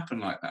doesn't happen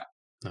like that.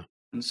 No.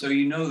 And so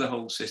the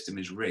whole system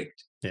is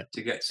rigged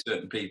to get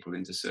certain people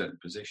into certain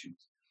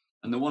positions.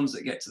 And the ones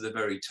that get to the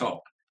very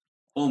top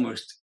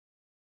almost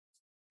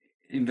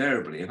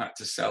invariably have had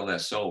to sell their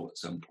soul at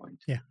some point.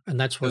 Yeah, and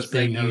that's what's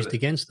being used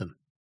against them.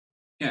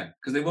 Yeah,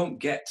 because they won't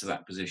get to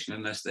that position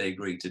unless they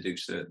agree to do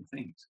certain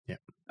things. Yeah,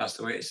 that's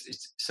the way it's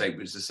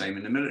the same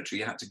in the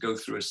military. You had to go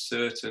through a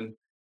certain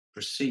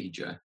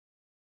procedure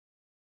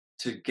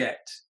to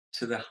get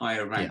to the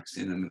higher ranks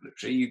in the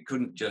military. You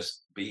couldn't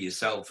just be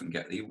yourself and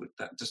get there.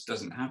 That just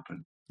doesn't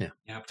happen. Yeah,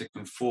 you have to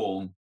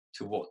conform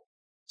to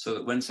so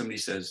that when somebody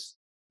says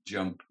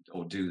jump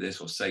or do this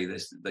or say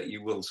this, that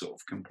you will sort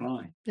of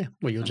comply. Yeah,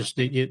 well, you'll just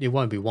it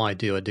won't be why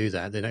do I do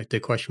that. The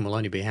question will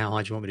only be how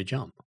high do you want me to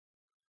jump?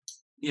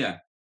 Yeah.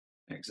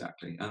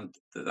 Exactly, and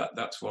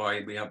that's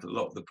why we have a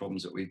lot of the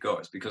problems that we've got.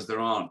 It's because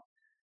there aren't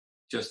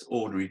just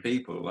ordinary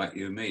people like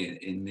you and me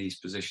in these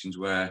positions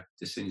where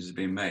decisions are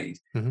being made.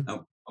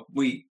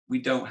 We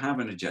don't have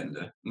an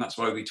agenda, and that's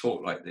why we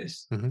talk like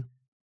this.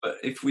 But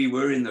if we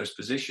were in those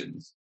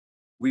positions,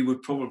 we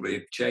would probably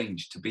have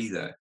changed to be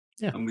there,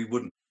 and we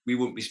wouldn't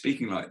be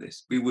speaking like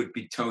this. We would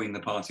be towing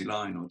the party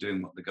line or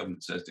doing what the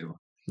government says do.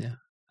 Yeah.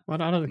 Well,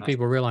 I don't think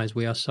people realize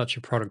we are such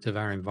a product of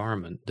our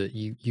environment that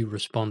you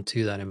respond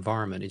to that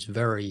environment. It's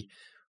very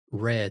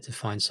rare to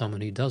find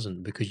someone who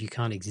doesn't, because you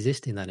can't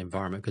exist in that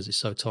environment because it's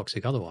so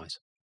toxic otherwise.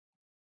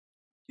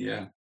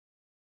 Yeah,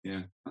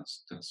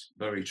 that's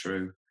very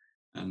true.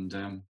 And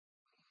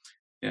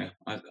I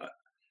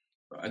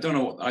don't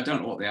know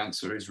what the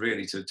answer is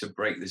really to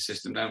break this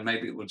system down.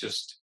 Maybe it will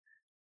just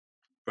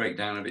break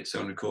down of its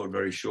own accord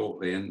very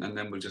shortly, and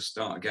then we'll just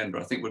start again.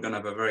 But I think we're going to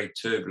have a very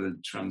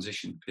turbulent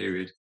transition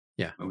period.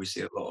 Yeah, where we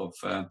see a lot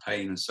of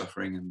pain and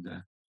suffering, and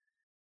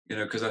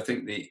because I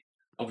think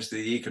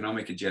obviously the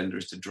economic agenda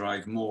is to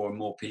drive more and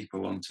more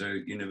people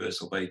onto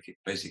universal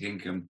basic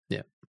income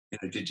in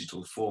a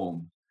digital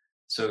form.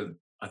 So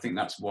I think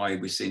that's why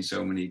we're seeing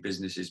so many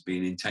businesses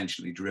being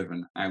intentionally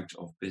driven out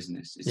of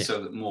business. It's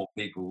so that more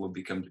people will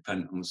become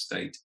dependent on the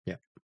state. Yeah,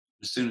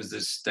 as soon as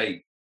the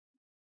state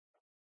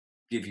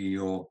give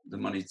you the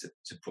money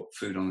to put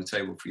food on the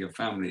table for your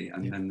family,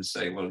 and then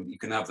say, well, you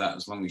can have that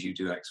as long as you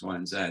do X, Y,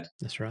 and Z.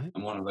 That's right.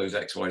 And one of those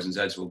X, Y's, and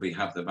Z's will be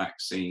have the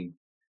vaccine,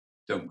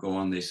 don't go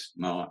on this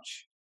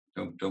march,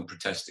 don't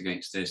protest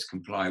against this,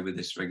 comply with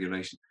this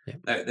regulation.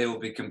 Yeah. They will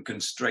become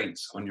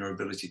constraints on your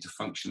ability to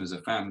function as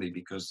a family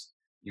because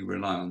you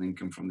rely on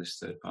income from this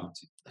third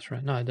party. That's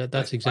right. No,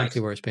 that's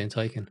exactly where it's being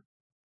taken.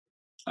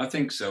 I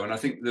think so. And I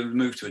think the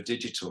move to a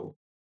digital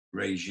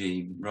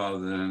regime rather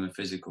than a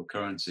physical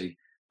currency,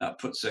 that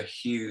puts a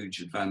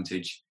huge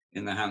advantage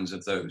in the hands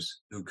of those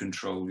who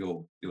control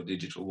your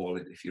digital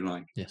wallet, if you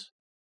like. Yes.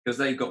 Because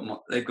they've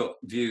got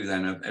view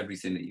then of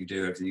everything that you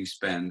do, everything you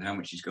spend, how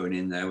much is going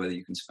in there, whether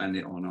you can spend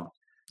it or not.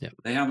 Yeah.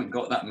 They haven't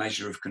got that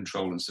measure of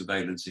control and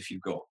surveillance if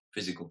you've got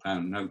physical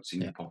pound notes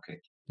in your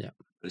pocket. Yeah.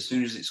 But as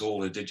soon as it's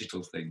all a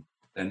digital thing,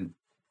 then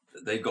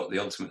they've got the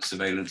ultimate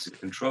surveillance and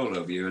control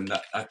over you, and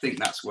I think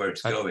that's where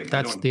it's going.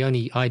 That's the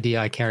only idea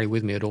I carry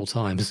with me at all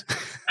times.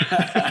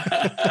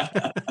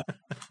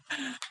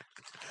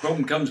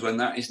 Problem comes when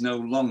that is no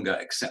longer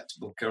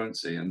acceptable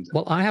currency. And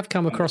well, I have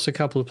come across a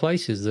couple of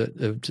places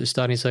that are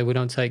starting to say we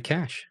don't take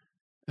cash,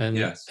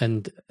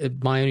 and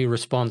my only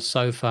response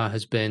so far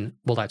has been,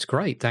 well, that's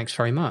great, thanks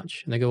very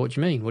much. And they go, what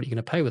do you mean? What are you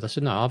going to pay with? I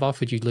said, no, I've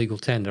offered you legal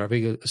tender. I've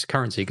offered as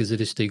currency because it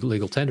is still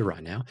legal tender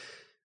right now,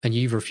 and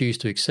you've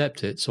refused to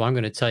accept it. So I'm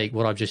going to take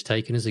what I've just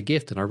taken as a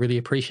gift, and I really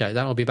appreciate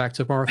that. I'll be back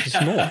tomorrow for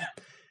some more.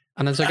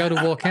 And as I go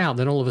to walk out,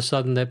 then all of a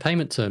sudden their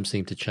payment terms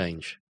seem to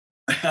change.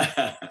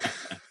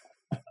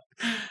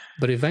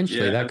 But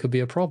eventually that could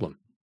be a problem.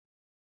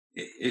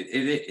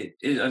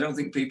 I don't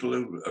think people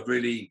are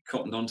really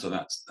cottoned onto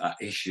that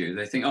issue.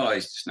 They think, oh,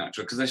 it's just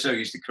natural, because they're so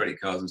used to credit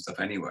cards and stuff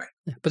anyway.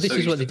 Yeah, but this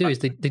is what they do, is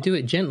they do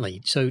it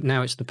gently. So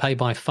now it's the pay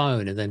by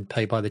phone and then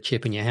pay by the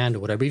chip in your hand or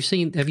whatever.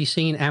 Have you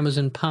seen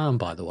Amazon Palm,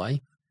 by the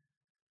way?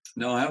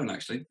 No, I haven't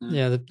actually. No.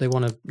 Yeah, they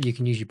want to. You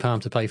can use your palm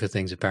to pay for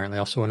things. Apparently,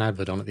 I saw an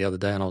advert on it the other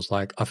day, and I was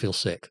like, I feel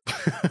sick.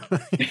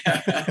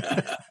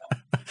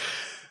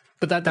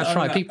 But that's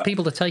right.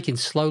 People are taking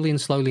slowly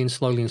and slowly and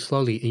slowly and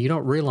slowly, and you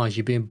don't realize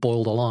you're being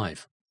boiled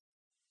alive.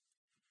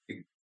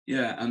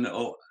 Yeah, and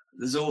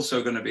there's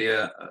also going to be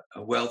a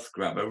wealth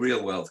grab, a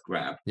real wealth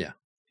grab. Yeah.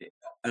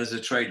 As a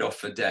trade-off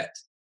for debt.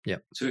 Yeah.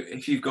 So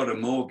if you've got a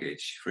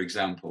mortgage, for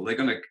example, they're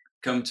going to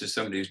come to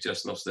somebody who's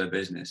just lost their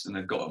business and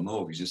they've got a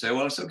mortgage and say,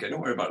 well, it's okay,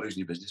 don't worry about losing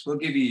your business. We'll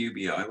give you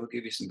UBI, we'll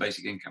give you some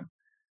basic income.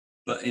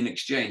 But in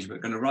exchange, we're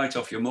going to write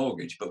off your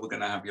mortgage, but we're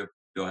going to have your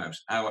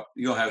house.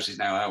 Your house is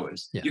now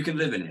ours. Yeah. You can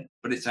live in it,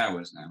 but it's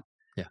ours now.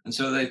 Yeah. And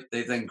so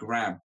they then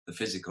grab the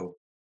physical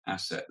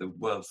asset, the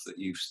wealth that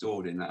you've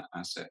stored in that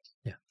asset.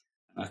 Yeah.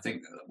 And I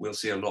think we'll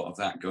see a lot of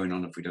that going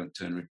on if we don't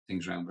turn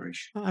things around very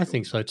short. I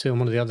think so too. And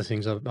one of the other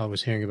things I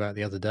was hearing about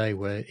the other day,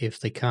 where if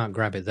they can't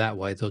grab it that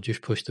way, they'll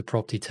just push the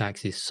property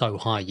taxes so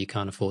high you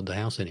can't afford the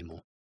house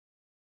anymore.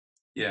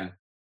 Yeah.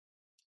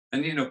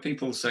 And,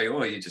 people say,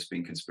 oh, you're just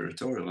being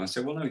conspiratorial. And I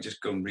say, well, no,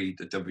 just go and read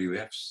the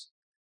WEF's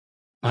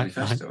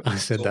manifesto. I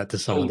said that to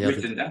someone the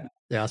other day.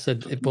 Yeah, I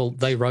said, well,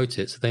 they wrote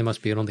it, so they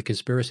must be in on the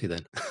conspiracy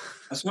then.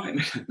 That's right.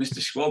 Mr.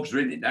 Schwab's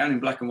written it down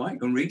in black and white.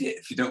 Go and read it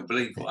if you don't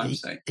believe what I'm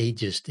saying.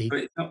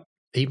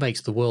 He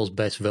makes the world's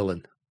best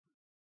villain.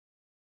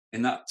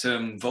 In that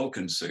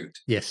Vulcan suit.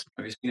 Yes.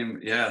 Have you seen him?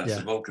 Yeah, that's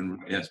the Vulcan.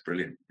 Yeah, it's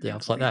brilliant. Yeah,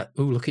 it's like that.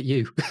 Oh, look at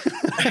you.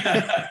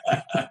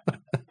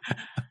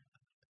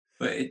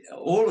 But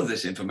all of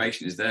this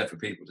information is there for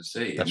people to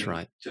see. That's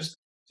right. Just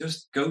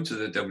go to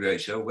the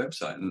WHO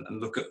website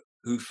and look at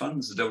who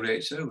funds the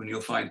WHO, and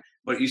you'll find,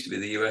 well, it used to be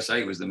the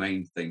USA was the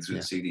main thing through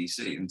the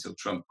CDC until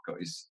Trump got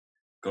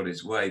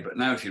his way. But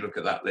now if you look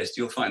at that list,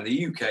 you'll find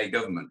the UK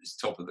government is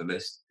top of the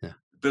list. Yeah.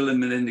 Bill and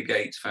Melinda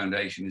Gates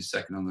Foundation is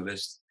second on the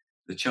list.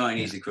 The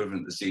Chinese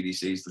equivalent, the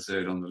CDC, is the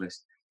third on the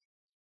list.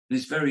 And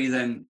it's very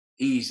then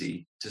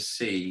easy to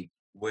see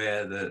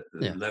where the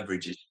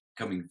leverage is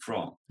coming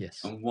from. Yes.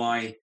 And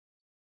why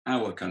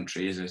our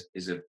country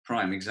is a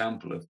prime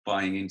example of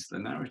buying into the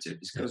narrative.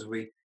 It's because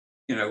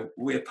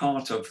we're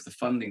part of the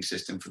funding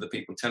system for the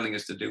people telling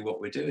us to do what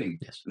we're doing.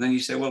 Yes. And then you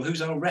say, well,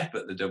 who's our rep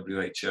at the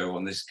WHO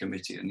on this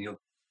committee? And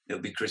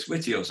it'll be Chris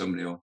Whitty or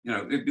somebody, or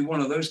it'd be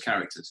one of those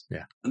characters.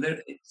 Yeah. And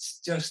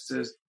it's just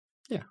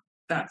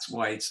that's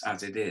why it's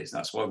as it is.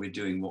 That's why we're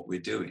doing what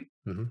we're doing.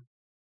 Mm-hmm.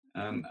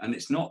 And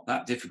it's not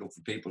that difficult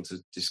for people to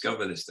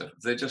discover this stuff.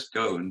 If they just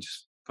go and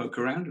just poke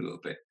around a little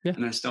bit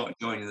and then start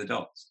joining the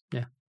dots.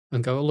 Yeah.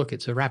 And go, oh, look,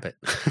 it's a rabbit.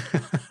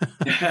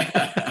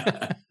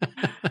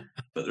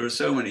 But there are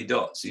so many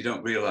dots you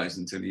don't realize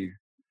until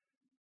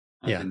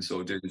I've been sort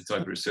of doing this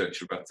type of research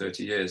for about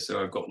 30 years.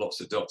 So I've got lots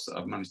of dots that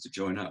I've managed to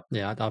join up.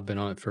 Yeah, I've been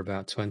on it for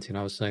about 20. And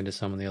I was saying to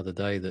someone the other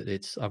day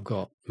that I've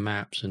got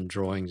maps and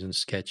drawings and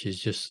sketches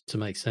just to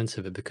make sense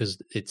of it, because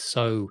it's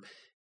so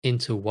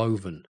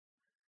interwoven.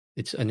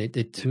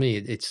 To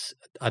me,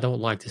 I don't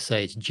like to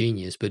say it's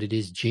genius, but it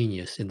is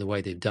genius in the way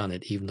they've done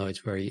it, even though it's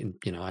very,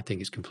 I think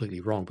it's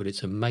completely wrong, but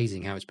it's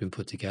amazing how it's been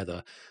put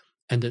together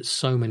and at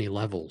so many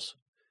levels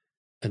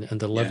and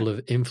the level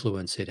of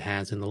influence it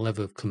has and the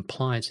level of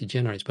compliance it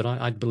generates. But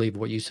I believe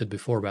what you said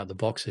before about the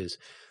boxes,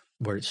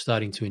 where it's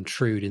starting to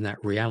intrude in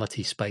that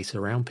reality space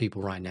around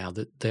people right now,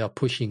 that they are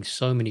pushing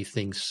so many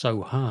things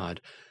so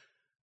hard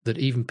that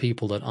even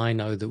people that I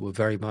know that were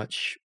very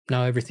much,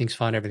 no, everything's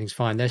fine,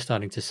 they're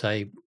starting to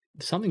say,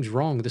 something's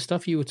wrong. The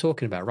stuff you were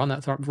talking about, run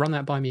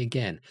that by me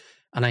again.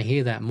 And I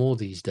hear that more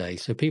these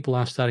days. So people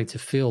are starting to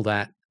feel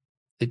that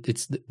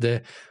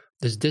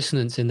there's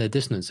dissonance in their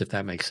dissonance, if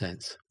that makes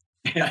sense.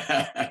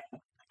 Yeah,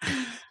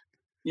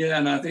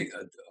 and I think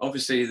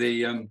obviously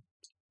the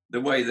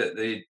way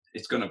that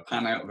it's going to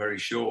pan out very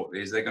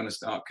shortly is they're going to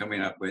start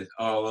coming up with,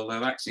 oh, well, the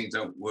vaccines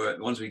don't work.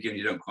 The ones we give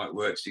you don't quite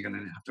work, so you're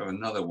going to have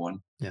another one.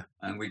 Yeah.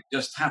 And we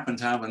just happen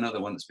to have another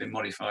one that's been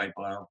modified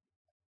by our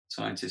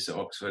scientists at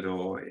Oxford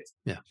or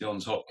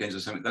Johns Hopkins or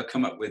something. They'll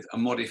come up with a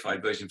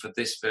modified version for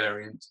this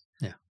variant.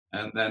 Yeah.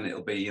 And then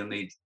it'll be you'll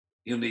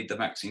need the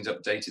vaccines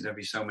updated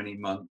every so many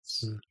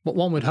months. Well,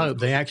 one would hope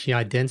they actually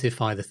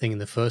identify the thing in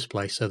the first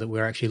place so that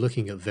we're actually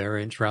looking at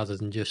variants rather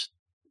than just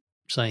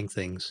saying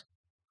things.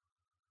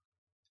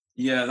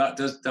 Yeah, that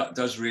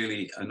does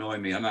really annoy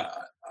me. And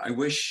I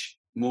wish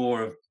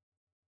more of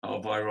our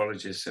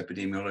virologists,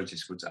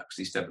 epidemiologists would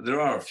actually step up. There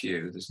are a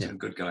few. There's some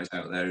good guys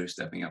out there who are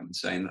stepping up and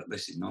saying that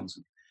this is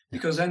nonsense.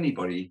 Because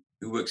anybody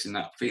who works in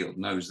that field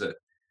knows that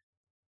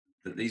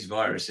these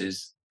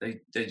viruses,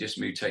 they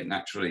just mutate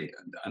naturally.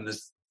 And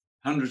there's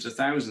hundreds of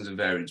thousands of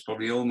variants,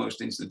 probably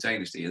almost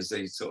instantaneously as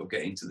they sort of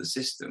get into the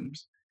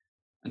systems.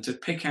 And to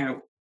pick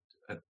out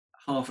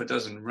half a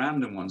dozen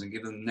random ones and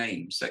give them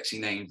names, sexy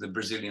names, the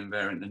Brazilian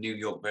variant, the New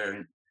York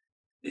variant,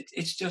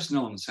 it's just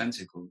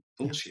nonsensical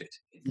bullshit.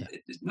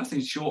 It's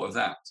nothing short of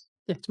that.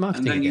 Yeah, it's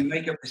marketing. And then again. you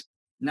make up this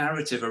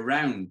narrative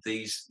around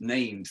these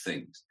named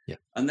things. Yeah.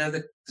 And they're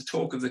the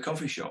talk of the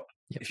coffee shop.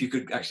 Yeah. If you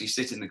could actually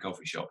sit in the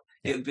coffee shop,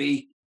 Yeah. it'd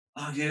be,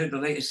 oh, have you heard the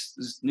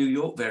latest New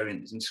York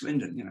variant in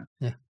Swindon?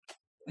 Yeah.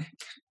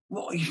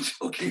 What are you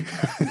talking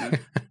about?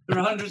 There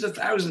are hundreds of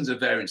thousands of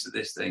variants of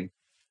this thing,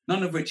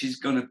 none of which is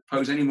going to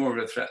pose any more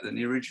of a threat than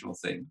the original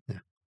thing. Yeah.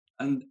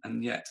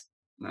 And yet,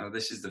 no,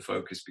 this is the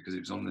focus because it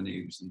was on the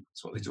news and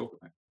that's what they talk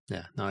about.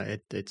 Yeah, no,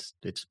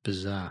 it's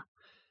bizarre.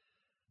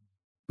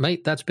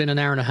 Mate, that's been an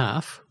hour and a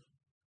half.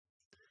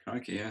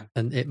 Crikey, yeah.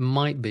 And it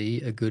might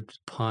be a good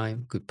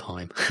time.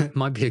 It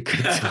might be a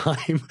good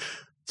time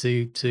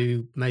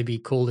to maybe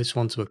call this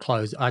one to a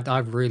close.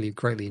 I've really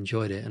greatly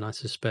enjoyed it, and I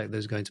suspect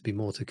there's going to be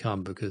more to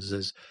come because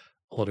there's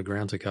a lot of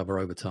ground to cover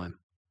over time.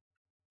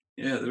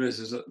 Yeah, there is.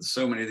 There's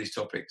so many of these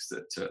topics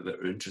that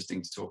are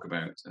interesting to talk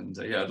about, and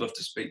I'd love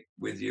to speak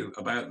with you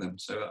about them.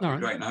 So that'd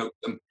be great. And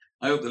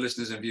I hope the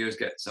listeners and viewers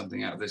get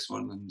something out of this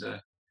one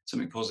and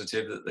something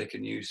positive that they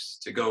can use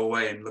to go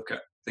away and look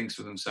at things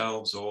for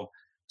themselves, or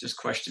just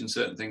question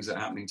certain things that are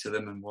happening to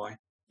them and why.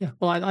 Yeah,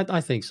 well,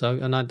 I think so,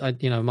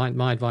 and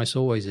my advice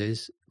always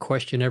is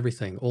question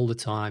everything all the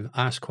time.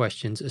 Ask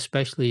questions,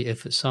 especially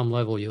if at some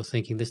level you're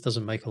thinking this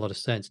doesn't make a lot of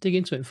sense. Dig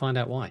into it and find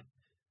out why,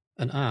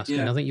 and ask. Yeah.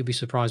 And I think you'll be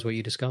surprised what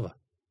you discover.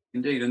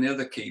 Indeed, and the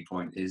other key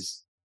point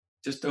is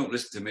just don't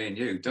listen to me and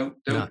you. Don't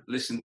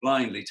listen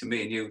blindly to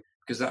me and you,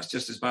 because that's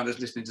just as bad as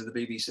listening to the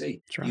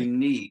BBC. That's right. You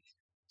need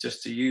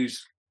just to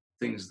use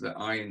things that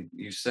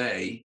you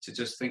say to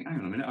just think, hang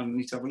on a minute, I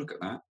need to have a look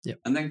at that. Yep.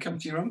 And then come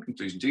to your own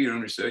conclusion, do your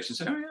own research and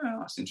say, oh yeah,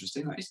 that's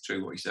interesting, that is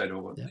true what he said,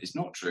 or it's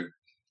not true.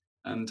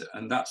 And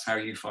that's how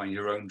you find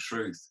your own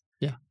truth.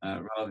 Yeah.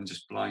 Rather than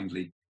just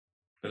blindly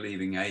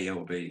believing A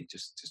or B,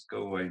 just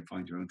go away and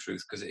find your own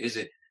truth, because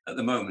at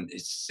the moment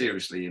it's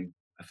seriously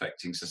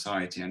affecting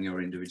society and your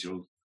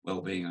individual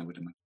well-being, I would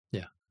imagine.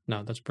 Yeah.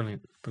 No, that's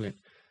brilliant.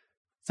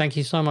 Thank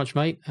you so much,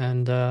 mate.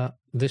 And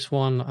this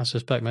one, I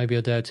suspect maybe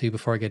a day or two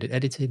before I get it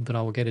edited, but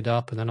I will get it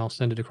up and then I'll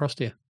send it across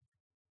to you.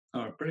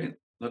 All right, brilliant.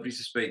 Lovely to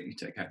speak. You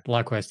take care.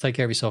 Likewise. Take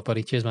care of yourself,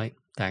 buddy. Cheers, mate.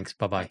 Thanks.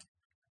 Bye-bye.